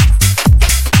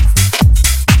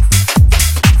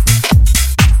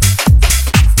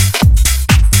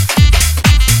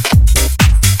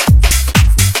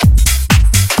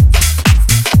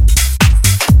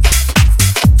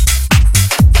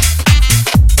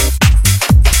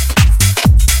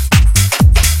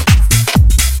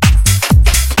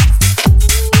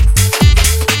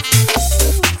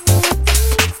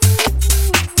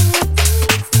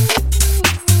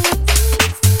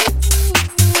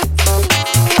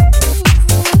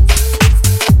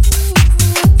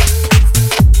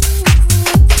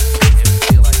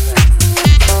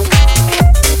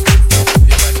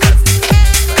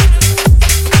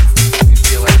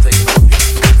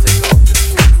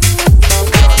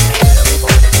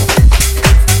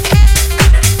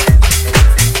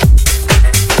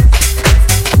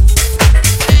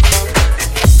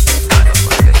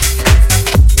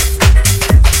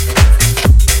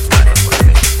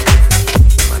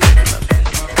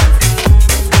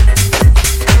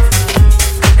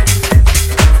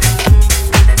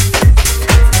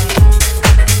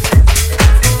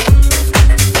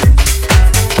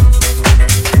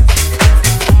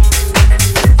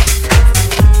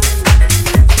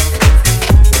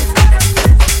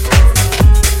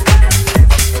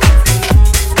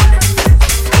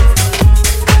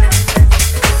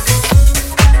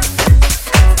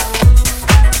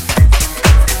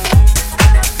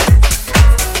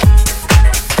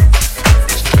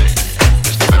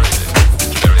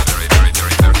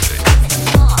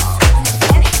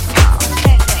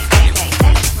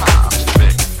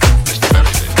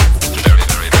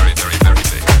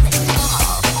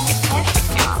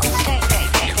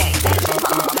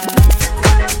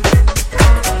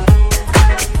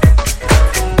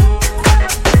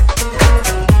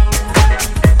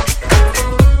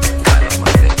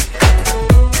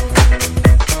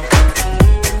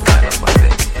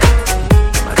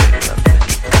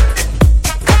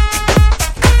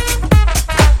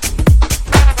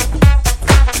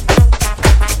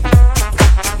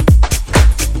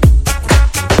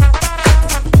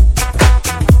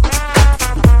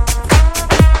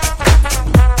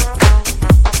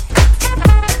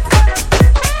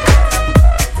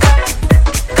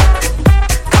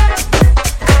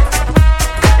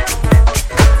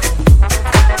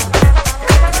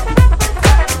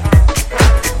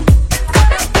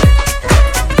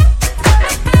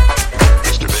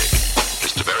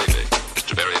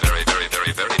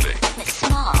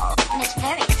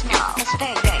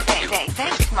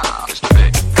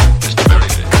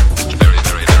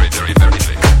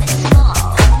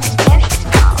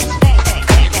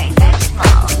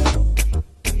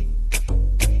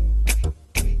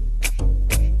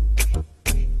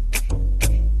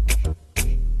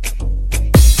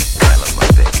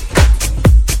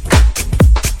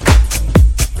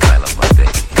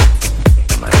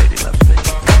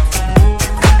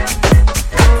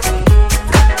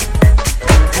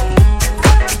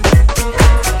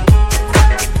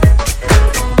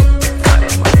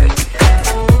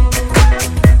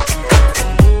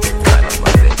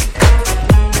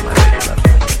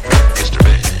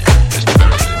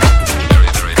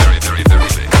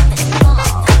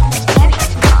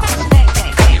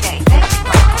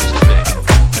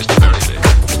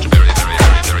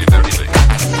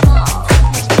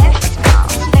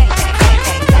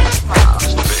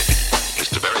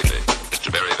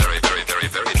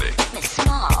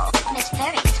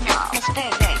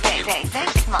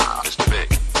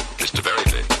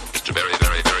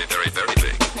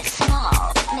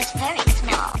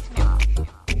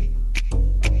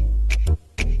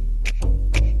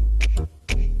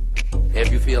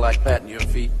 like patting your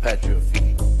feet, pat your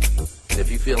feet. If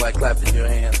you feel like clapping your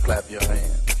hands, clap your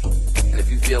hands. And if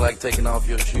you feel like taking off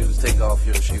your shoes, take off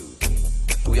your shoes.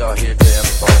 We are here to have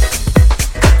a ball.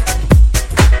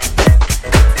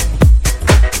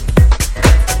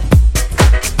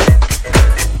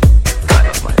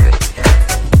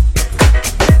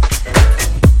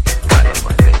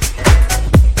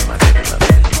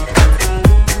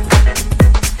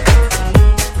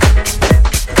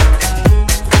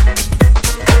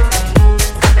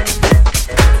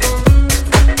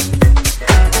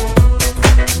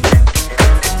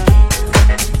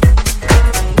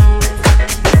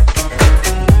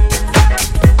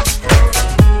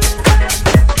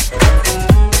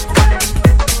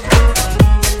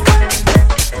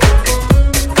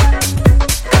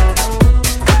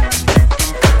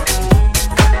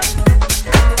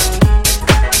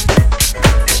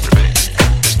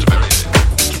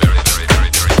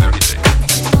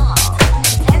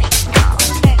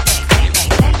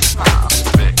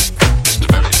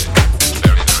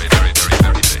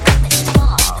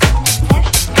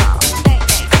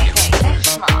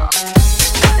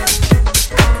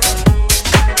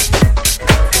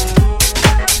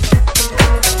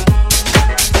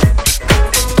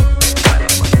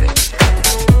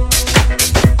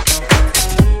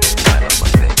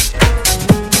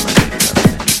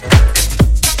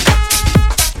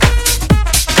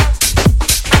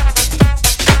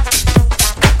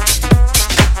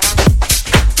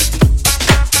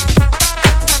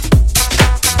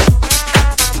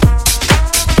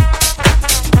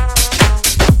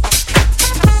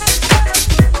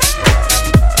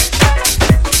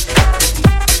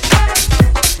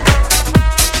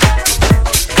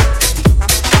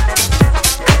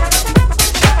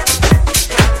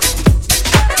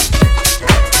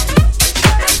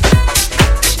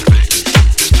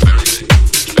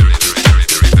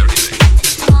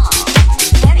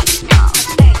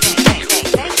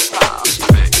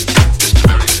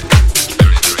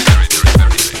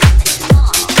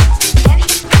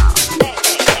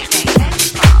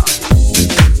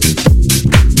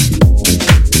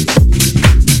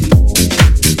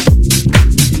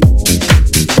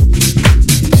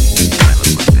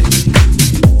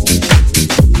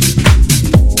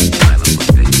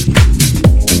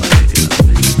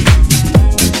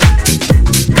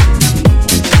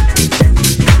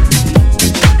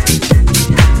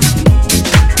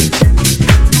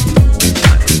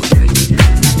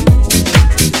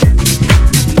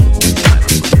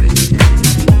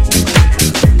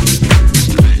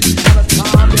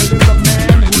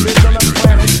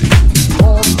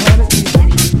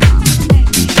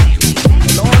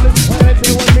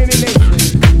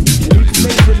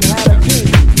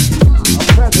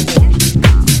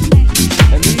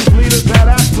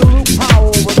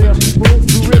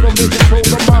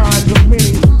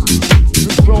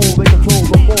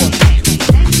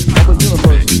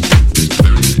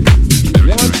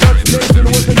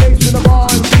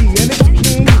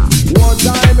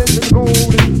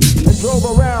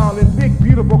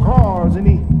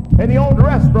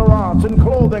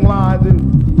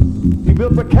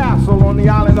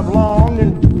 of long,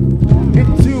 and it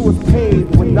too was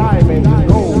paved with diamonds and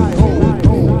gold.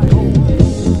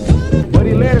 But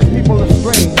he led his people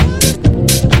astray.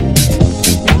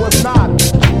 He was not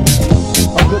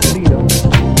a good leader.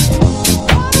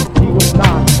 He was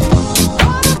not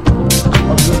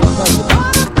a good president.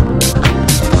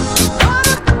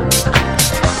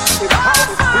 His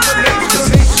house is a nation.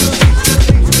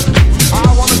 I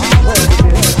want to be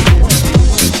president.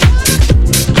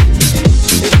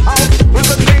 His house is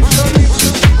a nation.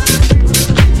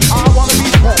 I want to be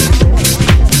president.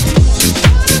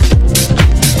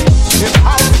 His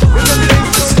house is a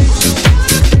nation.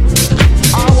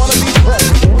 I want to be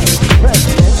president.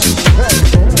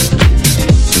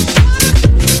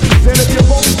 He said if you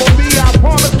vote for me, I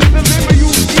promise to deliver you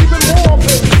even more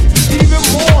bass, even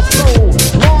more soul,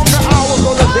 longer hours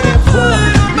on the dance floor.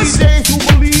 DJs who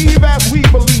believe as we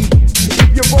believe. If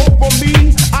you vote for me,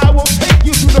 I will take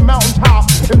you to the mountaintop,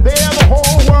 and there the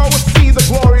whole world will see the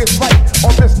glorious light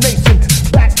of this nation.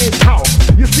 That is house.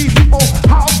 You see, people,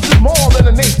 house is more than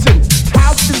a nation.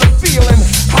 House is a feeling.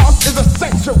 House is a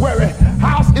sanctuary.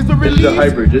 House is a release. This is a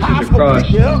hybrid. This is a cross.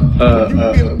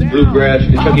 Bluegrass,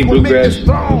 Kentucky bluegrass,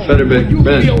 featherback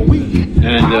bend,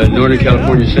 and Northern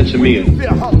California sensimilla.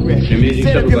 Some music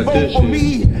stuff like this.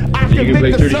 And you can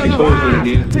play 36 holes on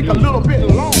it.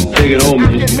 Take it home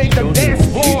and just make the dance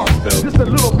floor just a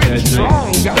little bit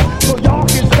stronger, so y'all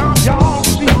can stomp y'all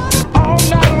feet all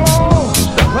night long,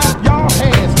 clap y'all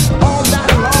hands all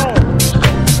night long.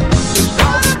 This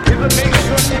house is a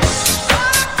nation.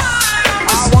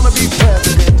 I wanna be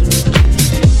president.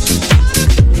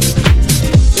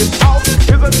 This house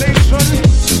is a nation.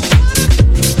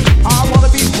 I wanna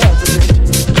be president.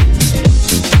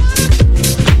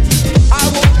 I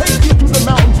will take you to the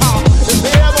mountaintop, and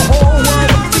there the whole world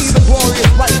will see the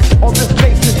glorious light of this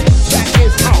nation. That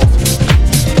is house.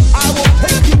 I will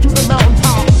take you to the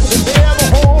mountaintop, and there the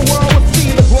whole world will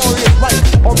see the glorious light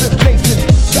of this nation.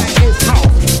 That is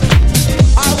house.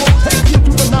 I will take you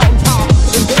to the mountaintop,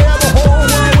 and there the whole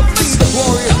world will see the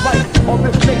glorious light of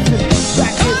this nation.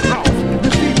 That is house.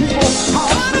 You see, people,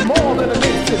 house is more than a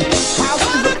nation. House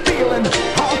is a feeling.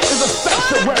 House is a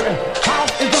sanctuary.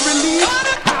 House is a release.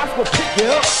 House will pick you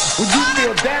up when you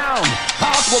feel down.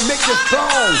 House will make you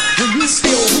strong when you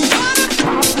feel weak.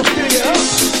 House will fill you up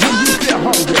when you feel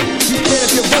hungry. He said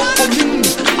if you vote for me,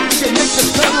 I can make the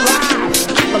sun rise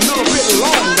a little bit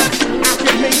longer. I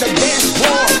can make the dance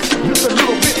floor just a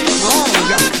little bit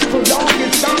stronger, so y'all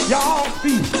can stomp y'all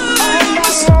feet all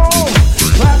night long,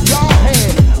 clap y'all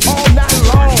hands all night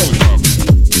long.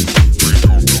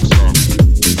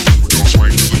 Don't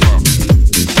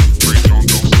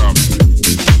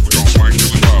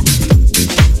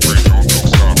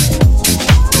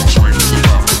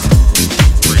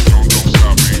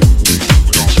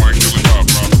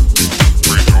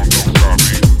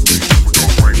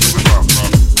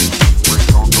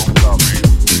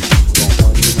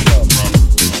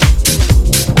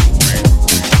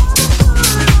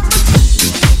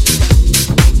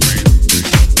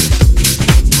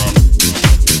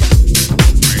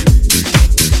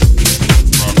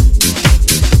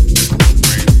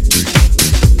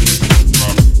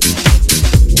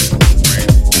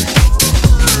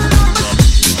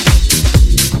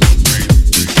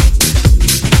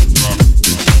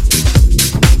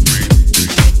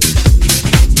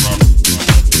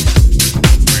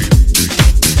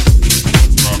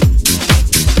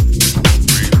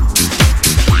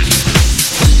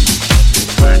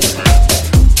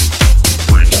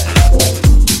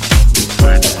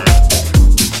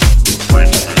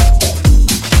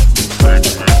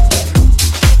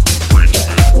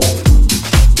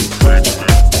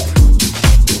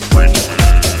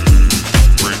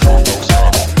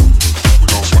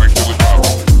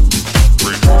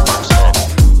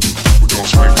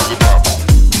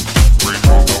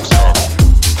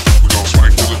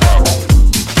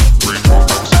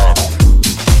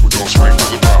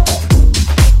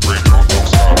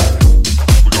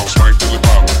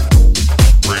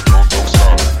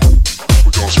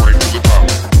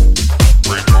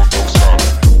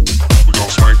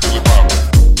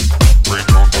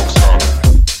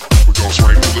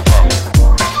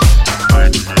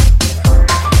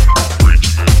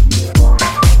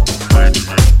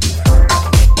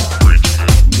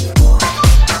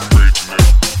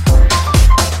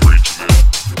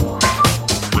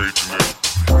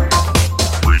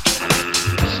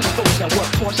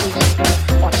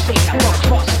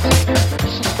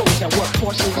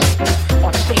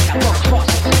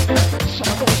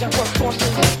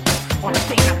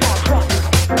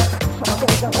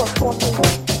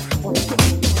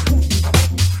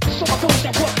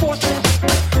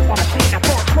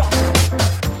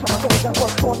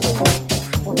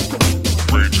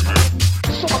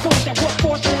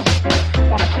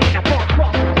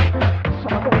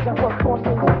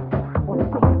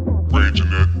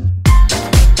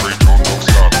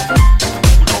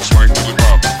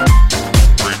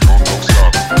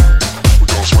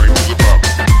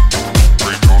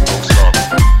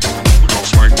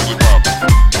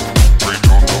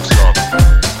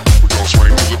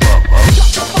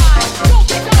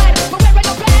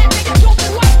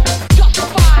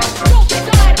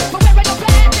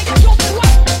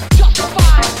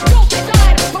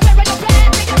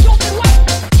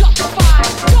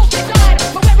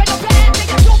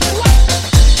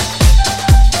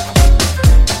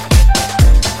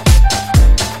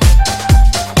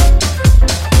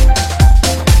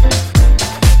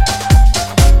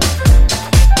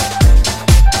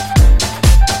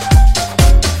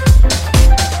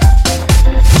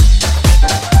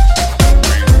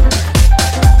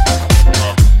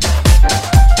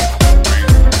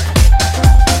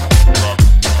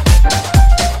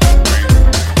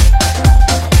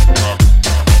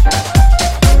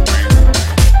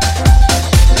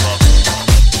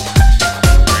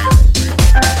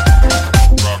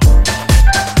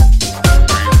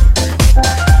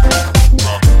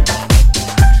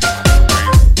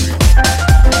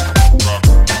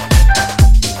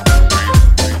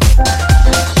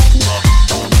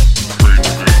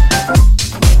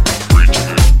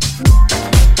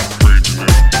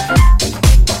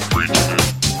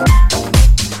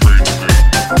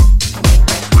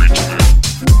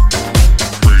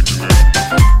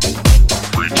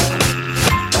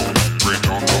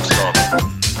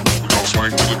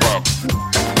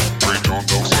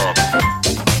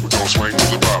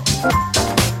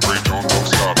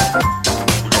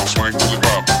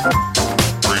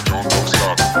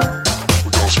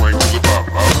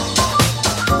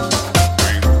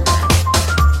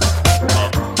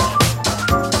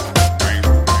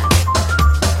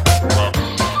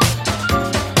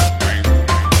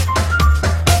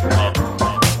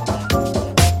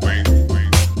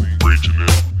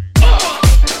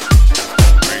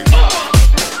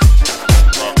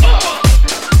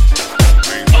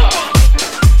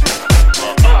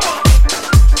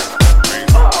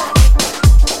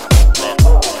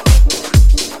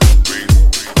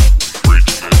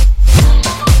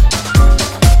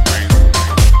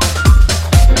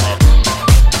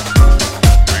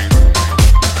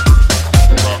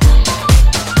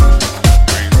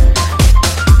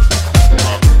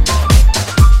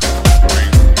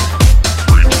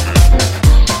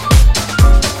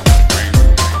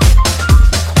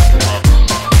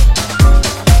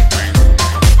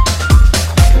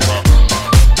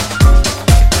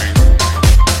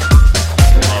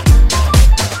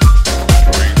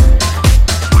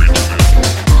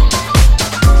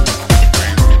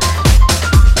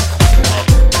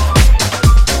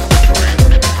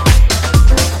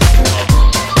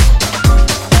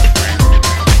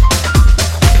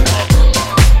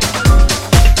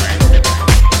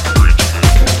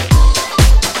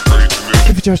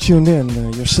you just tuned in,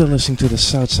 you're still listening to the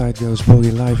Southside Goes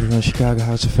Boogie live here on Chicago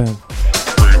House FM.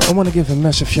 I want to give a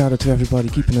massive shout out to everybody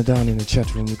keeping it down in the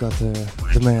chat room. You got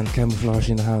the man Camouflage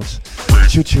in the house.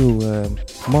 Choo Choo,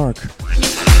 Mark,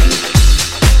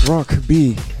 Rock,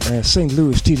 B, St.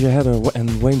 Louis, TJ Heather,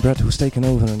 and Wayne Brett, who's taking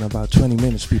over in about 20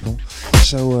 minutes, people.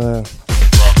 So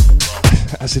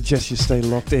I suggest you stay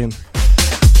locked in.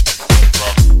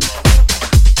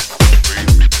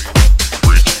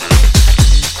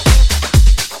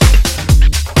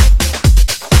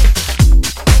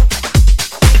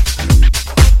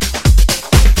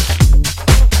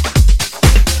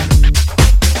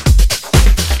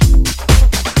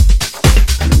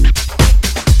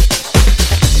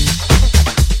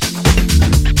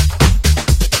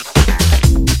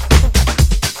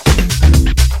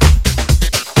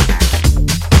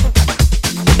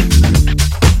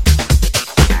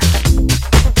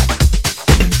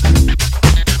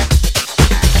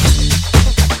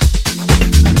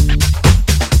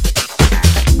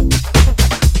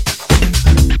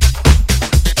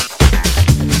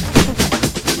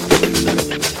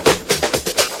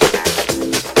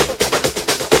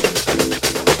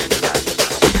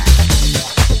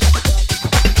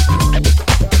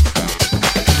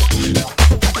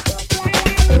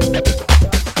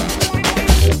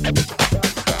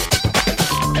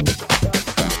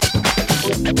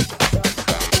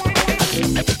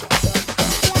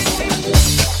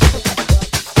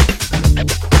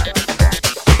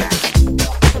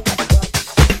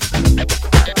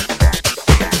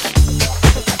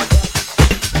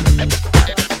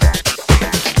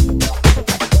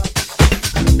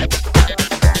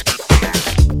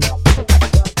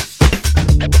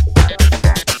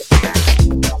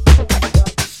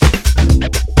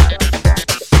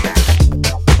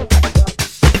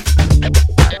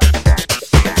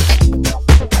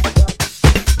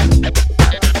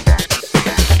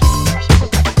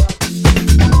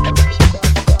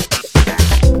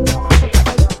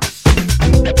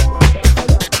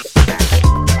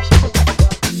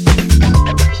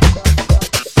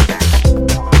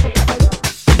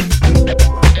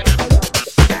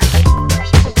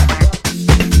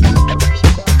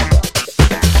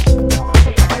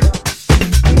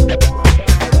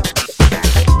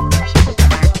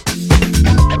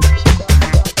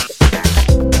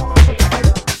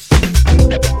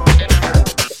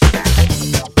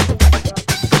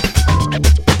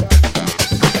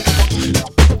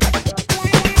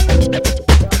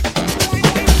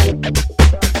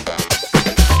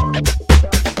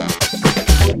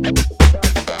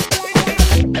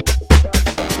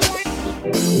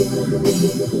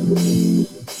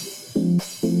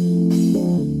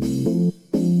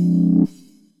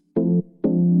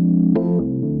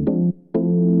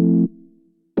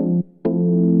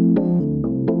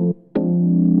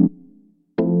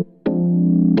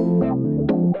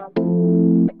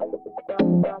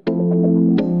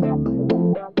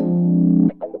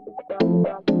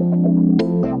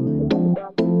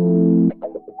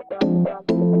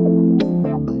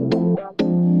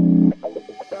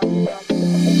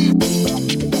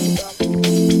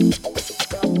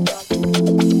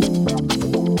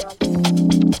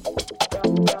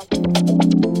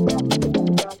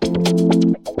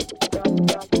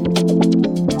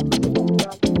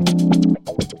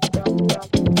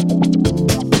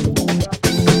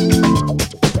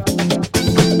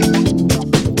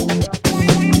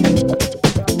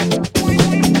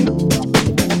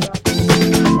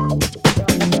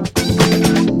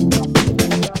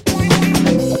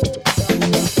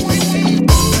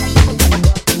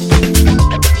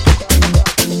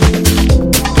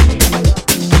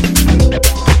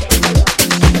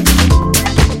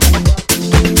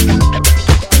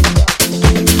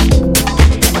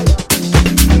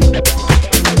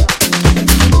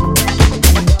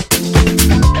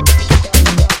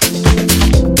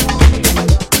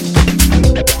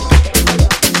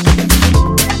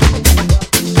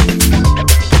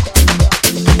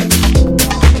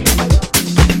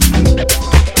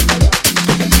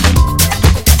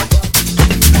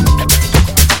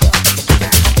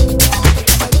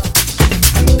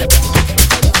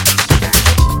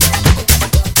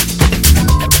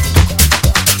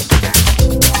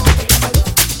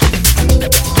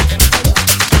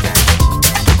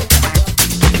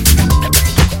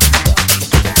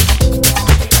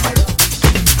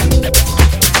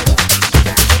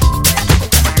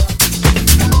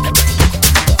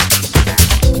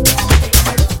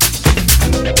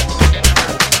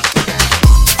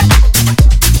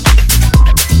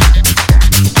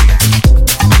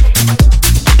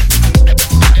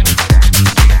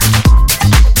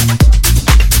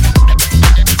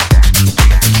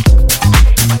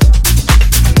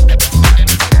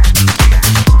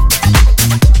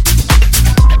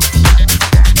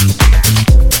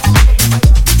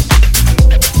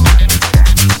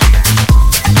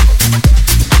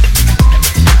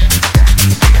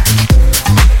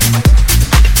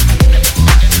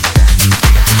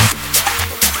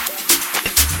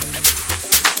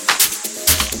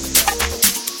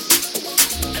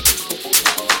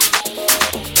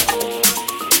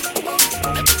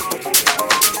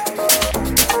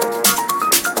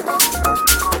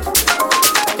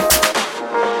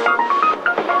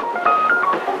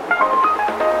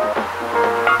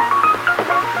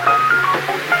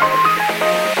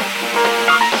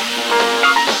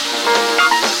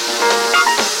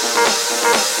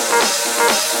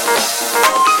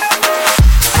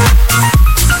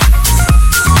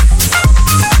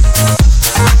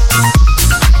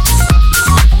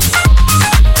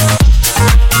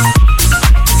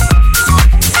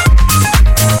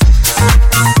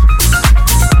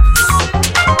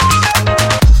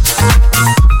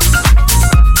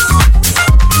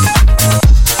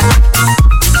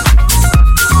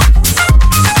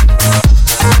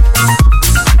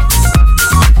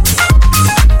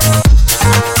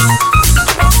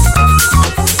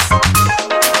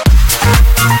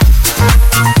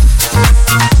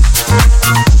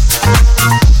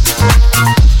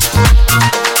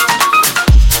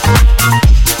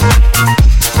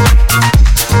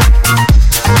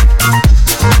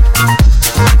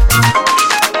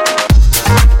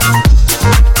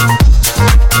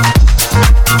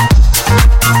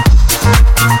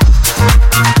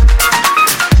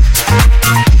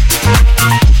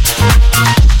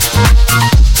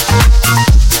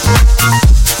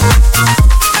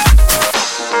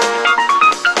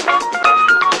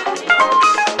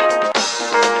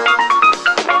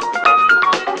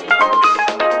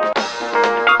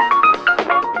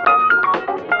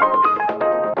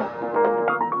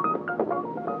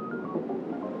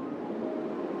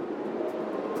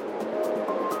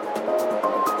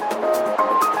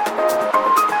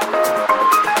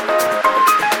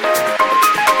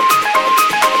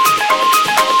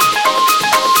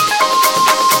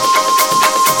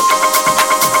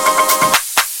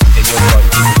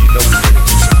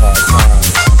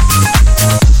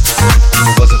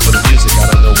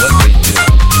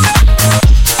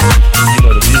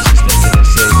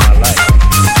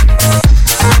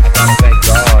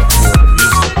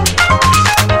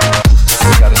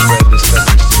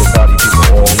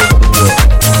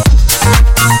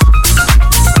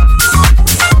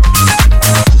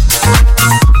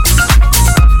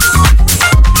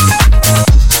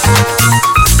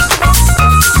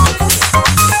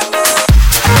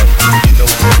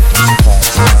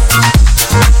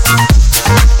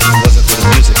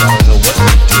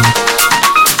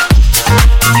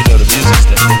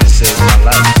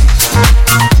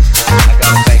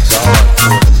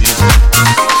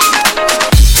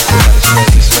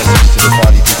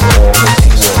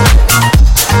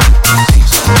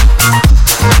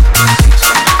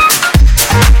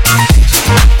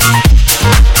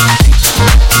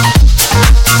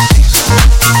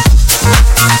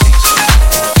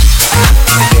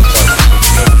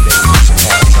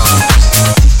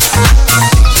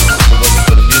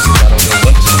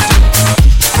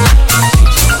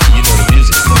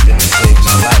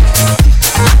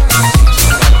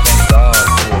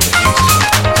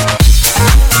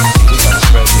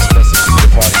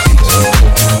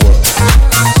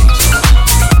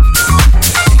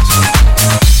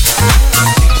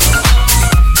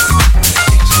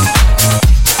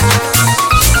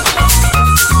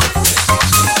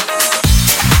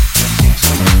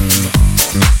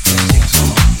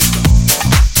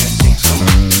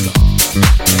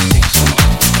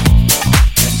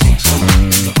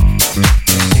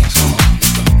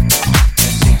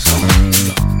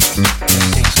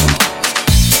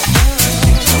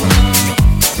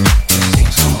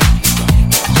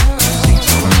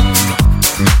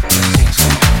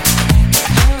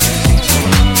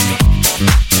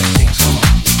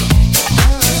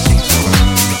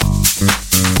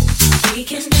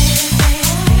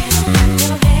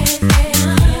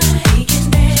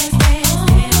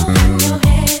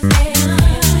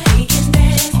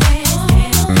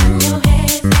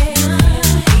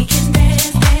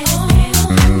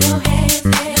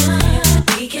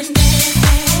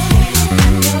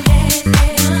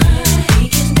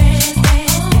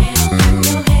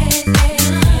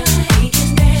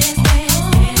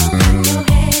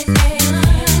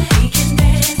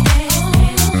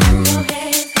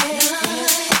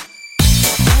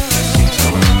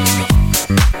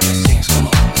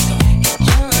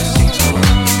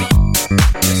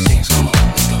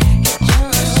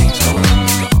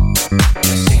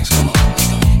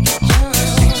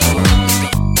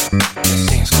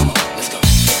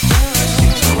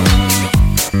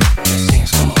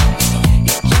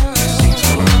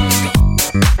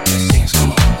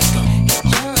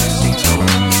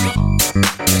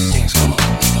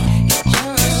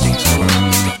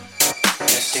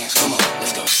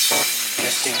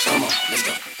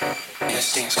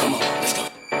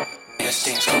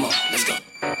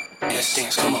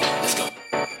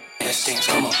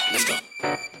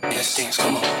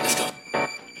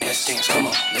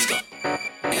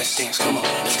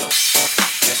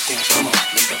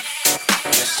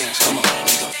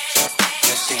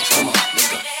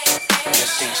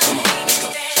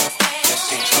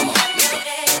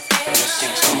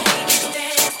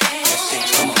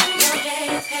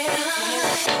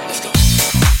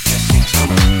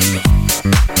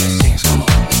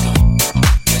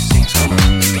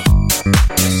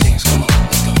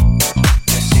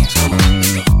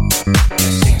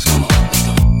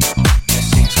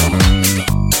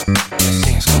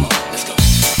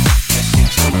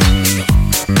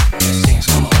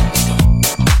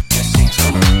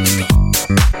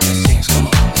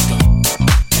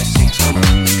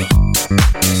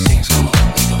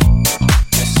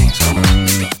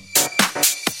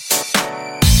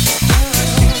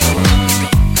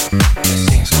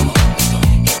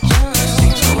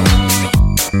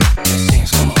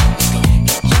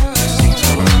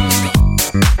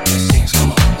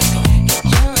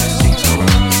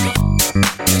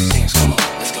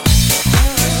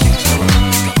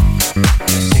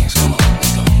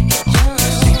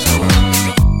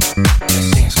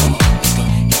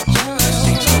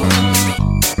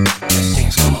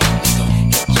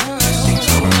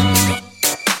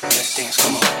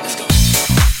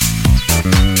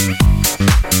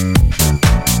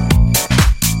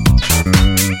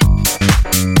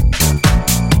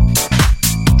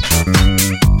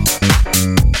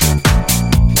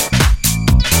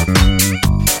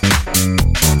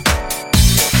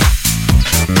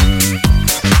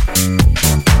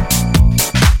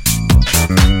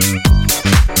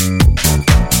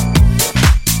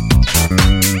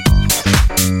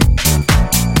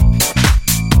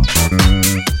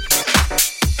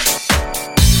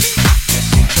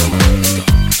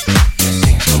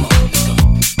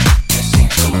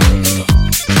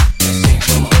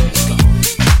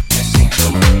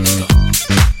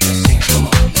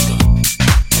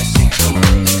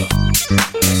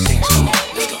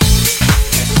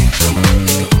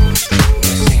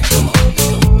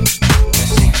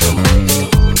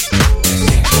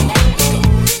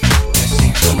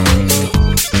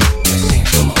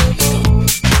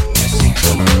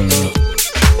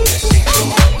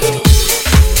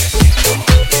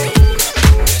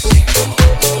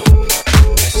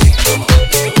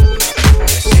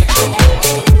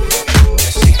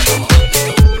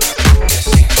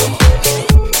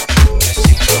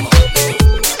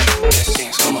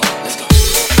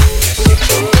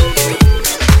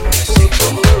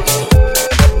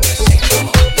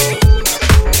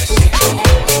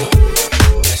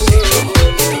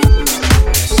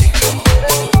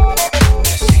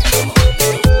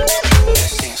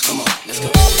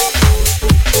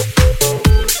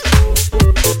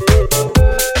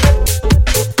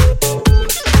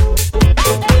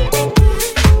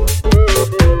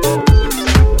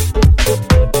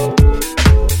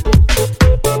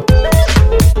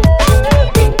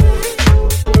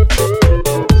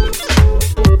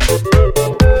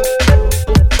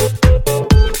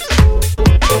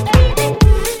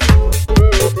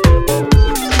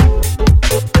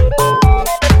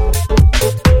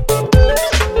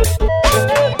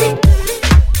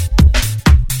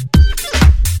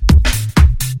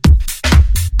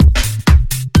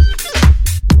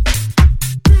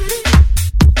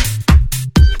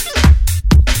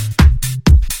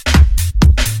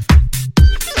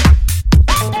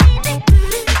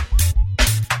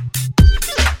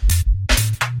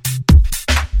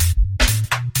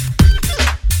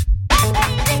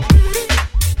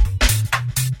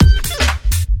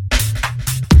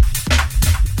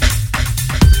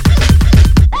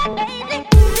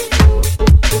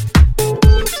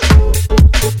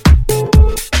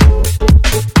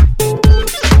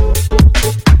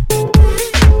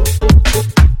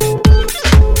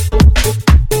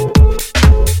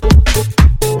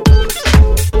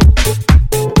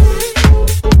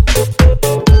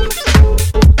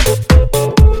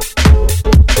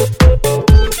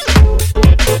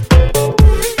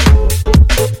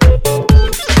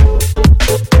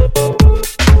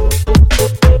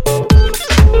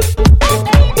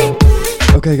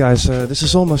 Okay guys, this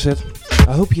is almost it.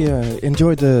 I hope you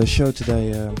enjoyed the show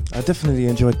today. I definitely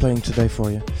enjoyed playing today for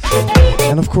you.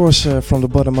 And of course, from the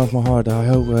bottom of my heart,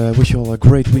 I wish you all a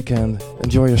great weekend.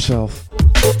 Enjoy yourself.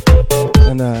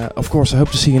 And of course, I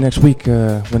hope to see you next week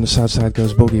when the Southside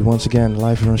goes boogie once again,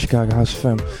 live here on Chicago House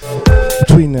FM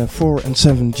between 4 and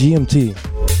 7 GMT.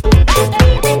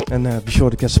 And be sure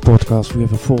to get the podcast. We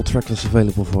have a full tracklist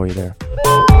available for you there.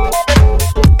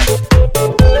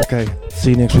 Okay,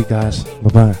 see you next week, guys.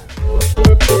 Bye-bye.